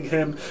 manipulating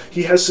him.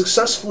 He has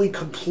successfully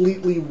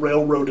completely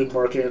railroaded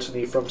Mark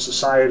Antony from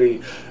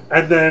society,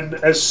 and then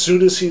as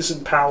soon as he's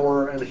in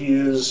power and he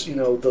is,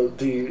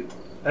 the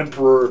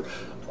emperor,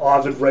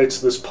 Ovid writes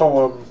this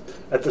poem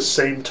at the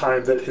same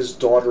time that his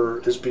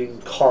daughter is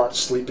being caught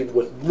sleeping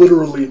with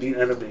literally the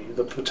enemy,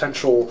 the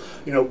potential,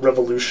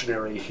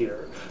 revolutionary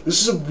here.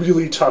 This is a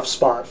really tough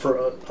spot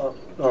for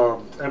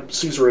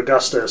Caesar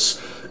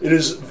Augustus. It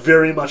is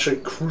very much a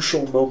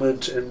crucial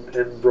moment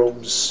in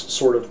Rome's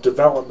sort of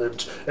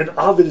development, and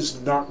Ovid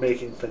is not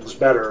making things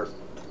better.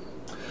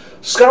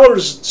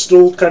 Scholars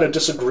still kind of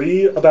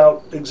disagree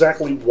about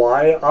exactly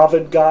why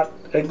Ovid got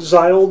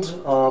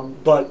exiled,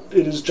 but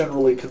it is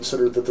generally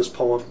considered that this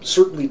poem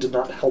certainly did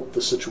not help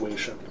the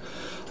situation.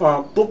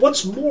 But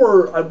what's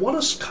more, I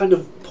want to kind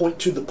of point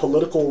to the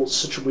political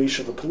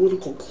situation, the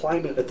political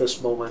climate at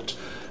this moment,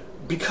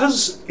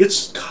 because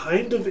it's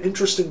kind of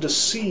interesting to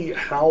see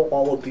how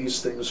all of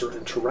these things are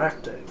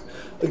interacting.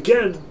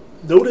 Again,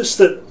 notice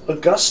that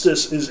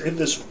Augustus is in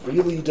this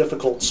really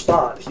difficult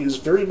spot. He is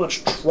very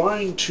much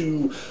trying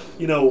to,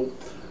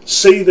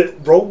 say that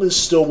Rome is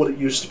still what it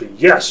used to be.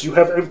 Yes, you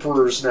have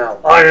emperors now.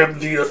 I am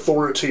the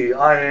authority.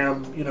 I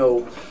am,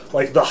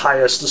 the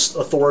highest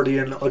authority,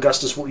 and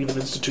Augustus will even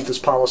institute this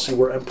policy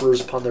where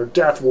emperors upon their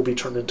death will be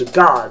turned into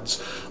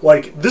gods.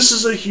 This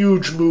is a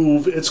huge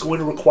move. It's going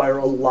to require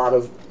a lot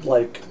of,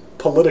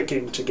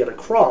 politicking to get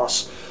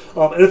across.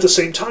 And at the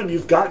same time,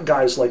 you've got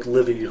guys like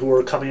Livy who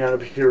are coming out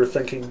of here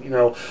thinking,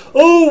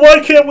 oh, why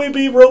can't we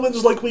be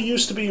Romans like we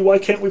used to be? Why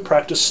can't we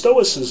practice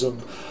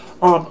Stoicism?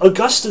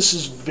 Augustus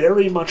is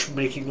very much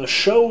making a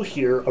show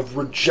here of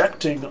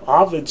rejecting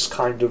Ovid's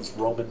kind of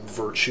Roman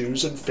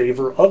virtues in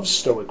favor of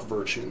Stoic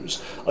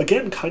virtues.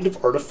 Again, kind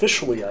of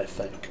artificially, I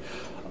think.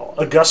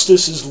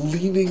 Augustus is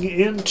leaning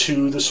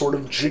into the sort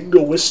of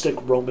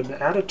jingoistic Roman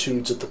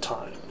attitudes at the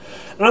time.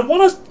 And I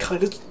want to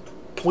kind of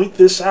point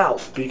this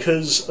out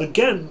because,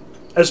 again,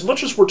 as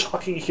much as we're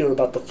talking here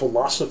about the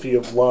philosophy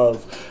of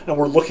love, and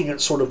we're looking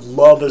at sort of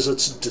love as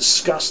it's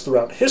discussed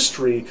throughout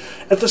history,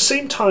 at the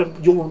same time,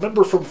 you'll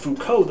remember from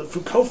Foucault that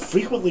Foucault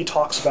frequently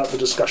talks about the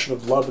discussion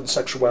of love and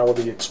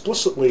sexuality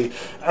explicitly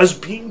as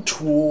being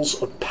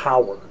tools of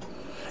power.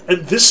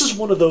 And this is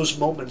one of those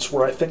moments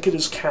where I think it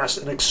is cast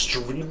in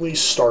extremely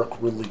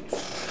stark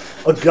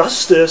relief.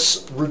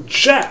 Augustus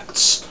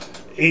rejects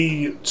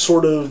a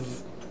sort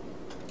of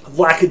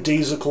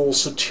lackadaisical,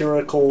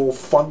 satirical,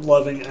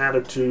 fun-loving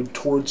attitude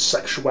towards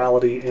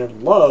sexuality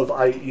and love,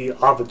 i.e.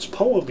 Ovid's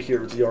poem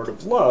here, The Art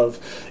of Love,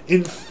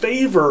 in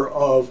favor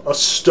of a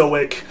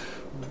stoic,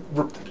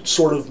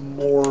 sort of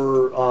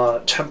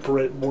more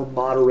temperate, more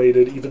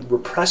moderated, even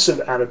repressive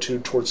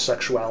attitude towards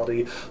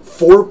sexuality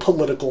for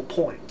political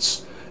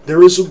points.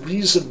 There is a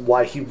reason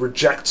why he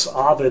rejects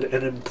Ovid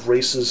and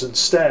embraces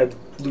instead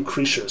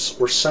Lucretius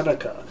or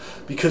Seneca,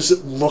 because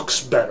it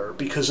looks better,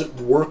 because it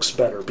works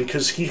better,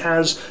 because he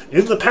has,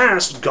 in the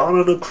past, gone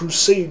on a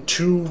crusade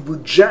to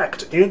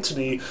reject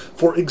Antony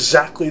for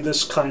exactly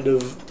this kind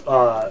of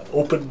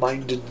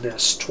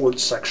open-mindedness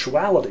towards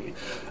sexuality.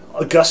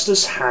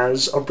 Augustus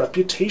has a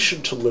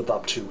reputation to live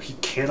up to. He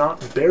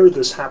cannot bear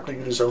this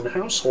happening in his own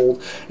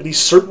household, and he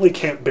certainly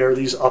can't bear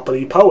these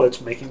uppity poets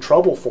making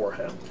trouble for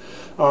him.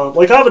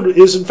 Like Ovid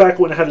is, in fact,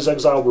 going to have his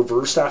exile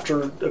reversed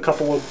after a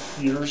couple of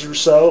years or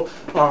so.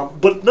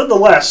 But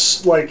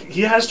nonetheless, like,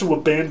 he has to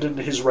abandon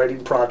his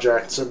writing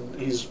projects, and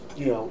he's,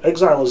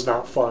 exile is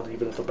not fun,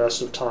 even at the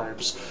best of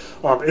times.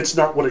 It's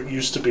not what it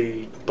used to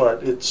be,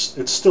 but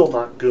it's still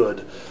not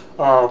good.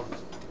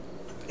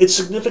 It's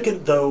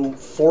significant, though,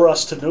 for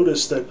us to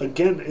notice that,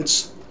 again,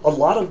 it's a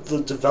lot of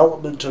the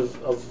development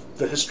of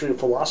the history of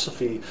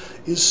philosophy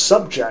is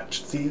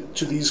subject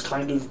to these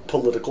kind of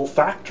political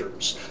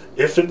factors.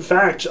 If, in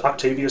fact,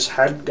 Octavius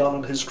hadn't gone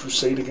on his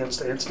crusade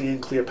against Antony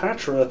and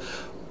Cleopatra,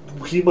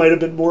 he might have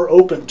been more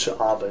open to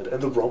Ovid,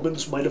 and the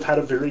Romans might have had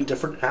a very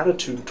different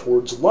attitude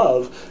towards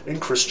love, and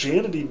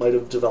Christianity might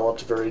have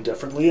developed very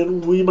differently,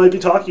 and we might be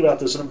talking about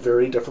this in a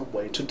very different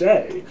way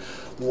today.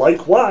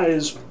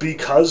 Likewise,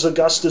 because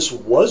Augustus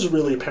was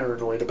really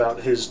paranoid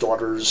about his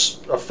daughter's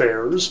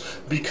affairs,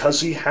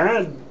 because he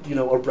had,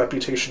 a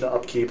reputation to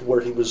upkeep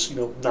where he was,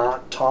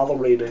 not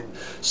tolerating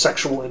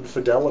sexual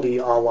infidelity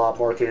a la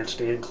Mark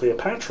Antony and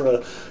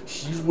Cleopatra,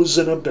 he was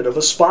in a bit of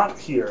a spot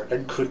here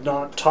and could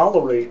not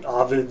tolerate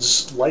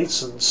Ovid's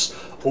license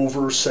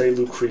over, say,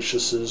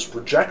 Lucretius's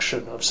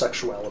rejection of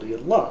sexuality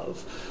and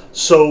love.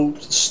 So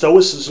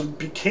Stoicism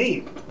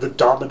became the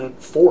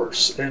dominant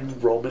force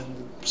in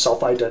Roman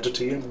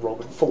self-identity and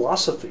Roman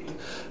philosophy,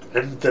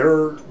 and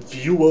their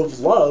view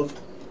of love,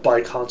 by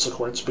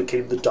consequence,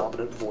 became the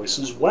dominant voice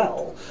as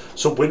well.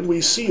 So when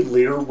we see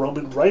later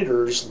Roman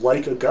writers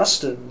like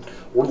Augustine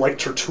or like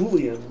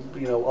Tertullian,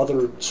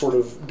 other sort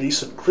of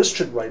nascent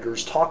Christian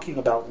writers talking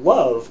about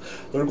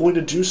love, they're going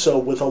to do so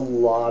with a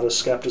lot of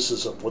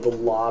skepticism, with a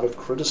lot of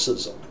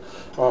criticism,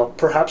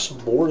 perhaps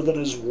more than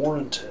is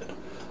warranted.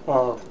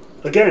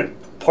 Again,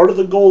 part of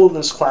the goal in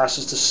this class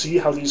is to see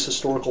how these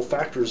historical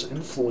factors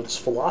influence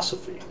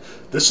philosophy.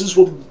 This is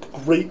a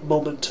great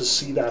moment to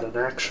see that in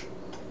action.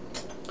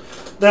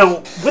 Now,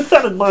 with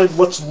that in mind,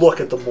 let's look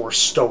at the more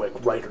Stoic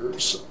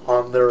writers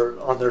on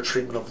their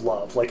treatment of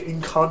love, like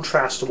in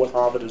contrast to what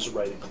Ovid is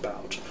writing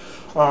about.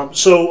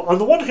 So, on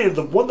the one hand,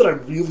 the one that I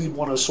really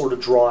want to sort of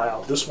draw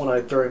out, this one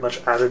I very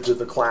much added to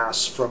the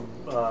class from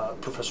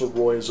Professor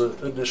Roy's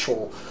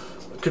initial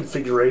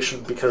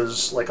configuration,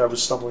 because I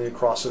was stumbling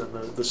across it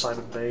in the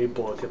Simon May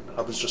book, and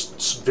I was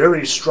just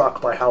very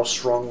struck by how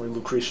strongly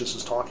Lucretius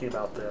is talking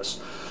about this.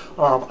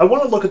 I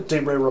want to look at De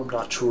Rerum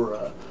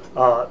Natura,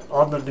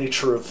 on the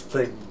nature of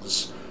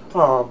things.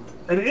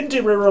 And in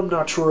De Rerum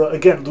Natura,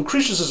 again,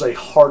 Lucretius is a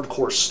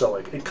hardcore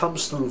Stoic. It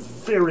comes through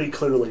very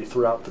clearly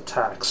throughout the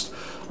text.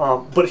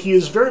 But he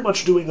is very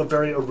much doing a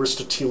very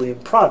Aristotelian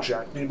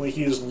project. Namely,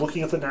 he is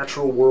looking at the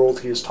natural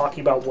world. He is talking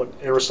about what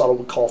Aristotle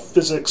would call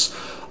physics,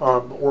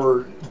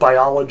 or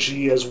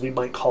biology, as we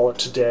might call it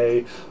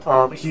today.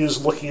 He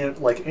is looking at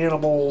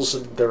animals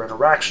and their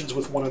interactions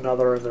with one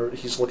another, and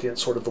he's looking at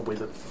sort of the way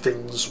that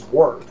things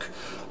work.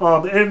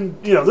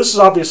 And this is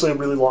obviously a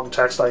really long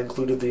text. I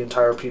included the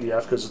entire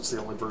PDF because it's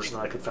the only version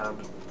that I could find.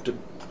 Didn't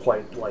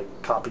quite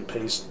copy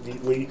paste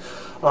neatly.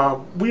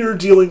 We are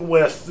dealing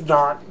with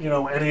not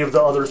any of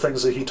the other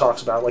things that he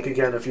talks about.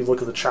 Again, if you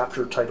look at the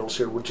chapter titles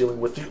here, we're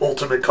dealing with the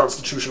ultimate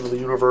constitution of the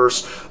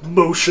universe,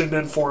 motion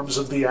and forms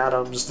of the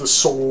atoms, the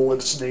soul and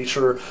its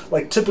nature,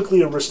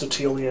 typically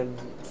Aristotelian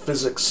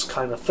physics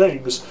kind of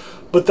things.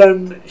 But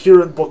then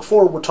here in Book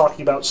 4, we're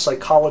talking about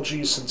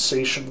psychology,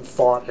 sensation,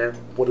 thought, and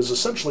what is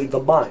essentially the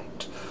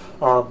mind.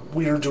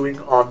 We are doing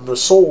on the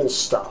soul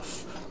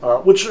stuff,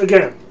 which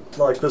again,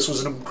 this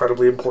was an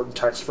incredibly important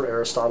text for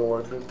Aristotle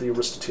and the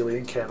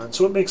Aristotelian canon,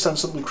 so it makes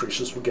sense that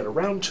Lucretius would get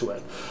around to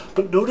it.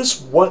 But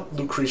notice what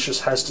Lucretius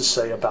has to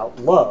say about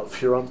love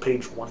here on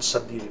page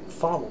 178 and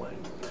following.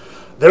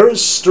 There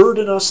is stirred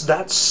in us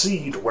that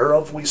seed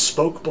whereof we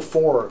spoke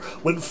before,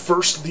 when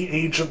first the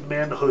age of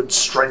manhood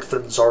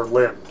strengthens our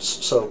limbs.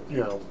 So,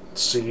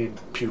 seed,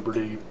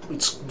 puberty.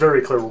 It's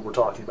very clear what we're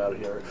talking about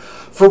here.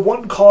 For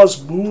one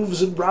cause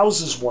moves and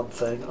rouses one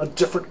thing, a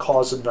different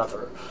cause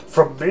another.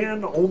 From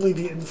man, only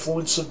the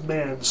influence of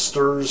man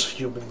stirs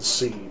human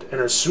seed, and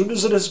as soon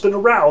as it has been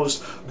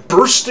aroused,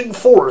 bursting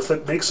forth,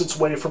 it makes its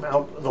way from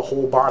out the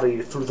whole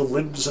body, through the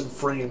limbs and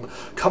frame,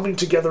 coming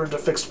together into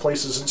fixed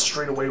places, and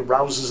straightway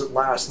rouses at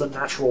last the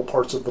natural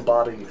parts of the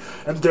body,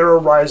 and there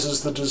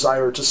arises the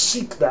desire to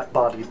seek that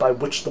body by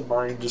which the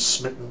mind is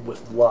smitten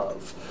with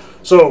love.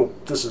 So,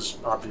 this is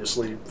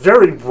obviously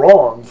very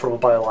wrong from a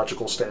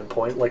biological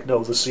standpoint. Like,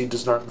 no, the seed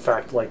does not, in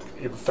fact,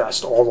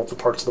 infest all of the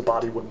parts of the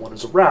body when one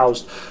is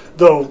aroused.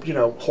 Though,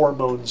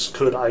 hormones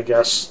could, I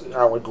guess,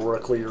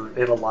 allegorically or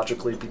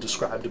analogically be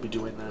described to be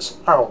doing this.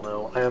 I don't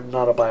know. I am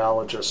not a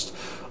biologist.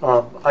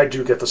 I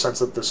do get the sense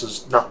that this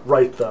is not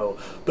right, though.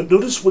 But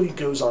notice what he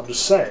goes on to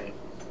say.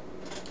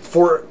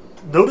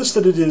 Notice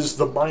that it is,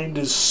 the mind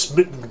is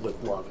smitten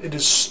with love. It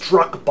is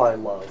struck by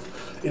love.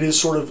 It is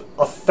sort of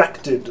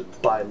affected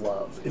by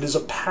love. It is a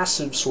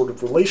passive sort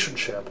of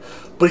relationship.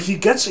 But he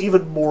gets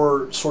even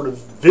more sort of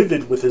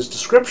vivid with his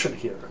description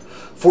here.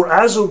 For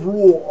as a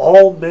rule,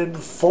 all men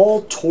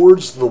fall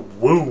towards the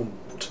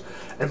wound,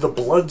 and the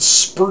blood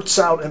spurts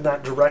out in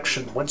that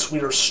direction whence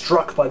we are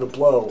struck by the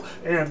blow,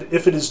 and,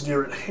 if it is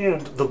near at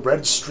hand, the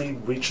red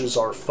stream reaches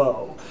our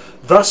foe.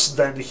 Thus,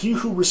 then, he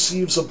who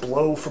receives a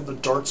blow from the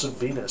darts of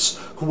Venus,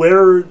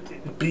 whoe'er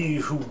it be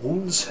who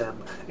wounds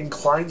him,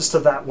 inclines to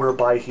that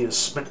whereby he is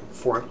smitten,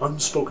 for an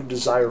unspoken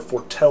desire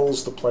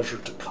foretells the pleasure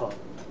to come.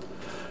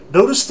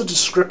 Notice the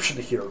description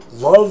here.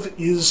 Love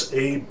is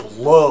a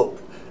blow,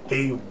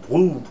 a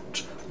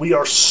wound. We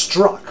are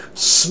struck,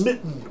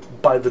 smitten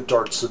by the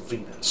darts of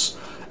Venus.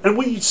 And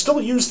we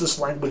still use this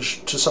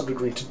language to some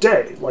degree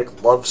today,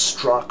 like love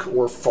struck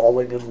or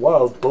falling in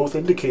love, both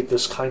indicate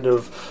this kind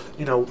of,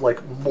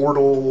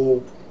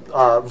 mortal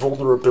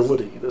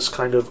vulnerability, this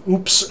kind of,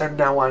 oops, and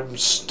now I'm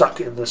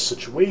stuck in this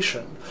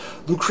situation.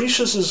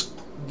 Lucretius is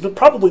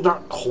probably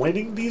not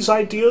coining these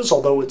ideas,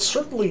 although it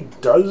certainly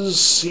does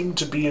seem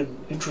to be an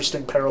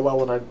interesting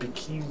parallel, and I'd be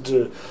keen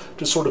to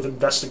sort of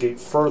investigate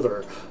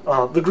further.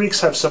 The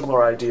Greeks have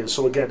similar ideas,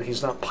 so again,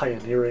 he's not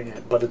pioneering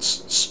it, but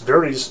it's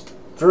very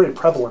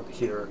prevalent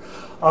here.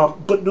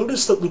 But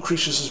notice that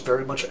Lucretius is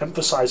very much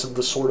emphasizing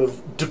the sort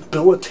of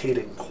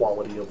debilitating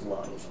quality of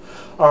love.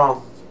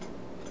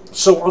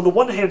 So on the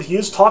one hand, he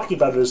is talking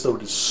about it as though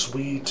it is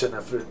sweet, and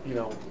if it,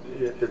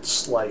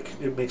 it's like,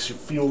 it makes you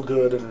feel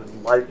good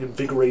and it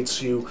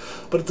invigorates you,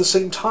 but at the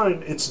same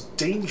time, it's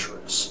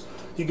dangerous.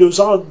 He goes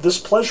on, this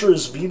pleasure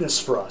is Venus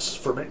for us,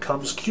 from it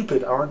comes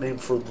Cupid, our name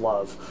for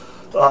love.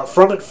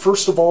 From it,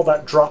 first of all,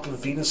 that drop of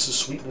Venus'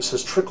 sweetness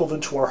has trickled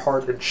into our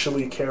heart, and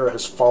chilly care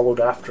has followed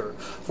after.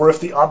 For if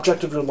the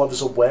object of your love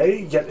is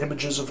away, yet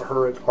images of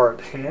her are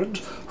at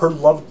hand, her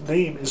loved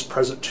name is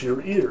present to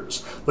your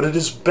ears. But it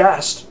is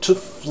best to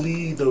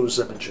flee those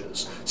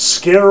images,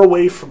 scare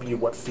away from you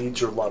what feeds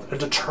your love,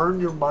 and to turn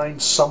your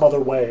mind some other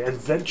way, and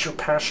vent your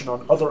passion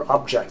on other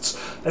objects,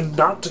 and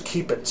not to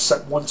keep it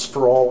set once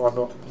for all on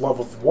the love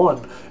of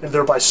one, and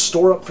thereby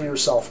store up for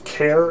yourself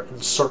care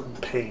and certain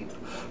pain.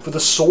 For the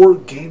sore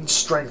gains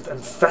strength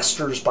and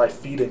festers by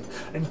feeding,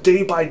 and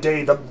day by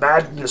day the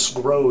madness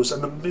grows,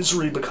 and the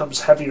misery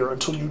becomes heavier,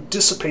 until you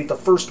dissipate the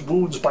first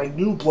wounds by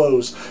new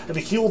blows, and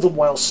heal them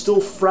while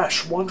still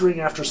fresh, wandering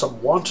after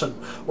some wanton,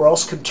 or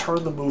else can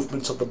turn the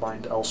movements of the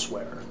mind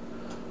elsewhere.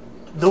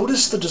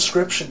 Notice the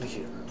description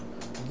here.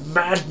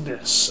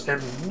 Madness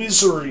and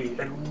misery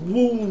and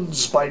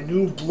wounds by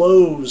new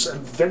blows, and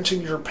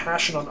venting your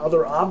passion on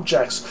other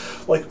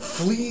objects. Like,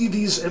 flee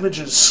these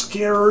images,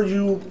 scare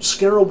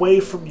away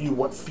from you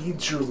what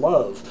feeds your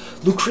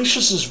love.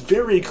 Lucretius is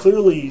very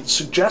clearly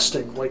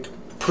suggesting,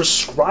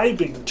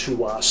 prescribing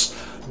to us,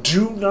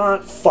 do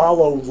not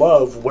follow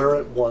love where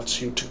it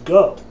wants you to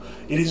go.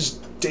 It is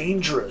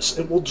dangerous.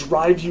 It will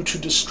drive you to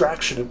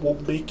distraction. It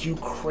will make you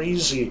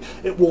crazy.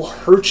 It will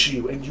hurt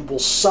you, and you will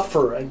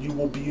suffer, and you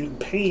will be in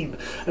pain.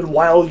 And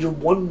while your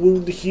one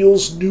wound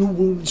heals, new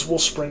wounds will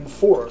spring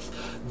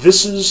forth.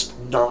 This is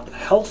not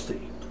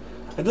healthy.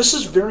 And this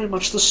is very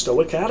much the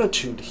Stoic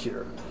attitude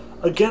here.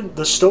 Again,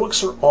 the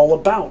Stoics are all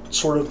about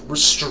sort of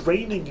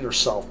restraining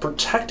yourself,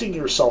 protecting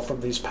yourself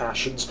from these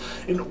passions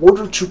in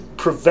order to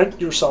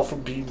prevent yourself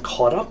from being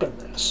caught up in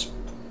this.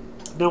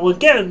 Now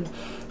again,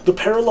 the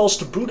parallels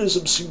to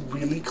Buddhism seem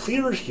really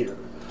clear here.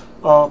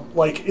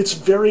 It's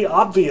very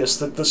obvious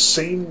that the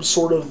same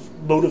sort of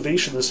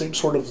motivation, the same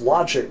sort of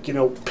logic,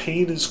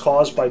 pain is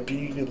caused by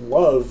being in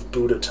love,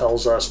 Buddha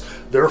tells us,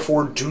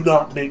 therefore do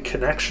not make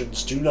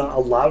connections, do not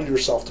allow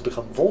yourself to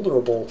become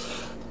vulnerable.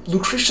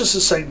 Lucretius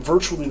is saying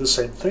virtually the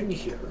same thing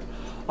here.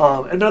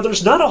 And now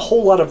there's not a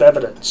whole lot of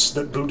evidence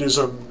that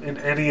Buddhism in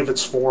any of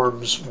its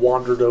forms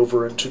wandered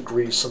over into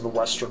Greece and the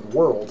Western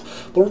world.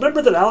 But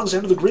remember that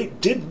Alexander the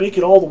Great did make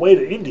it all the way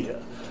to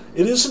India.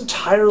 It is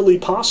entirely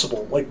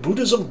possible.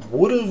 Buddhism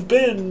would have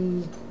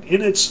been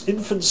in its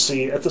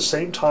infancy at the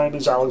same time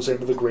as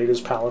Alexander the Great is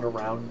palling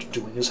around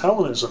doing his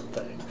Hellenism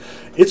thing.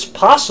 it's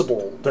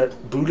possible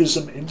that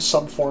Buddhism in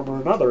some form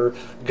or another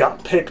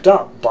got picked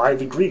up by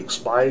the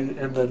Greeks,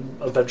 and then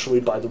eventually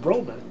by the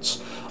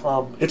Romans.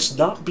 It's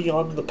not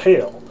beyond the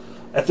pale.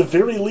 At the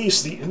very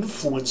least, the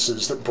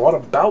influences that brought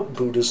about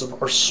Buddhism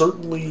are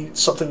certainly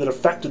something that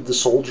affected the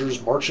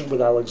soldiers marching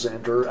with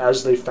Alexander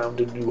as they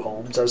founded new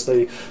homes, as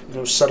they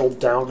settled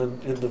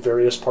down in the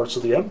various parts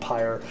of the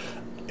empire.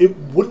 It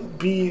wouldn't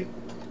be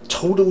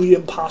totally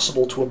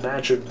impossible to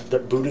imagine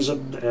that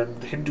Buddhism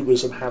and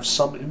Hinduism have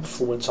some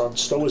influence on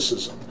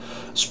Stoicism,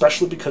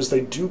 especially because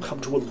they do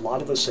come to a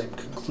lot of the same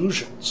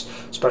conclusions,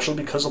 especially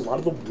because a lot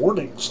of the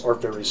warnings are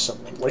very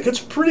similar. Like, it's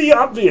pretty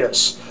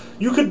obvious.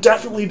 You could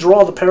definitely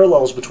draw the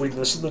parallels between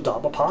this and the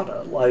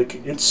Dhammapada.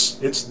 Like,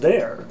 it's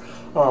there.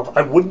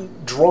 I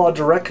wouldn't draw a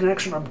direct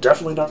connection. I'm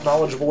definitely not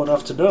knowledgeable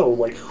enough to know,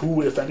 like,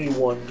 who, if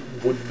anyone,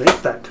 would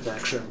make that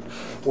connection,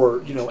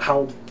 or,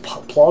 how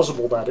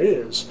plausible that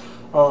is.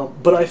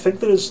 But I think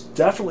that it's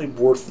definitely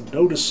worth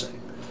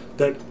noticing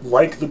that,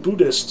 like the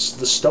Buddhists,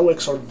 the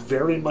Stoics are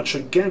very much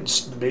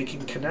against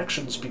making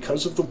connections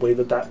because of the way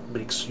that that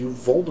makes you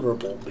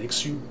vulnerable,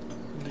 makes you,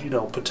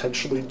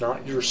 potentially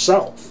not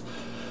yourself.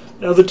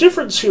 Now, the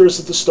difference here is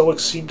that the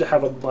Stoics seem to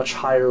have a much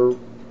higher,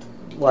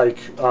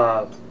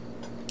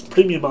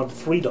 premium on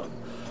freedom.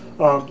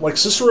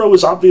 Cicero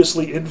is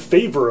obviously in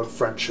favor of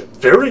friendship,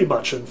 very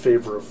much in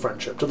favor of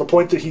friendship, to the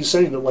point that he's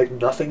saying that,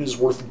 nothing is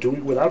worth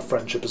doing without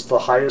friendship. It's the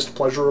highest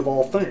pleasure of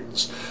all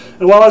things.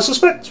 And while I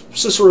suspect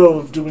Cicero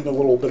of doing a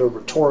little bit of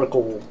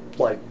rhetorical,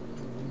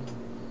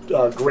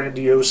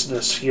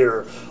 grandioseness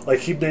here,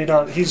 he may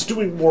not, he's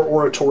doing more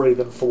oratory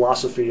than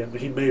philosophy, and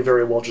he may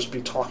very well just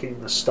be talking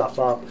this stuff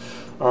up,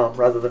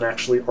 rather than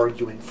actually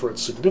arguing for its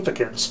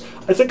significance.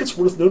 I think it's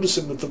worth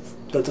noticing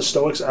that the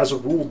Stoics, as a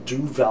rule, do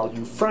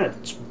value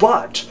friends,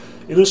 but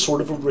in a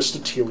sort of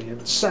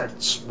Aristotelian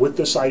sense, with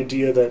this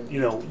idea that,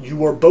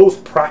 you are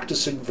both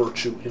practicing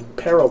virtue in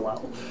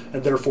parallel,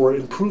 and therefore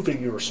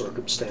improving your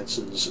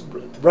circumstances,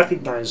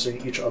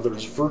 recognizing each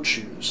other's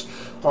virtues.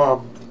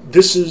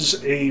 This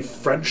is a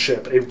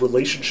friendship, a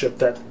relationship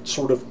that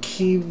sort of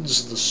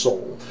keens the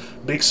soul,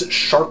 makes it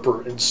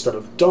sharper instead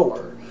of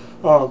duller.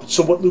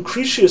 So what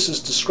Lucretius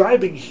is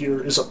describing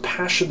here is a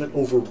passion that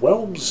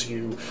overwhelms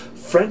you.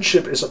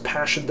 Friendship is a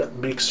passion that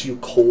makes you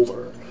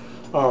colder,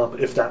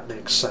 if that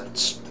makes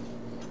sense.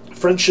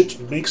 Friendship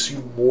makes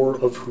you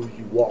more of who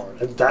you are,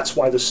 and that's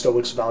why the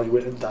Stoics value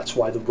it, and that's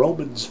why the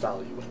Romans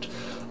value it.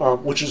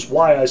 Which is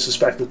why I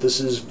suspect that this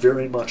is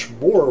very much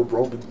more a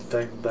Roman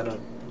thing than a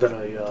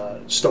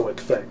Stoic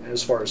thing,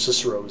 as far as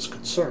Cicero is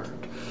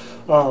concerned.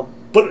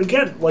 But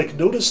again,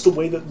 notice the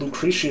way that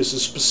Lucretius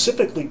is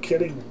specifically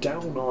getting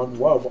down on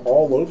love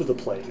all over the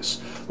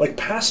place.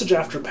 Passage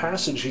after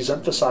passage, he's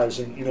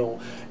emphasizing,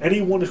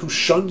 anyone who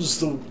shuns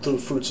the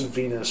fruits of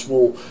Venus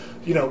will,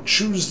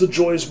 choose the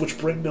joys which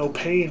bring no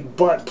pain,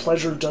 but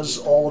pleasure does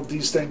all of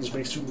these things,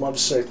 makes you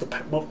lovesick.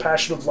 The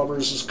passion of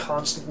lovers is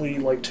constantly,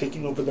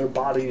 taking over their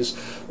bodies.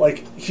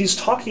 He's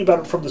talking about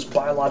it from this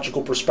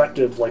biological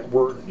perspective,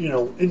 we're,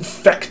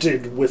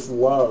 infected with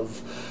love.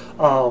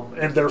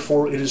 And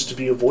therefore it is to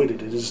be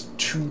avoided. It is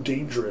too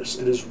dangerous.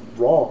 It is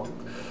wrong.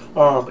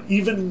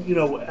 Even,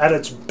 at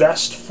its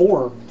best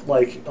form,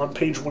 on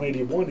page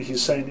 181,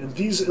 he's saying, and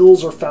these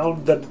ills are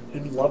found that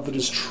in love that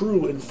is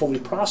true and fully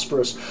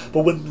prosperous,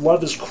 but when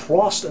love is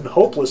crossed and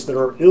hopeless, there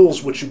are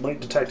ills which you might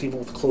detect even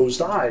with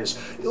closed eyes,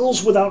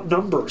 ills without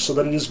number, so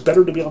that it is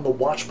better to be on the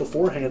watch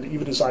beforehand,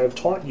 even as I have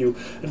taught you,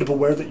 and to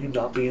beware that you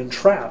not be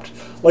entrapped.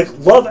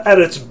 Love at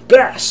its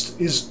best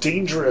is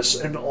dangerous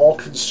and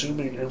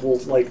all-consuming and will,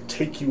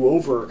 take you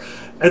over,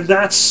 and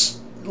that's,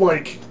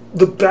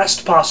 the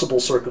best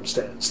possible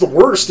circumstance. The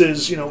worst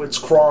is, it's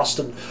crossed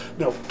and,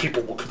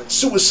 people will commit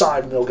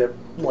suicide and they'll get,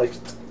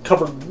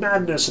 covered in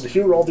madness, and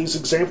here are all these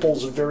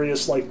examples of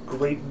various,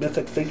 great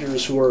mythic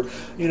figures who are,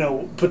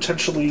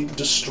 potentially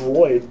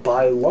destroyed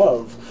by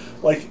love.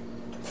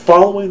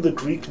 Following the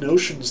Greek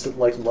notions that,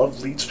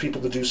 love leads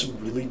people to do some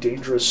really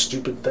dangerous,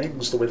 stupid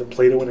things, the way that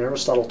Plato and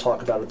Aristotle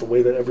talk about it, the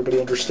way that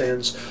everybody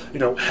understands,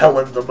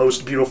 Helen, the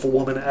most beautiful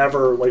woman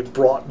ever,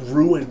 brought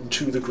ruin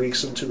to the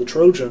Greeks and to the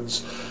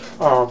Trojans.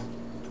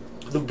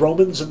 The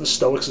Romans and the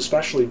Stoics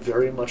especially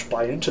very much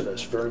buy into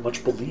this, very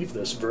much believe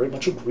this, very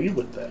much agree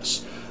with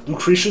this.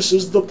 Lucretius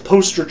is the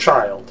poster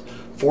child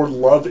for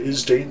love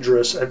is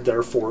dangerous and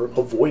therefore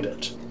avoid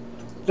it.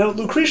 Now,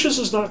 Lucretius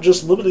is not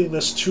just limiting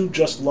this to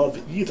just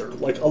love either.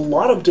 A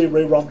lot of De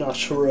Re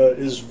Natura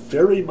is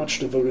very much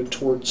devoted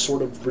towards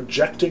sort of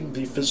rejecting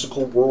the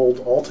physical world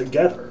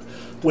altogether,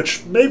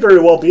 which may very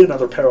well be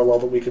another parallel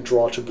that we could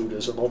draw to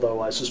Buddhism, although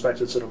I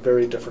suspect it's in a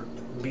very different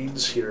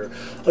means here.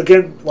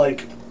 Again,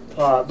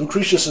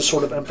 Lucretius is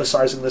sort of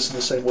emphasizing this in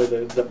the same way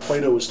that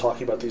Plato is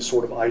talking about these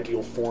sort of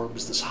ideal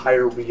forms, this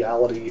higher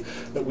reality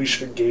that we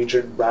should engage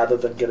in rather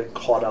than getting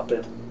caught up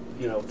in,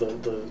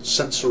 the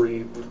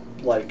sensory,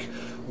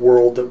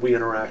 world that we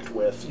interact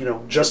with.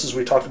 Just as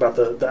we talked about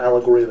the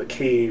allegory of the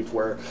cave,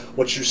 where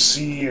what you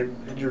see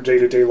in your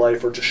day-to-day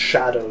life are just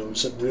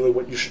shadows, and really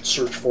what you should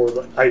search for,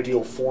 the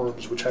ideal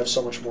forms, which have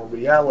so much more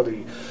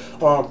reality.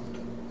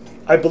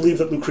 I believe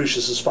that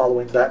Lucretius is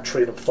following that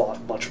train of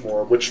thought much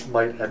more, which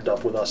might end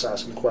up with us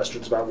asking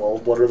questions about, well,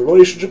 what are the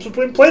relationships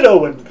between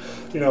Plato and,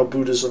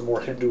 Buddhism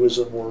or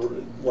Hinduism or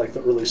like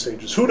the early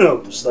stages? Who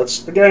knows?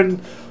 That's,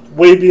 again,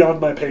 way beyond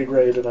my pay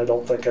grade, and I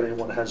don't think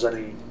anyone has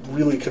any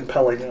really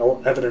compelling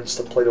evidence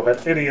that Plato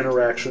had any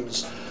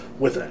interactions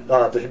with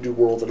the Hindu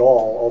world at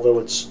all, although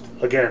it's,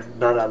 again,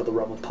 not out of the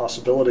realm of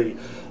possibility.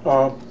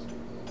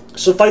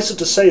 Suffice it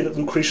to say that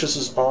Lucretius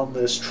is on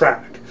this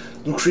track.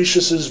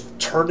 Lucretius is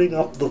turning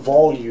up the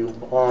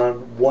volume on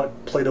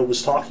what Plato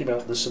was talking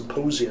about in the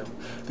Symposium.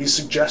 These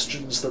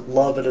suggestions that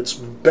love at its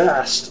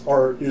best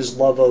is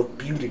love of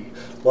beauty,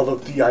 love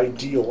of the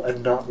ideal,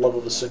 and not love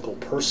of a single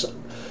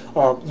person.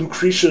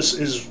 Lucretius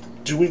is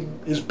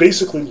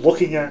basically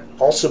looking at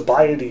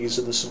Alcibiades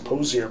in the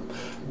Symposium,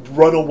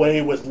 run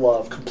away with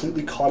love,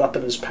 completely caught up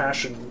in his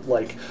passion,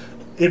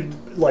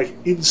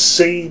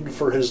 insane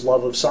for his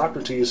love of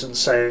Socrates, and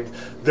saying,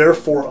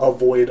 therefore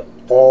avoid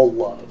all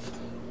love.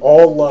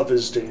 All love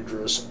is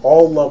dangerous.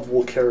 All love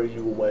will carry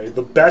you away.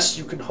 The best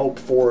you can hope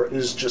for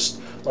is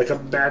just like a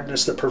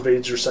madness that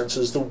pervades your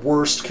senses. The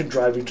worst can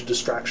drive you to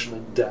distraction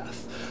and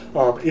death.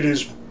 It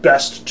is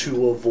best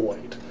to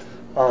avoid.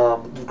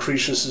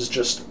 Lucretius is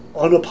just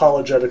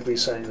unapologetically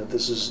saying that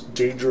this is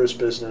dangerous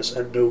business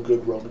and no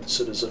good Roman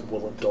citizen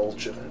will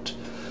indulge in it.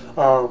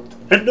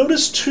 And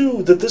notice,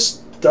 too, that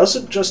this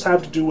doesn't just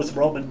have to do with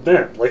Roman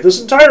men. Like,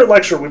 this entire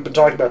lecture we've been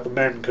talking about the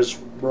men, because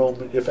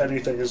Rome, if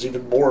anything, is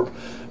even more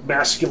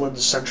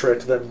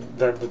masculine-centric than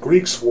the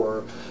Greeks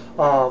were.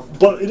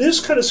 But it is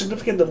kind of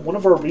significant that one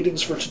of our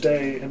readings for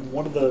today, and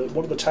one of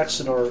the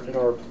texts in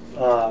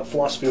our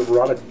Philosophy of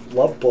Erotic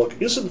Love book,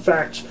 is in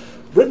fact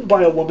written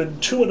by a woman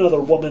to another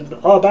woman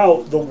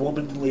about the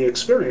womanly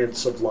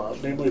experience of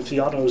love, namely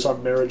Theano's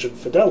on marriage and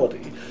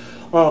fidelity.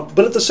 But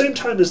at the same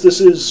time as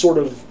this is sort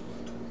of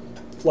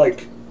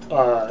like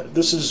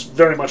this is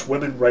very much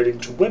women writing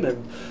to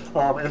women,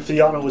 and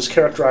Theano is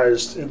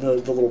characterized in the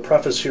little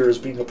preface here as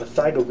being a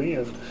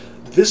Pythagorean.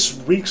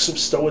 This reeks of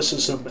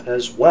Stoicism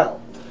as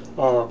well.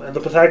 And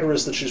the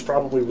Pythagoras that she's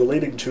probably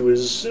relating to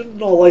is,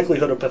 in all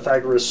likelihood, a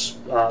Pythagoras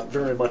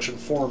very much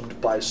informed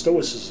by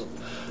Stoicism.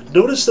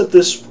 Notice that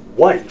this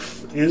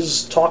wife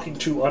is talking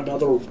to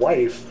another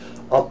wife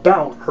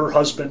about her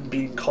husband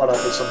being caught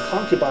up with some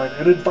concubine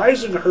and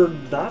advising her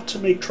not to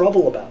make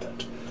trouble about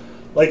it.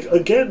 Like,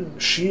 again,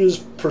 she is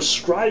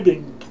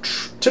prescribing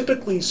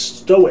typically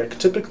Stoic,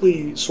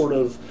 typically sort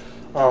of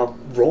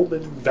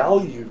Roman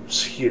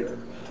values here.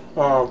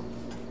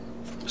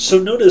 So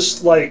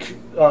notice, like,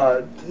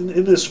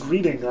 in this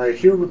greeting, I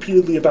hear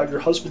repeatedly about your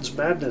husband's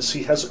madness.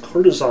 He has a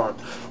courtesan,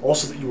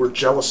 also that you were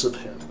jealous of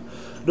him.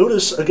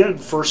 Notice, again,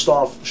 first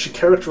off, she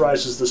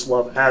characterizes this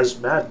love as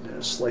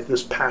madness, like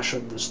this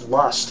passion, this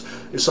lust,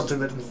 is something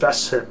that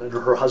infests him, and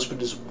her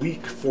husband is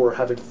weak for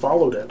having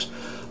followed it.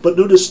 But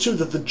notice, too,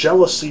 that the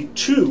jealousy,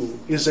 too,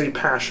 is a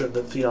passion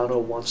that Theano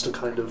wants to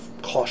kind of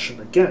caution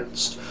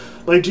against.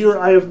 My dear,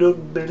 I have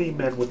known many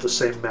men with the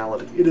same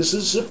malady. It is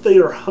as if they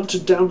are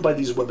hunted down by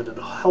these women and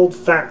held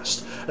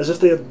fast, as if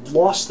they had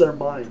lost their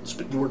minds,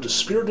 but you are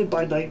dispirited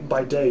by night and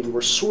by day, you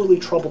are sorely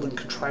troubled and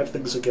contrive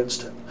things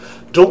against him.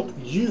 Don't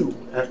you,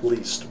 at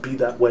least, be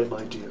that way,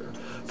 my dear.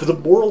 For the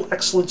moral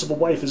excellence of a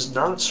wife is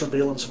not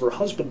surveillance of her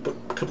husband,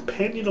 but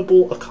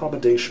companionable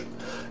accommodation.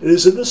 It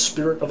is in the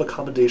spirit of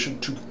accommodation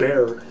to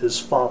bear his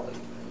folly.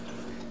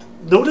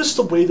 Notice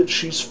the way that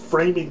she's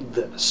framing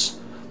this.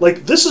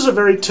 Like, this is a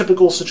very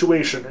typical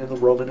situation in the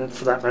Roman and,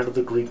 for that matter,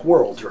 the Greek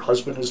world. Your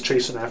husband is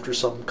chasing after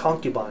some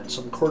concubine,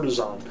 some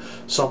courtesan,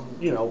 some,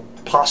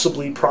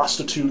 possibly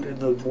prostitute in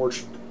the more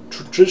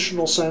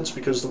traditional sense,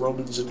 because the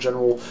Romans in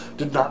general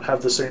did not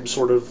have the same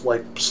sort of,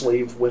 like,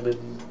 slave women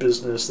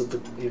business that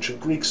the ancient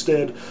Greeks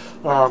did.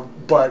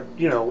 But,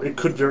 it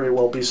could very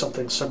well be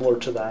something similar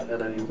to that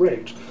at any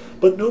rate.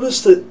 But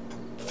notice that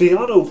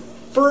Theano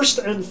first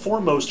and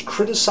foremost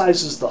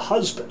criticizes the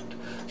husband.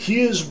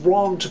 He is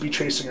wrong to be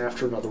chasing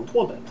after another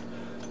woman.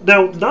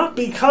 Now, not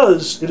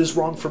because it is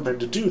wrong for men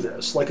to do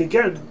this. Like,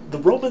 again, the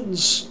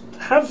Romans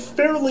have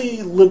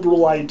fairly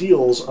liberal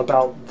ideals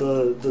about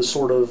the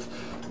sort of,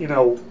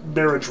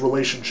 marriage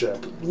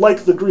relationship.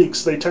 Like the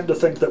Greeks, they tend to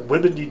think that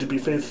women need to be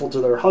faithful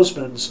to their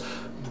husbands,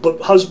 but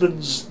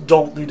husbands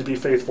don't need to be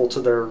faithful to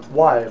their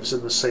wives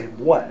in the same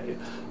way.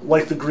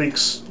 Like the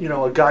Greeks,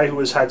 a guy who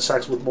has had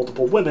sex with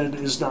multiple women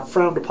is not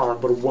frowned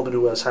upon, but a woman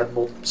who has had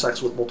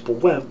sex with multiple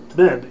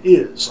men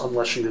is,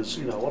 unless she is,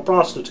 a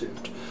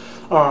prostitute.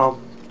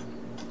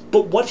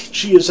 But what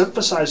she is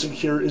emphasizing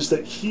here is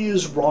that he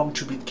is wrong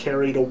to be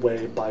carried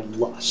away by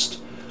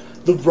lust.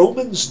 The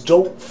Romans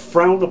don't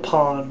frown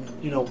upon,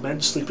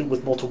 men sleeping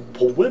with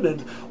multiple women.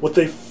 What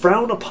they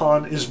frown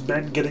upon is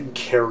men getting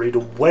carried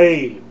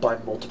away by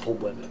multiple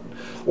women,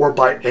 or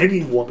by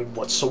any woman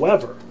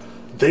whatsoever.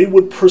 They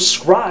would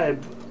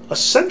prescribe,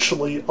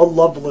 essentially, a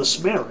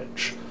loveless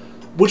marriage.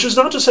 Which is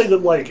not to say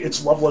that, like,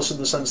 it's loveless in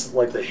the sense that,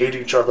 like, they hate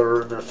each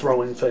other and they're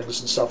throwing things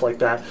and stuff like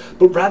that,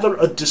 but rather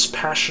a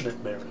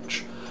dispassionate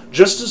marriage.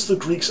 Just as the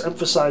Greeks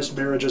emphasized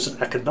marriage as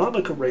an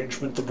economic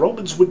arrangement, the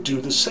Romans would do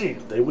the same.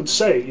 They would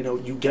say,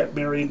 you get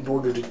married in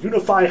order to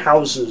unify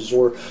houses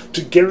or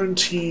to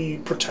guarantee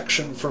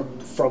protection from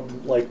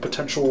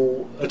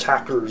potential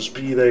attackers,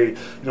 be they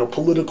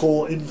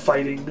political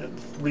infighting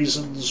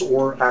reasons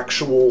or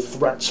actual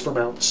threats from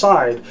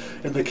outside.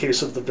 In the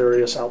case of the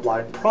various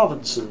outlying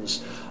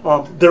provinces,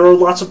 there are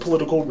lots of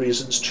political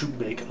reasons to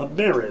make a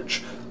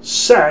marriage.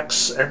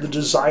 Sex and the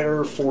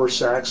desire for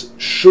sex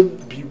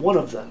shouldn't be one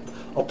of them.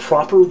 A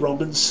proper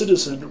Roman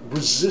citizen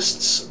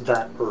resists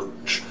that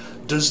urge,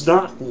 does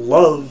not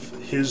love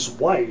his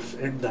wife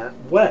in that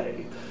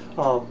way,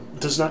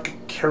 does not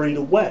get carried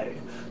away.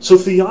 So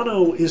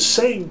Theano is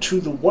saying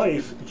to the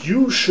wife,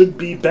 you should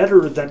be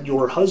better than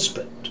your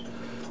husband.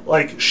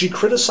 She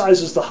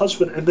criticizes the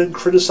husband and then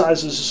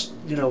criticizes,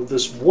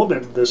 this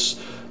woman,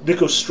 this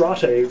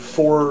Nicostrate,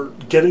 for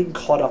getting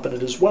caught up in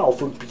it as well,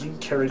 for being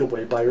carried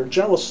away by her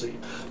jealousy.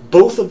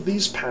 Both of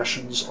these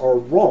passions are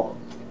wrong.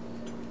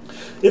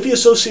 If he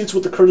associates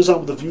with the courtesan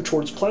with a view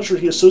towards pleasure,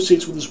 he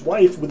associates with his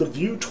wife with a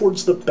view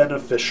towards the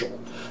beneficial.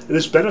 It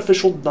is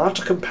beneficial not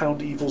to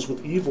compound evils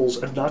with evils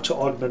and not to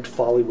augment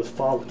folly with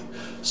folly.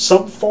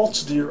 Some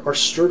faults, dear, are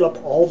stirred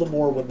up all the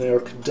more when they are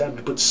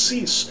condemned, but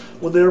cease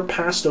when they are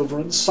passed over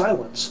in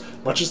silence,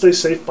 much as they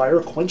say fire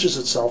quenches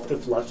itself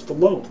if left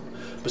alone.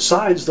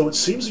 Besides, though it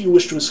seems that you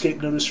wish to escape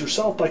notice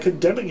yourself, by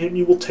condemning him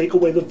you will take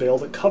away the veil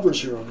that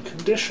covers your own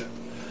condition.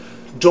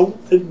 Don't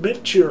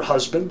admit to your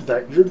husband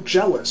that you're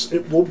jealous.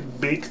 It will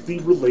make the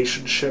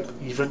relationship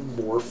even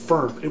more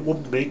firm. It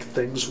will make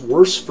things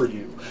worse for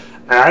you.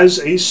 As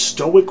a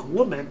Stoic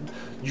woman,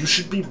 you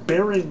should be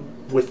bearing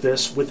with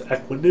this with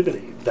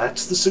equanimity.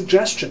 That's the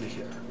suggestion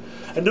here.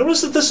 And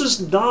notice that this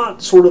is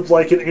not sort of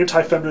like an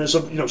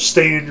anti-feminism,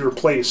 stay in your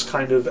place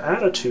kind of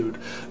attitude.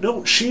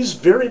 No, she's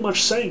very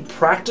much saying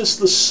practice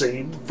the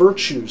same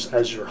virtues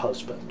as your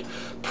husband.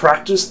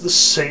 Practice the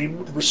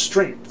same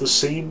restraint, the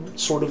same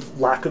sort of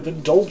lack of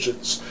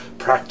indulgence.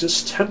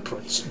 Practice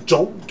temperance.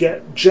 Don't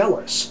get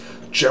jealous.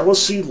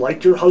 Jealousy,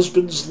 like your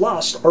husband's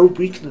lust, are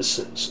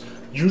weaknesses.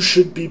 You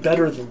should be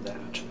better than that.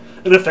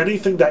 And if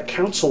anything, that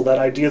counsel, that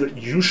idea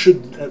that you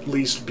should at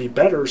least be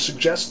better,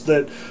 suggests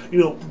that,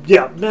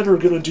 men are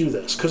going to do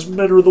this, because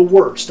men are the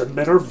worst, and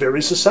men are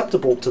very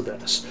susceptible to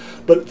this.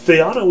 But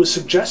Theano is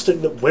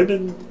suggesting that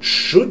women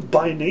should,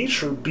 by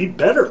nature, be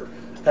better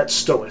at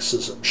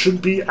Stoicism,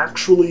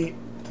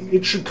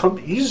 it should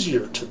come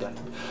easier to them.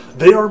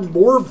 They are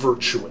more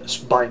virtuous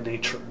by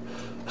nature.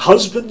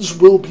 Husbands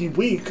will be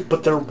weak,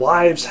 but their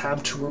wives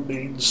have to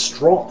remain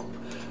strong.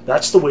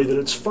 That's the way that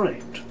it's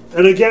framed.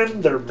 And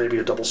again, there may be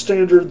a double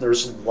standard,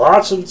 there's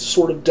lots of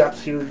sort of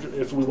depth here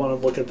if we want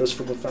to look at this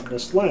from a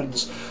feminist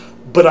lens,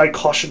 but I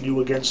caution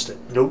you against it.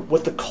 Note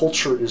what the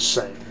culture is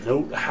saying.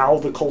 Note how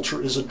the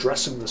culture is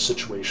addressing this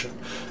situation.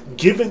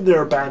 Given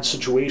their bad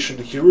situation,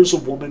 here is a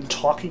woman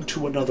talking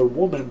to another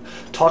woman,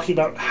 talking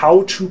about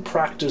how to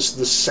practice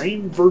the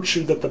same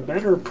virtue that the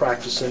men are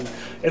practicing,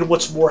 and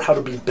what's more, how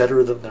to be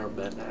better than their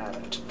men at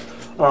it.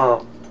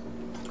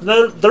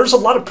 There's a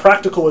lot of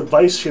practical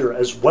advice here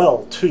as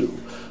well, too.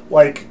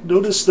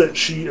 Notice that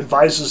she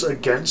advises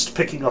against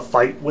picking a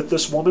fight with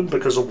this woman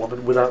because a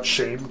woman without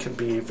shame can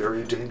be a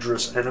very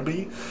dangerous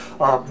enemy.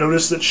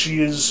 Notice that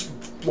she is,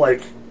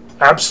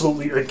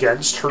 absolutely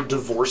against her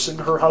divorcing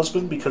her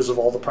husband because of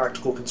all the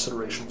practical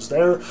considerations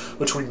there,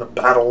 between the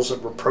battles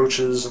and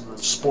reproaches and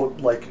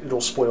it'll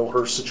spoil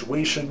her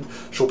situation.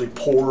 She'll be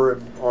poor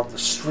and on the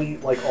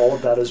street. All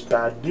of that is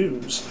bad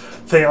news.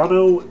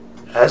 Theano,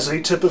 as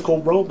a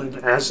typical Roman,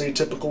 as a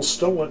typical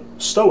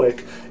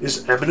Stoic,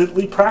 is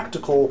eminently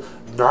practical,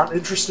 not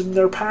interested in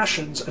their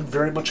passions, and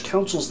very much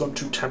counsels them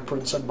to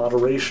temperance and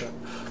moderation.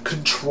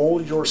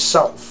 Control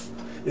yourself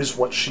is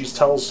what she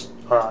tells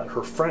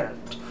her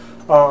friend.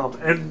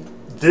 And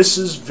this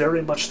is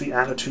very much the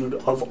attitude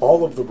of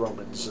all of the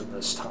Romans in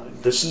this time.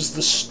 This is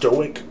the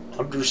Stoic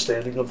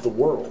understanding of the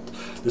world.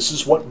 This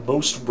is what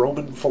most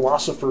Roman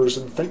philosophers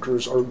and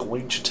thinkers are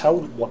going to tell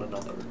one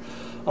another.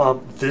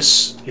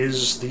 This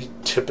is the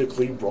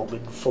typically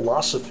Roman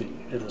philosophy,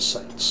 in a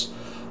sense.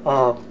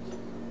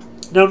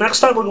 Now, next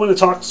time we're going to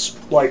talk,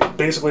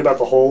 basically about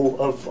the whole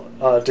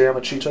of De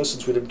Amicita,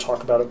 since we didn't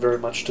talk about it very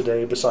much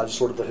today, besides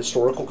sort of the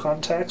historical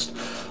context.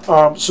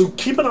 So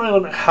keep an eye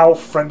on how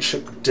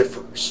friendship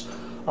differs.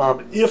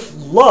 If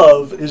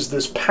love is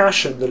this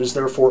passion that is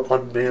therefore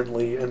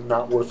unmanly and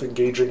not worth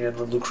engaging in,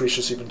 and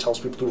Lucretius even tells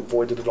people to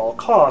avoid it at all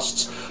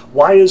costs,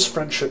 why is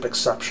friendship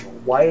exceptional?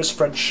 Why is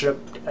friendship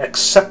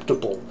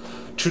acceptable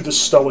to the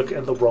Stoic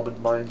and the Roman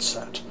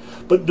mindset?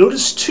 But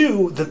notice,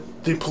 too,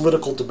 the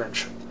political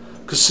dimension,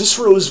 because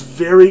Cicero is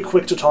very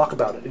quick to talk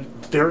about it. It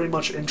very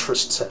much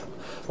interests him.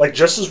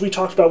 Just as we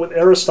talked about with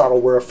Aristotle,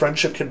 where a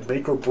friendship can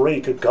make or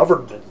break a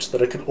government,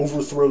 that it can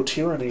overthrow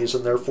tyrannies,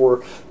 and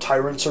therefore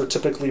tyrants are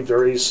typically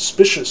very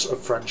suspicious of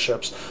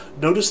friendships,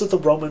 notice that the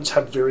Romans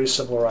have very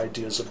similar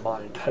ideas in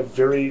mind, have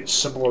very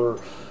similar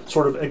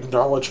sort of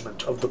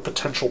acknowledgement of the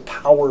potential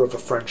power of a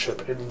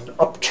friendship in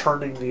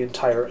upturning the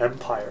entire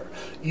empire,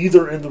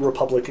 either in the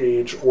Republic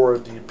age or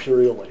in the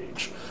Imperial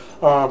age.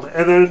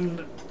 And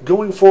then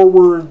going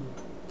forward,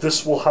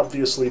 this will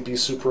obviously be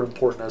super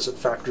important as it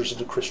factors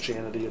into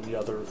Christianity and the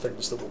other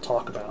things that we'll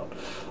talk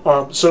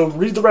about. So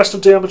read the rest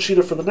of De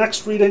Amicita for the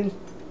next reading,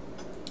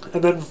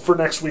 and then for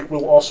next week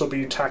we'll also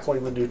be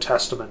tackling the New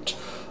Testament.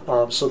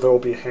 So there will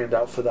be a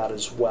handout for that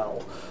as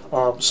well.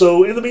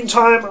 So in the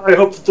meantime, I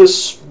hope that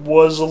this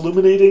was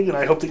illuminating, and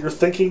I hope that you're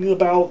thinking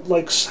about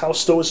how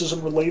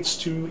Stoicism relates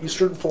to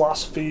Eastern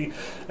philosophy,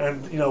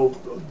 and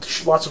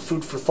lots of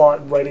food for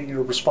thought in writing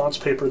your response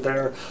paper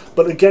there.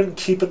 But again,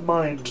 keep in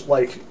mind,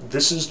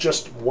 this is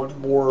just one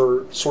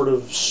more sort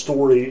of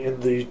story in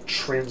the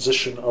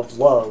transition of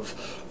love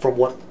from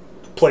what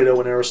Plato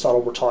and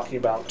Aristotle were talking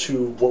about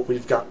to what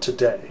we've got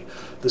today.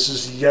 This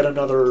is yet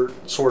another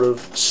sort of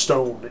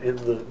stone in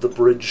the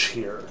bridge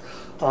here.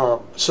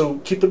 So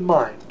keep in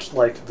mind,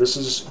 this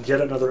is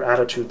yet another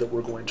attitude that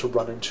we're going to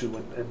run into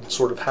and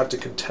sort of have to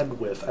contend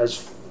with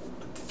as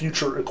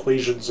future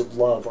equations of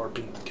love are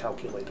being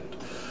calculated.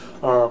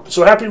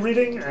 So happy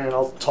reading, and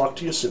I'll talk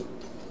to you soon.